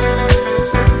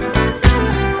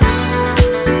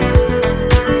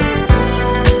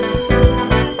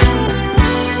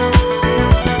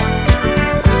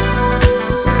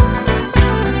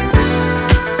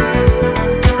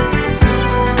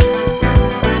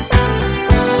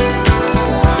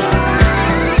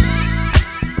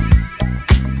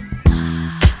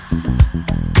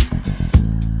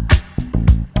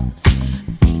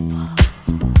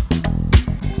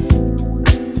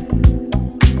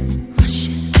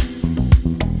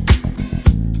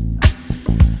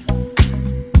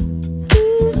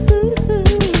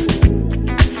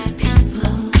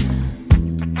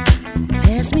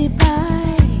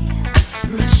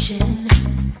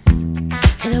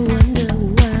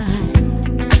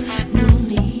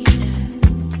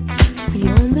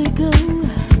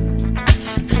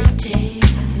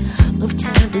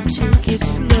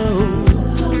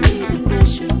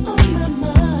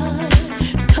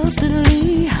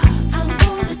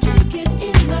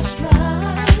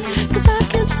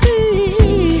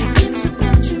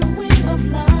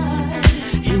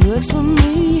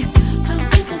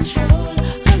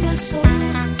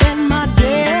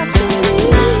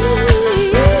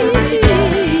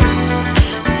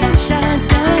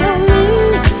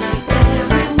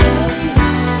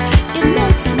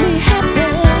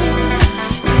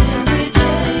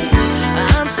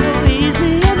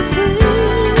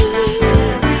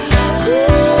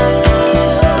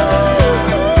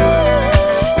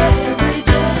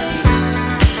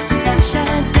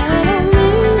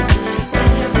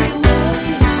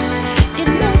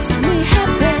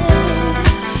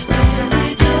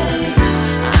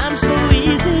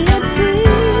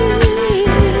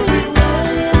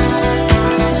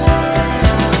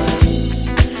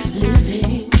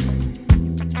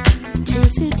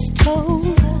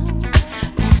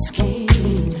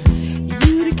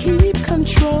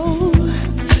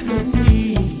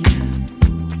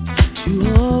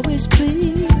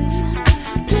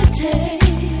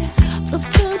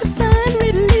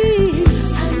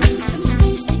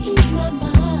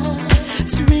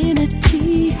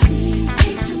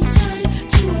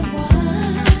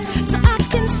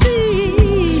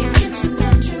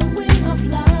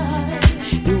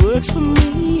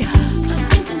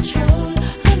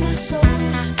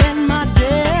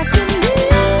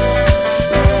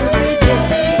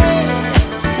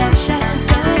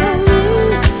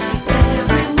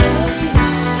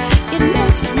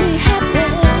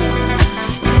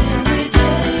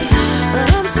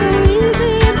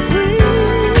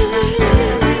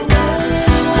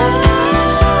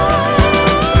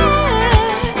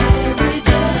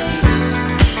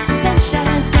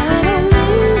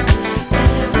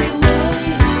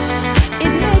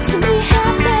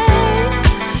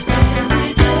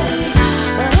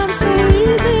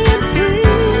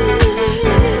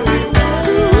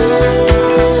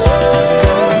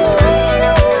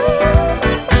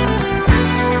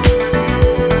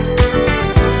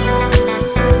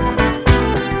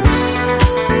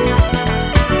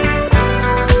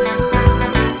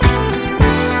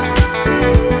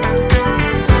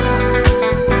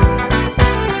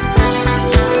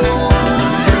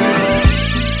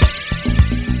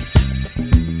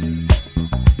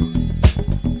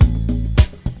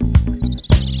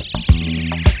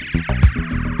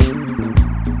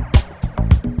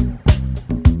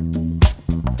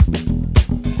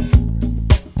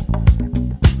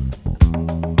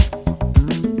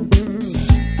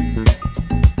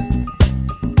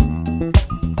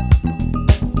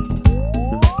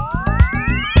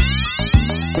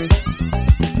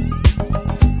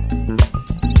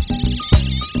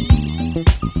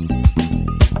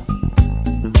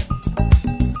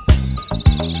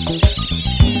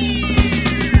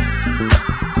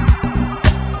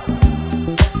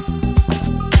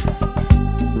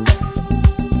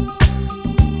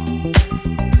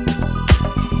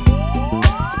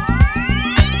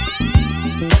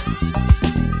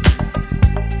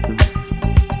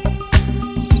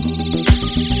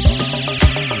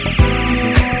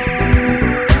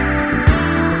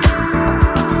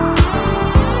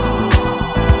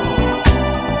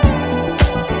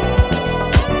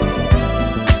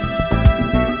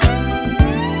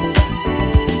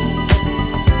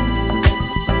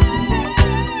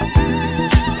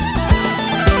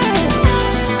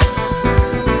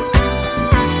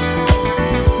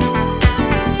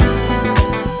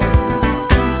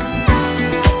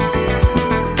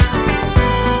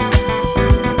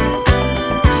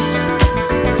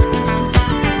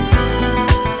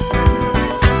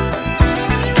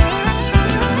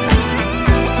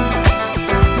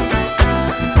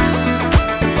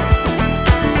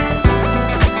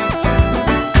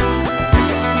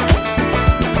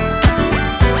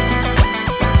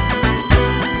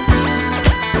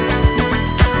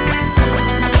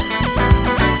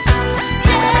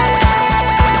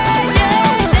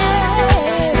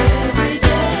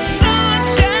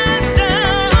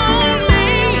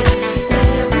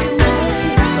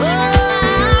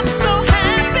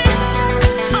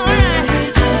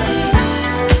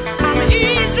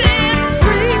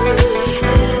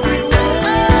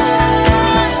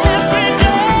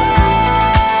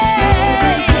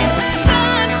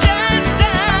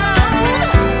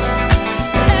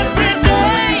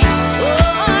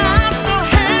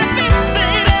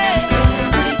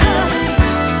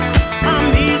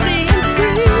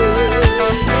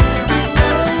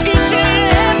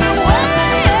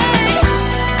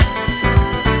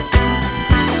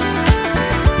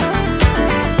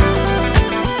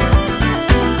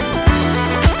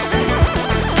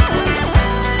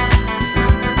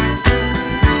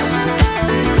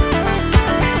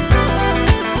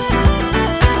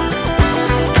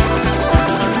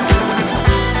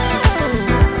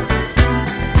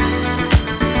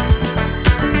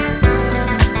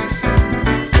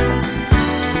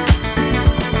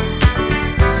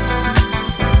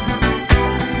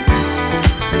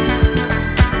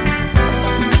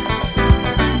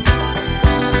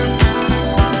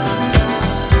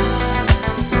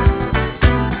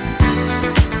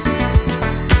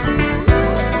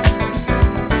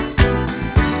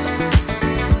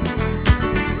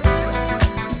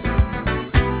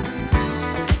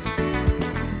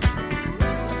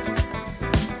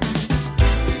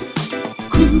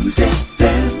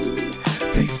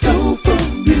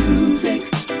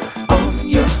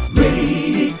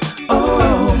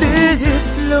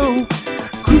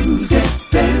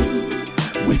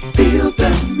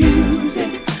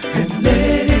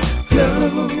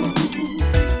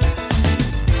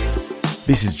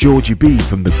 Georgie B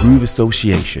from the Groove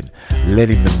Association,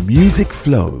 letting the music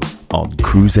flow on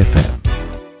Cruise FM.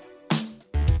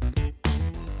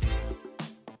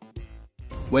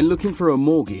 When looking for a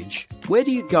mortgage, where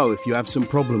do you go if you have some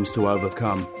problems to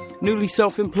overcome? Newly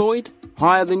self-employed?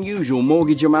 Higher than usual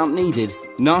mortgage amount needed?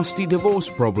 Nasty divorce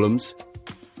problems?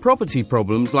 Property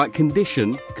problems like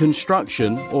condition,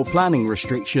 construction or planning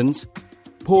restrictions?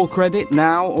 Poor credit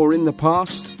now or in the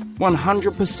past?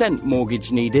 100%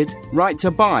 mortgage needed? Right to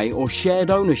buy or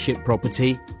shared ownership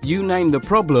property? You name the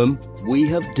problem, we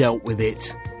have dealt with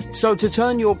it. So to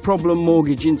turn your problem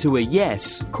mortgage into a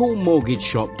yes, call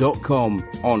mortgageshop.com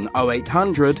on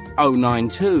 0800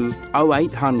 092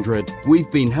 0800. We've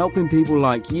been helping people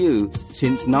like you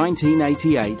since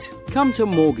 1988. Come to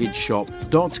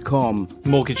mortgageshop.com.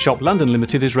 Mortgage Shop London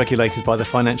Limited is regulated by the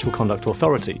Financial Conduct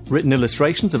Authority. Written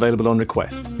illustrations available on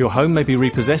request. Your home may be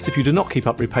repossessed if you do not keep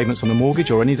up repayments on the mortgage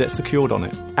or any debt secured on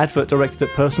it. Advert directed at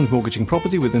persons mortgaging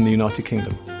property within the United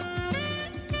Kingdom.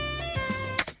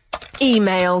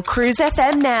 Email Cruise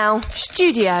FM now,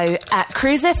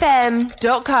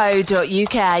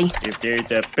 studio@cruisefm.co.uk. If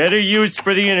there's a better use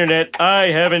for the internet,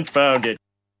 I haven't found it.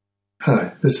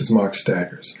 Hi, this is Mark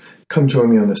Staggers. Come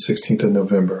join me on the 16th of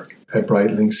November at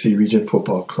Brightling Sea Region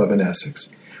Football Club in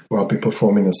Essex, where I'll be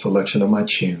performing a selection of my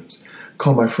tunes.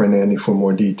 Call my friend Andy for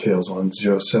more details on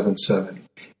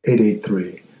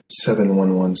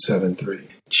 077-883-71173.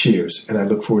 Cheers, and I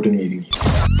look forward to meeting you.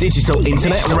 Digital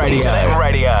Internet Radio.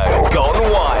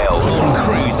 Gone wild.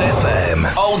 Cruise FM.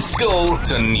 Old school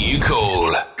to new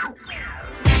cool.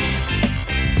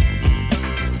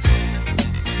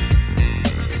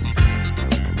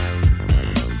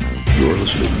 You're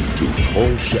listening to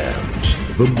Paul Sam's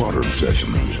The Modern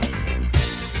Sessions.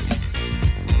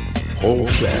 Paul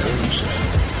Sam's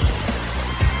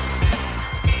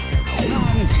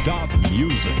Non-stop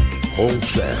music. Paul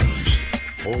Sam's.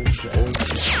 Paul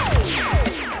Sam's.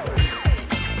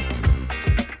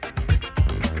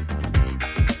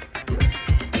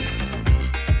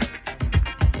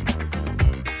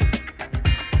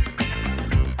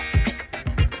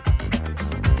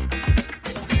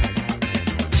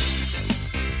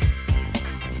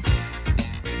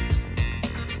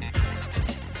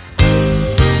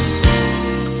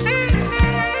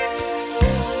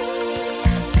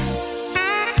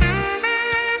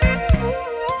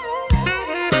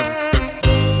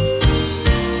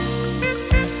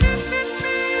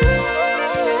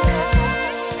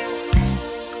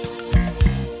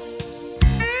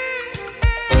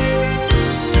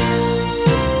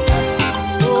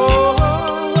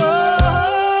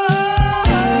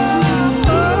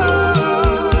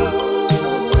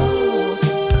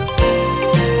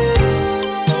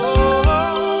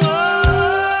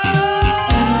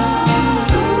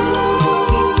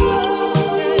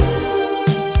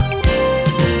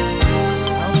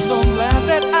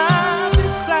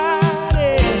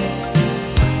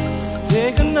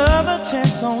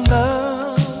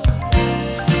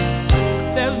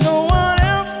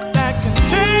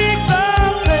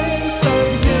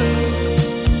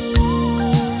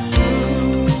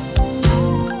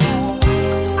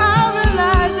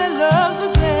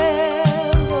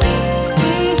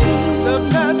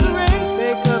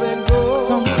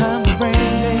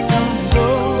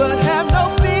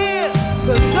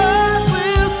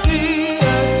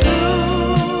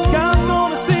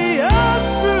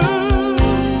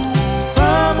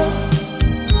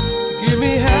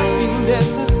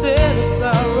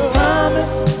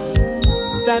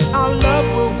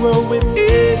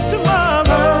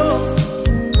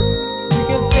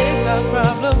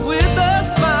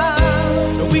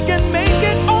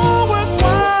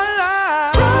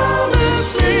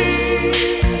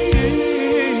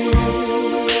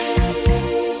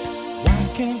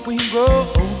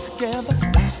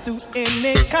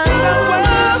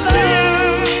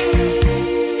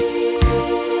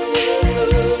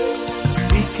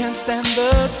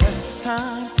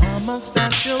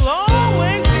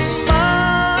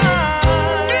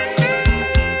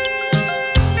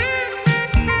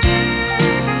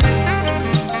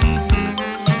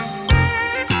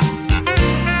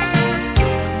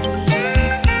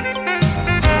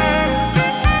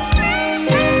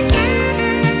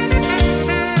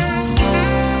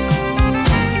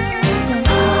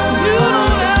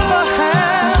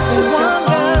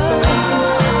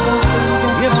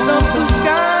 If the blue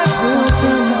skies will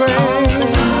turn gray,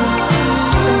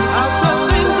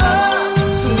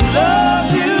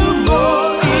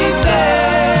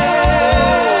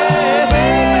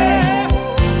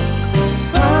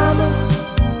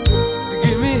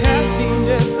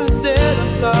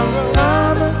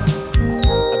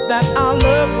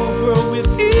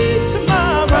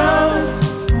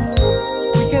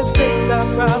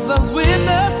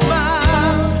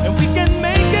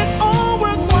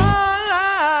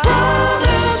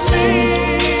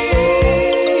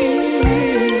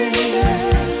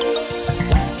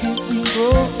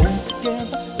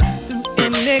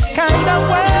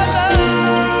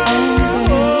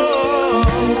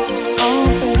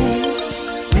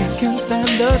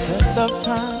 of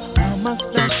time, promise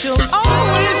that you'll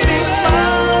always be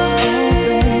mine.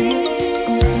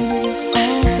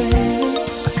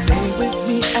 Stay with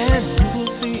me and you will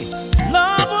see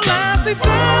love will last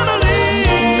eternally.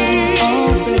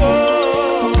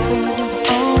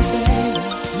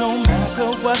 No matter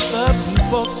what the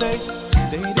people say,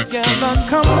 stay together,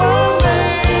 come on, baby.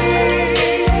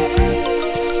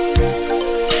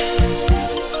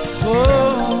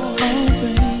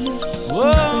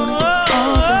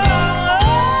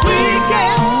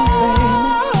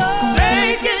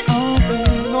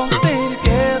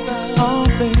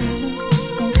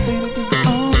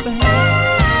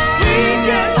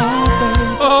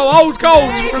 Old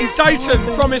Gold from Dayton,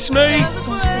 Promise Me.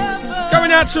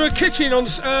 Going out to a kitchen on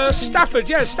Stafford,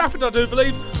 Stafford I do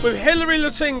believe, with Hilary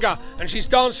Latinga, and she's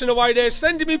dancing away there,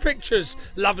 sending me pictures.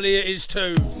 Lovely it is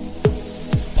too.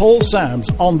 Paul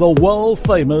Sams on the world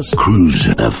famous Cruise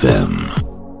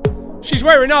FM. She's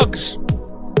wearing Uggs,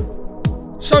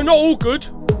 so not all good.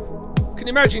 Can you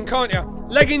imagine, can't you?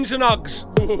 Leggings and Uggs.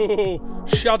 Ooh,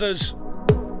 shudders.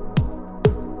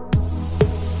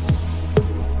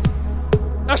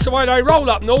 That's the way they roll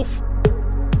up north.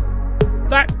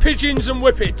 That pigeons and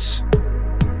whippets.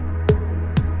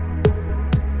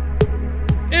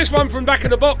 Here's one from back of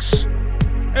the box.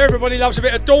 Everybody loves a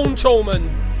bit of Dawn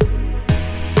Tallman.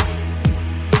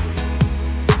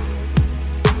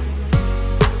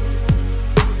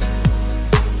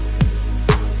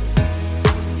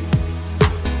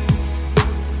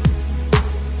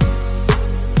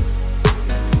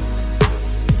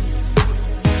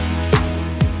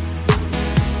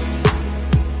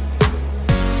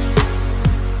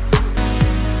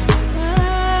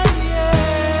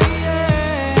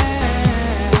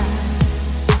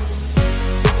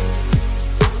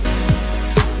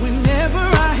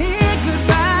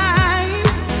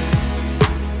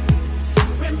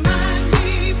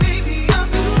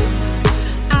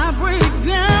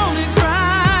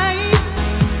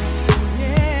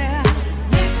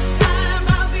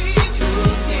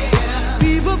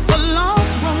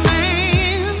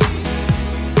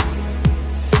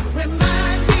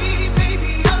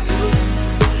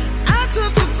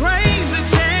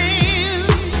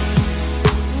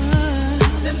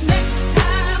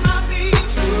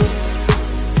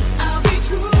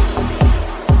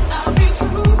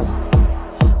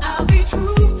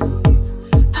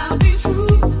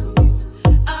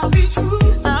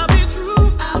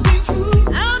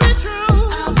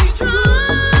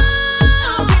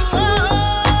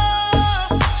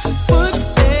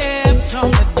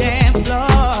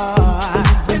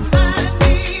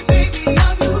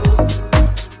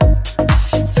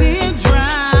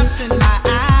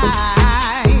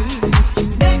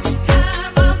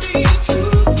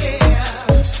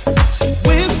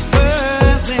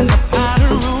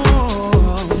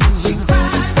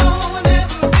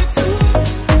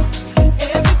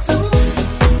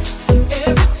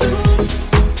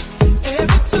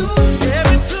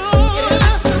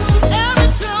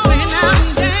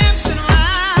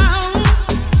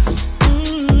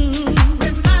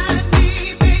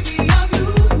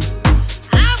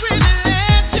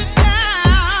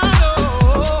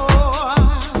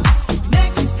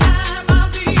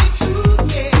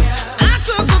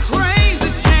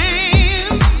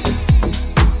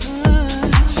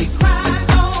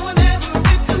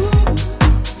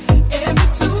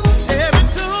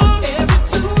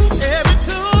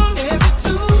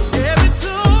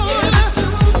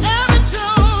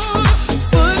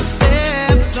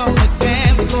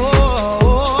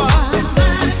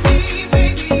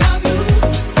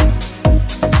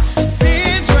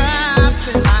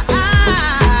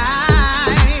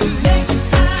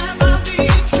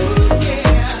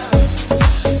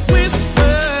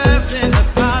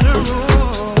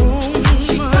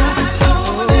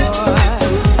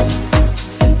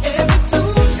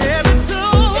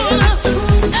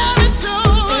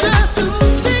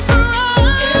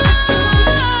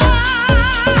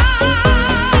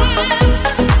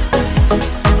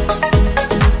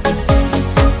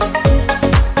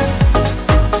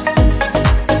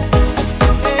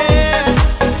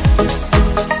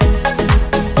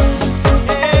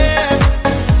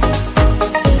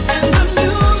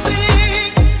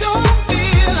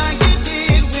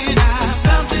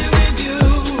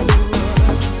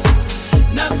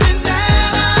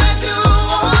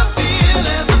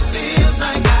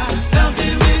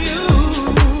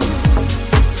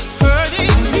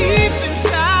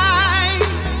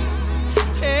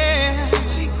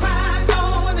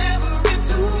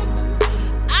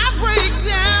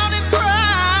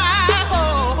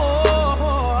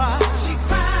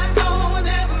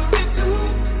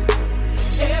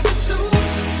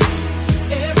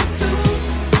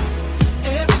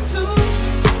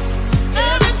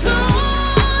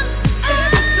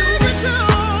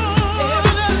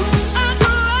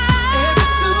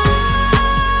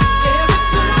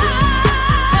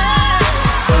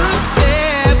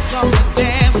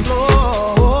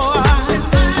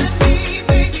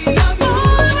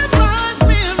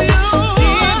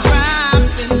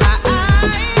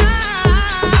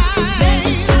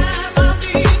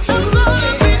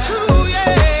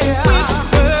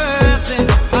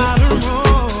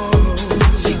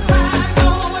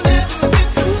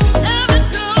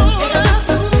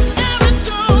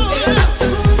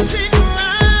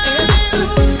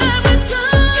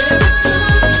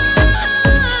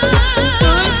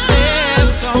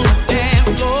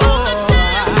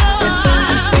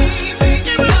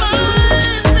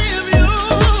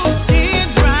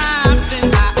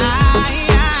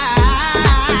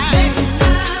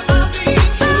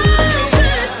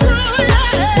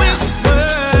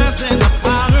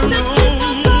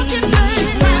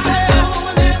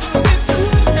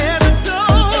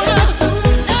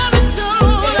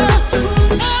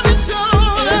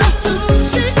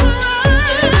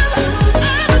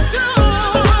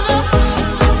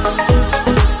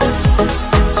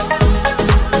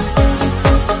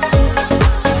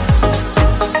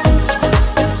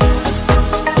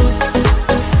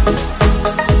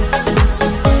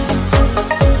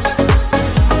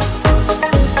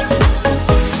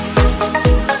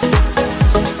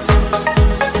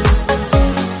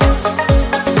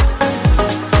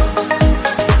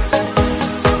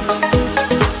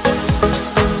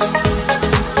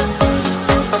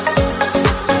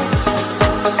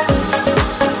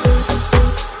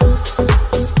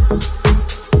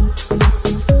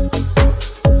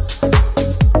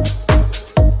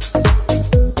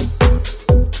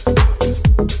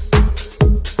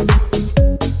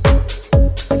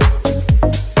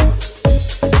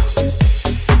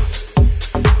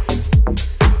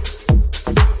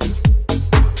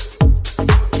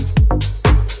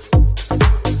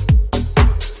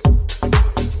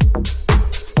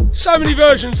 So many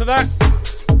versions of that.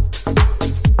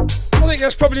 I think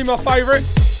that's probably my favourite.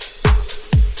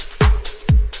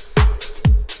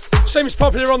 Seems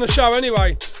popular on the show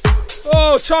anyway.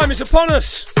 Oh, time is upon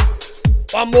us.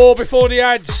 One more before the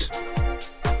ads.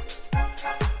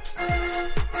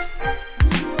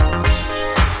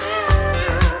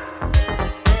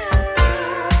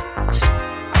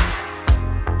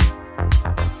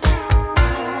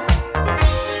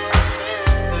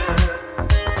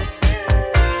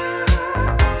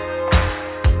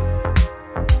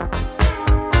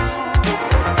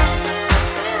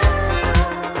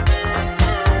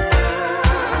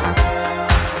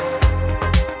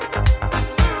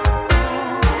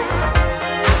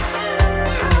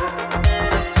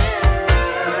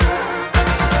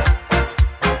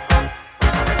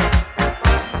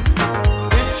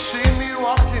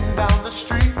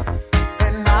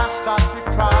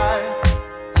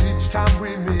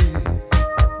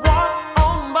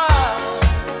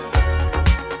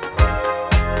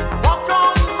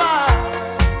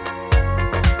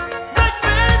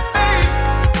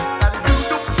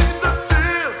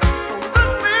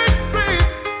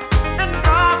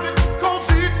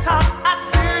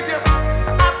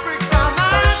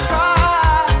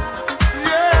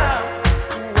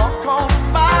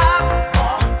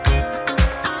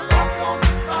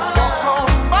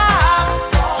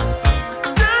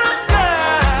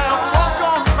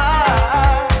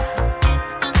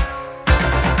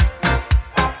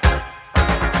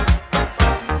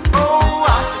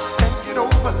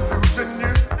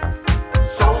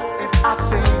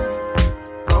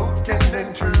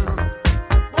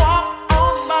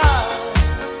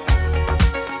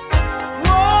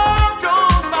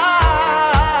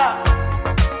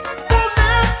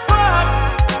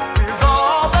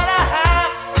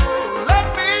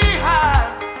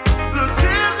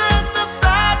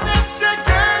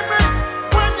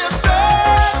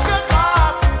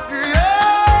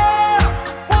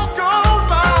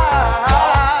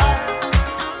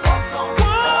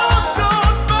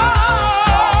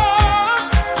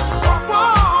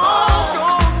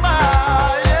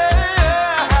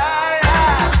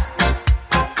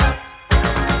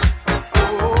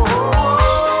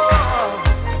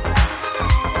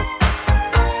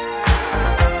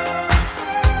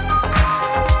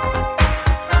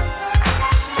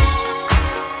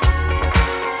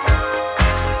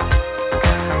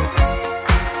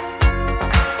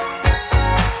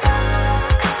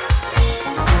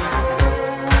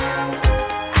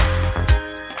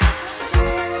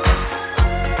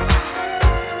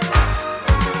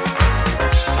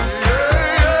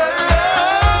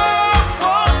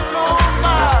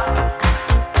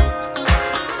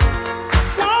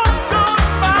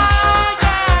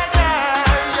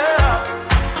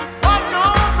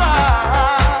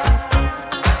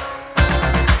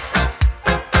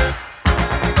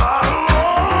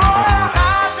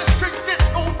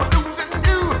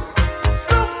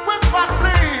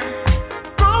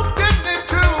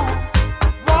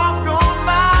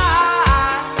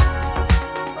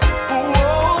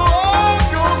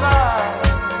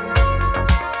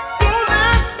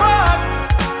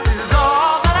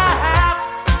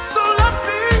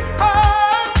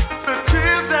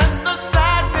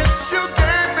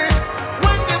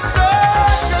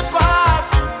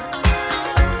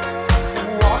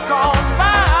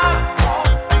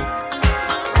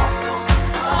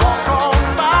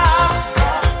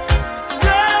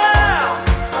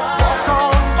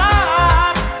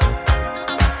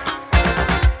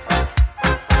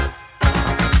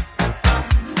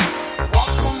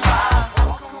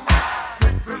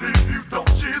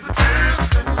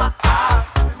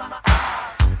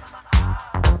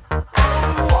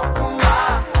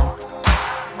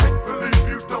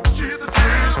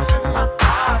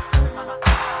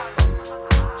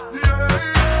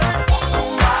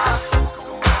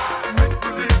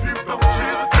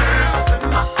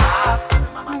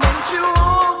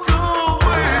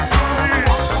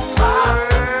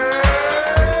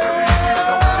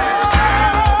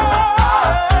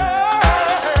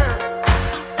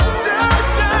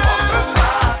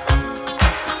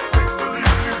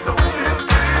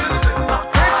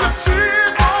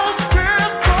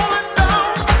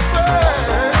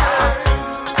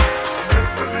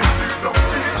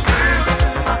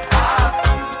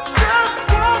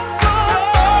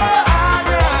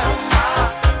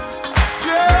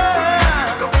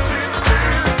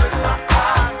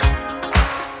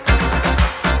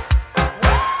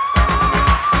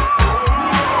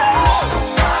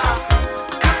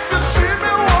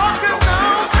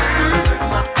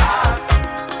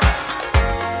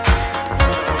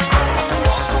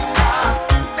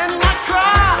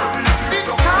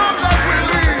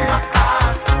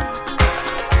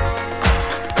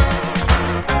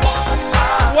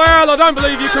 I don't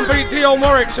believe you can beat Dion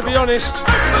Warwick, to be honest.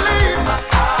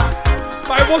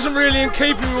 But it wasn't really in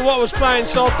keeping with what I was playing,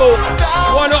 so I thought,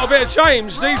 why not a bit of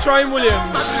James, D-Train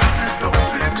Williams,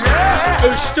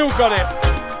 who's still got it.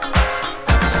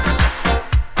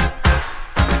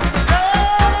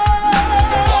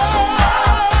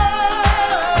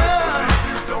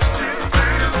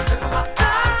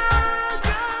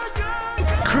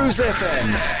 Cruise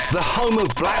FM, the home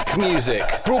of black music,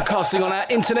 broadcasting on our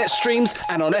internet streams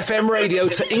and on FM radio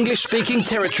to English-speaking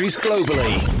territories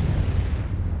globally.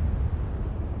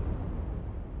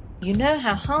 You know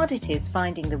how hard it is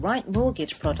finding the right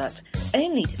mortgage product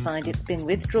only to find it's been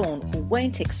withdrawn or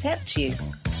won't accept you?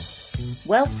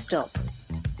 Well, stop.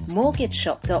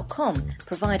 MortgageShop.com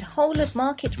provide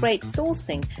whole-of-market rate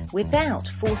sourcing without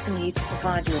forcing you to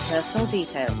provide your personal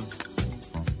details.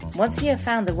 Once you have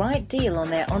found the right deal on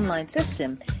their online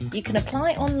system, you can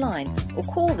apply online or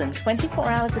call them 24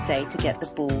 hours a day to get the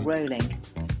ball rolling.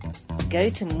 Go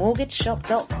to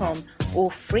mortgageshop.com or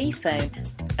free phone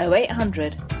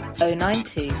 0800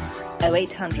 092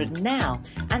 0800 now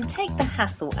and take the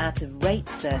hassle out of rate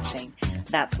searching.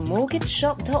 That's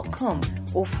mortgageshop.com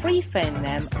or free phone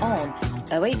them on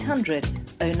 0800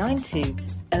 092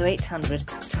 0800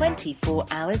 24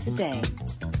 hours a day.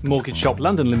 Mortgage Shop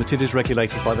London Limited is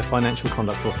regulated by the Financial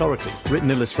Conduct Authority. Written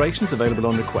illustrations available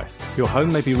on request. Your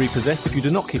home may be repossessed if you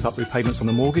do not keep up repayments on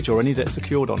the mortgage or any debt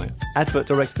secured on it. Advert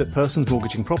directed at persons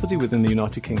mortgaging property within the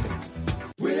United Kingdom.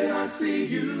 When I see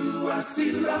you, I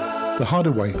see love. The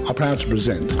Hideaway are proud to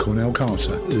present Cornell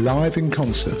Carter live in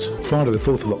concert Friday the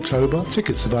 4th of October.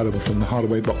 Tickets available from the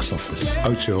Hideaway box office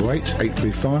 0208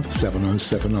 835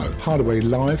 7070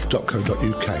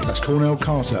 hideawaylive.co.uk. That's Cornell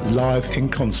Carter live in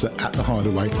concert at the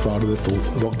Hideaway Friday the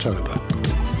 4th of October.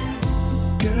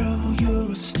 Girl,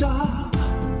 you're a star.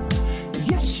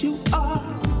 Yes, you are.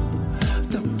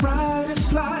 The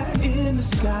brightest light in the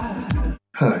sky.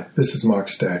 Hi, this is Mark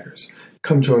Staggers.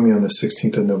 Come join me on the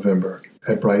 16th of November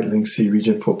at Brightling Sea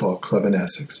Region Football Club in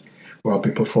Essex, where I'll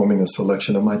be performing a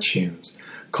selection of my tunes.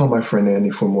 Call my friend Andy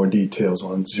for more details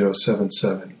on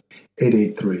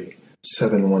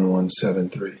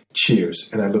 077-883-71173. Cheers,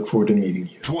 and I look forward to meeting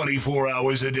you. 24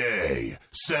 hours a day,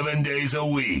 7 days a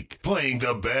week, playing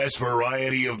the best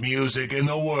variety of music in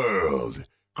the world.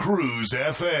 Cruise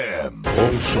FM.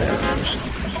 All Sam's.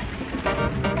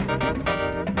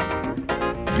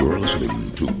 You're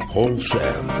listening to Paul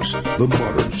Sam's The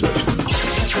Modern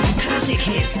Sessions. Classic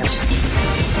hits.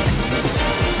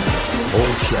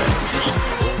 Paul Sam's.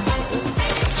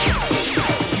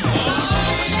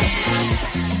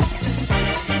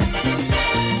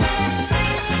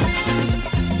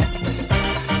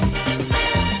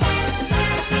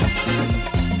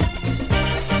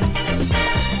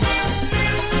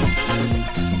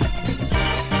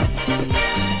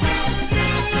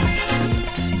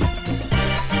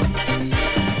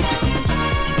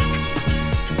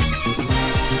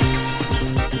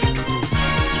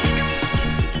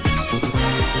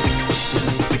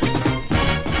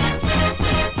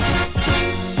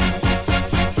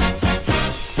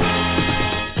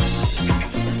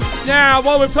 Now,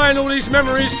 while we're playing all these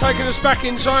memories, taking us back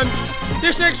in time,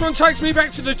 this next one takes me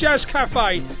back to the Jazz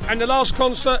Cafe and the last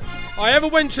concert I ever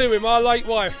went to with my late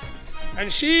wife.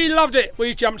 And she loved it.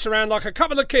 We jumped around like a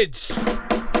couple of kids.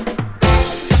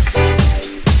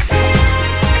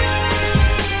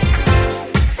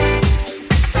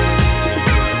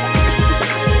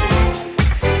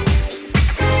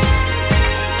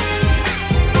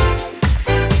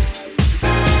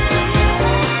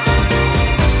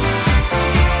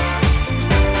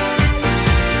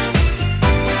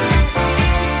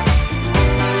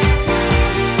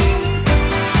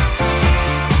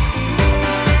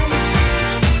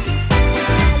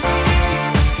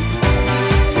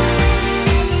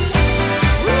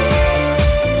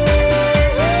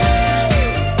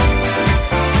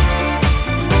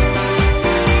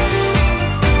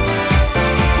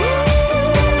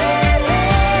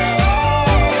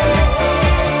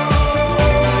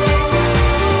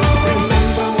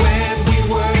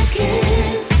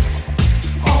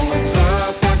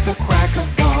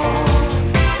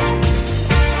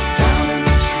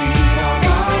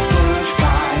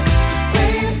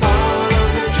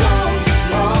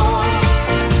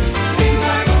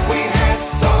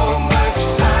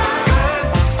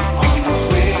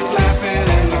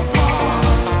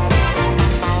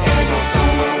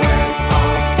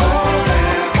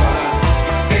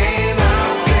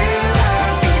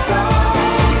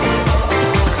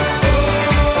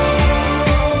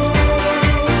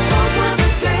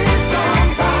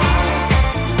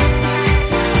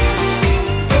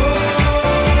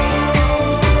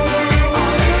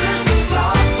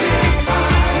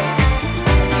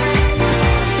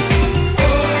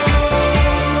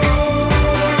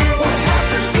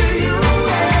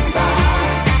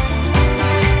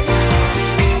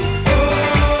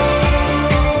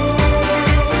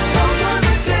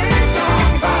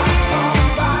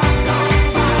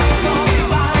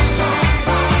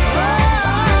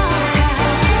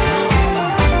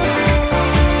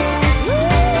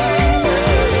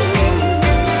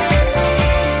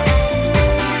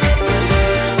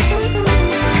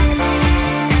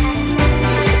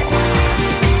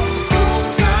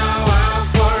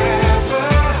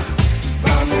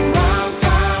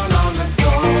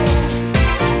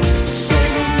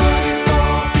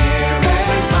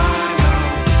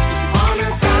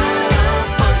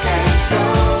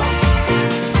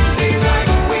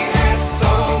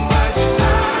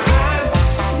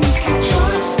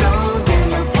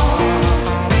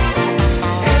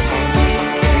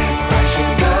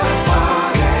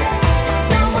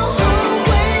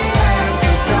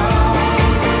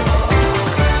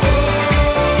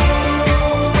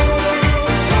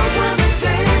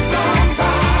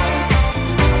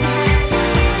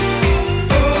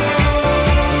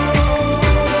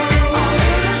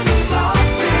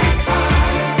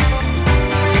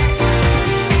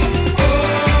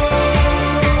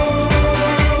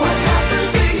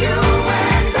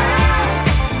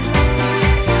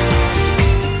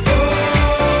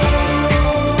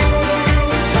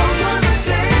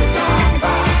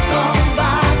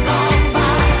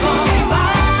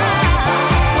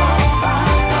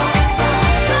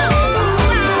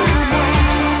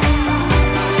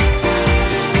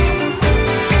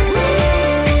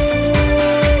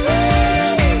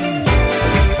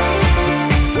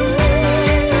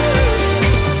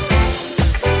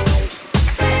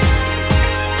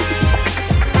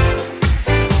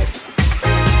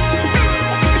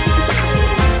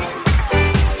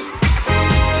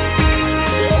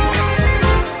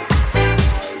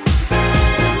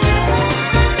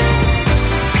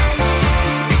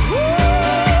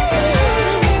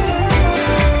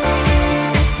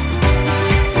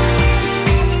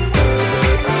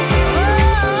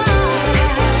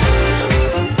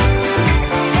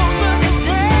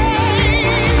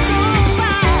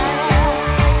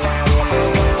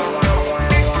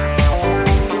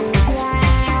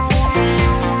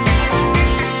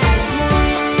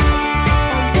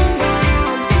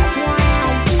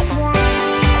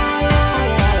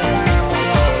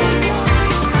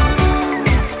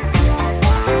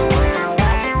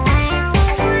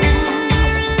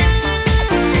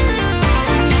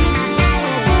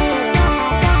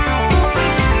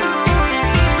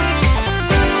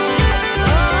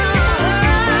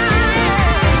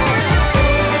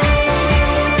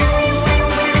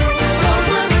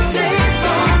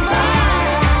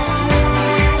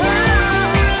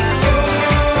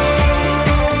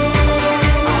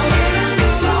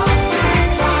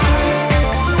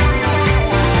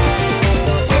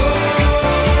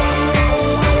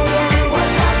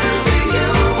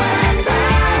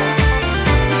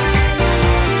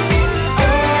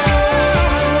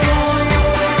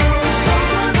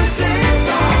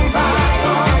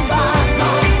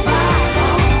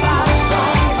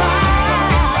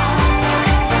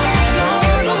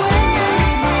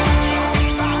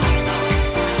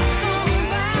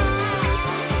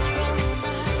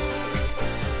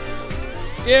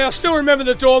 Still remember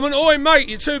the doorman. Oi, mate,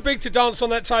 you're too big to dance on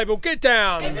that table. Get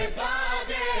down. Bit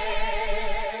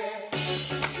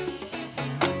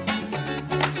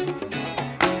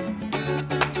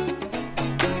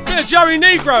of Joey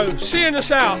Negro seeing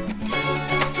us out.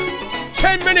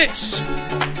 10 minutes.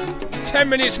 10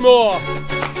 minutes more.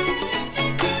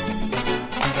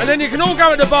 And then you can all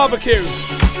go at the barbecue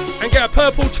and get a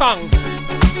purple tongue.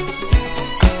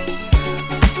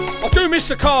 I do miss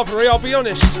the carvery, I'll be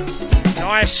honest.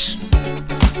 Nice.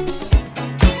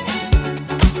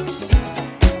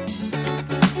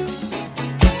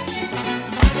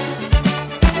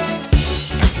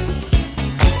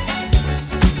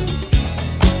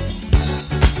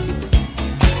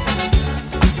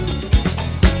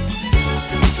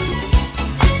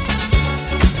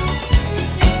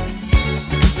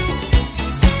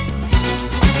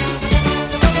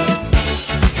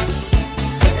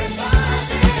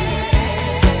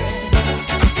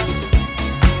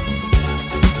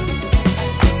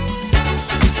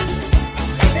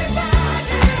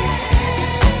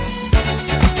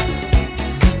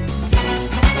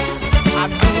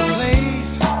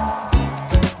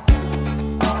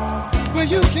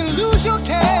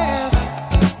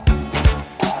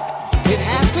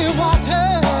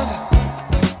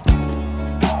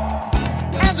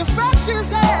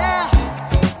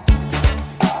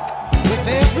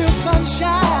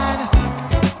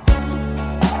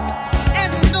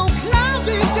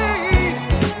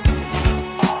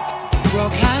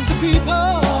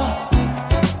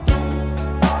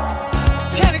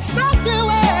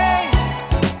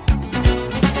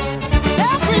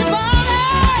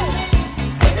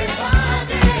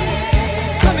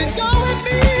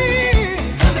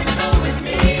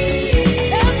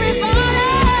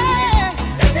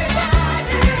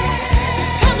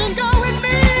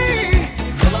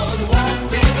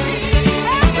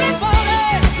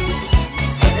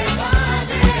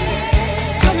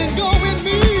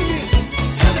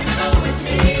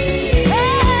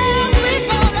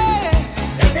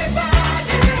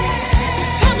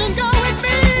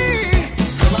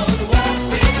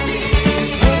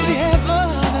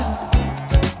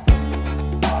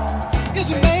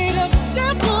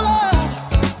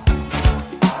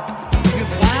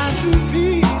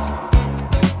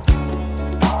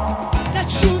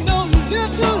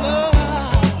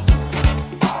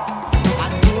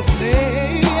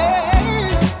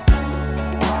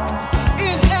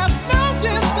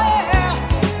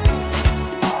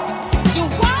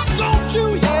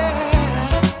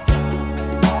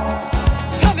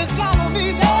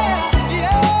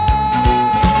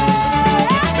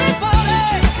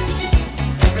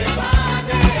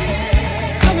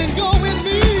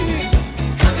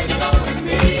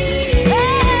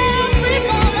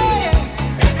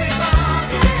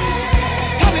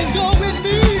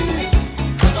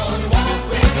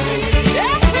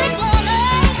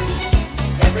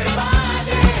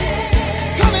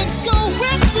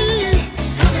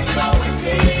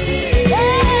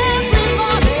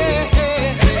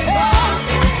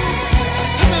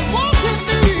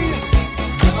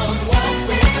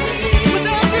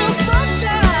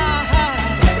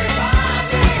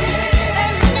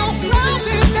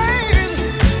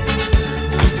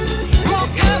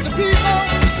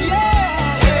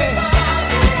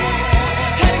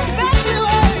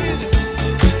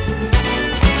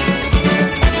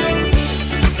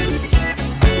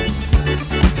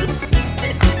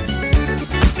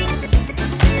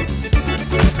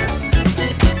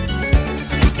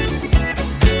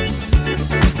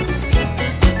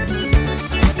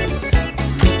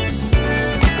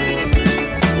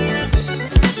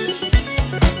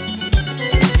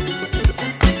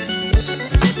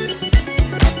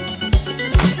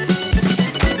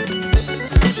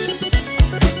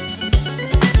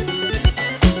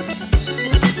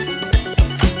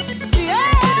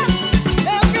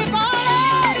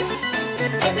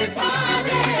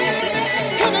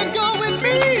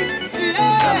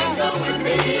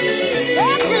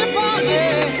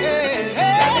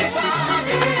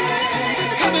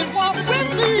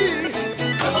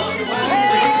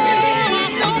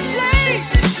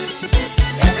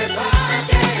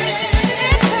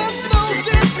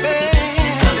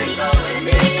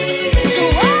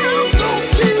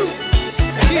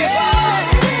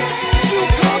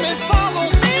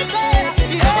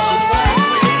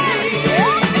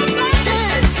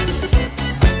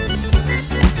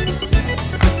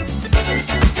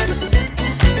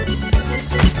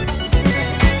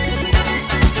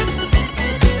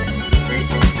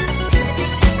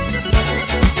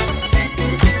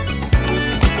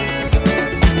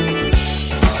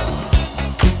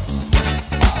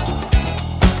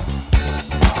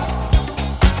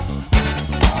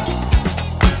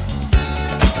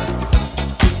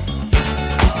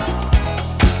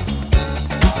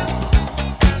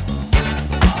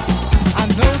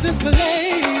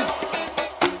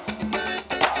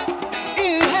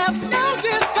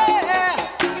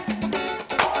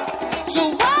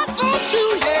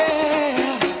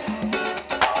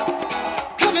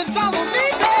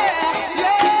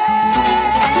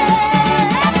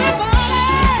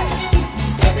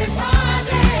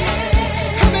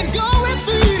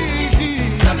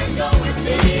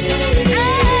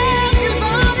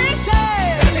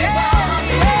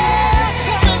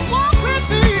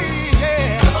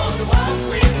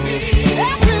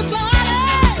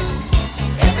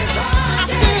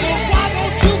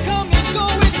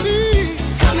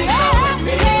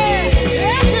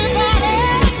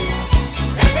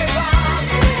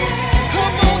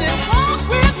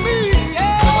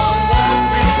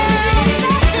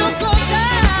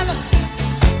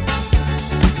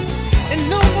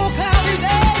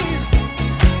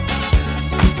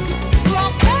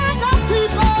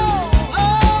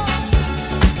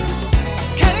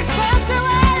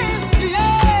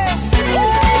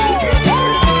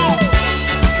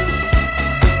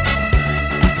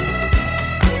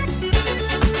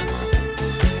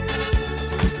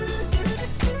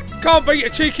 Can't beat a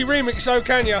cheeky remix though,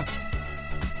 can ya?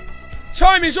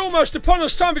 Time is almost upon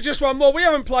us. Time for just one more. We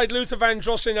haven't played Luther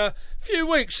Vandross in a few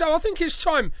weeks, so I think it's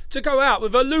time to go out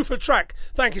with a Luther track.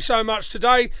 Thank you so much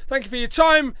today. Thank you for your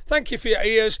time. Thank you for your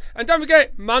ears. And don't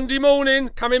forget, Monday morning,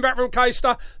 coming back from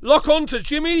Caister, lock on to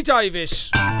Jimmy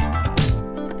Davis.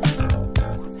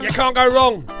 You can't go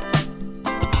wrong.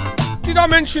 Did I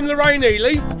mention Lorraine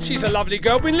Ely? She's a lovely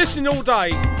girl. Been listening all day.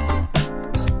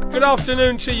 Good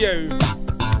afternoon to you.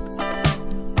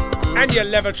 And your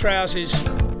leather trousers.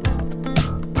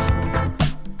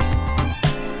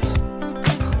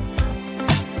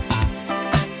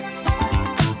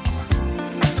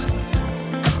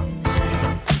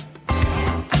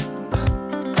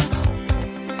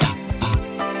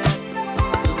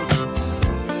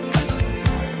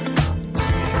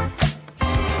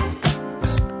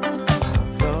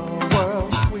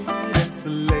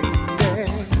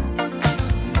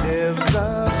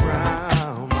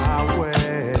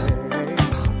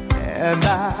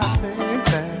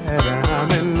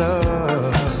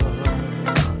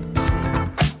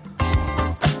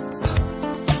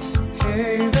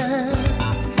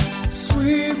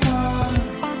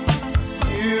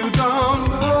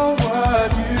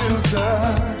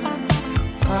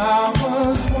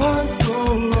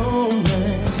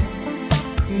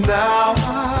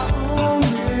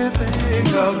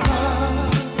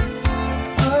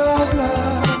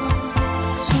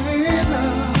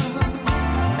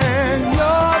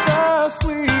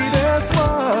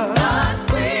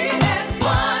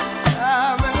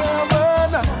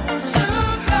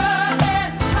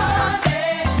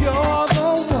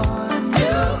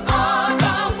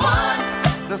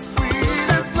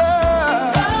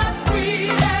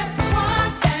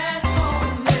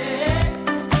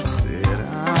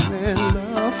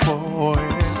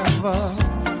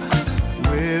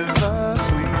 With the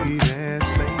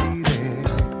sweetest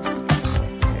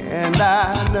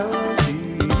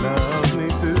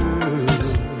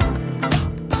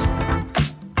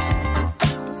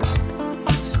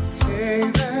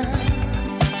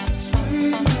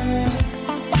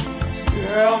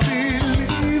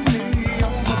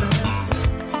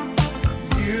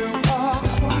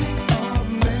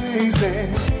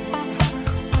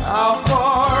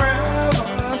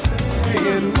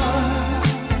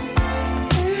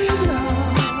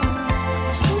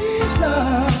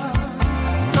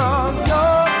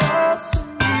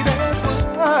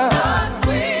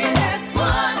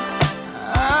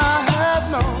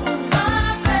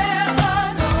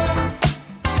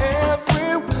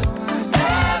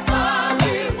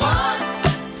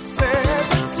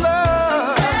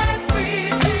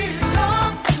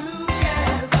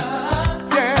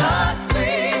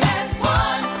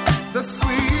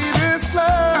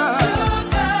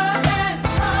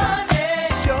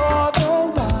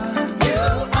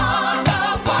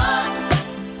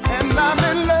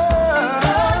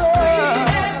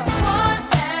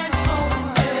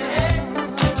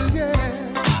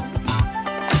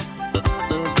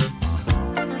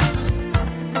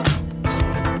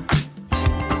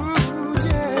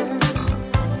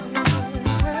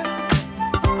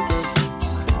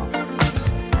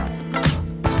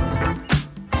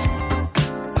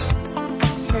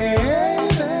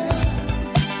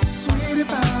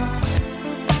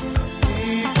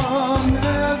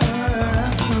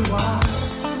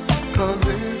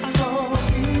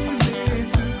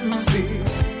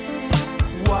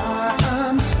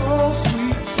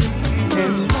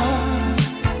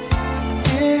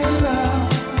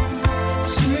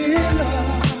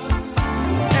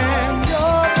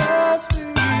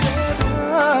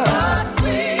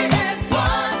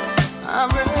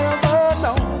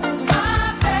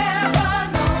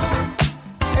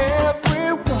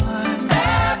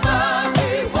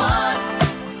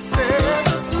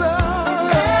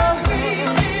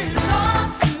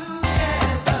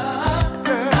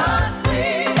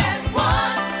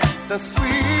the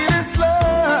sweetest love.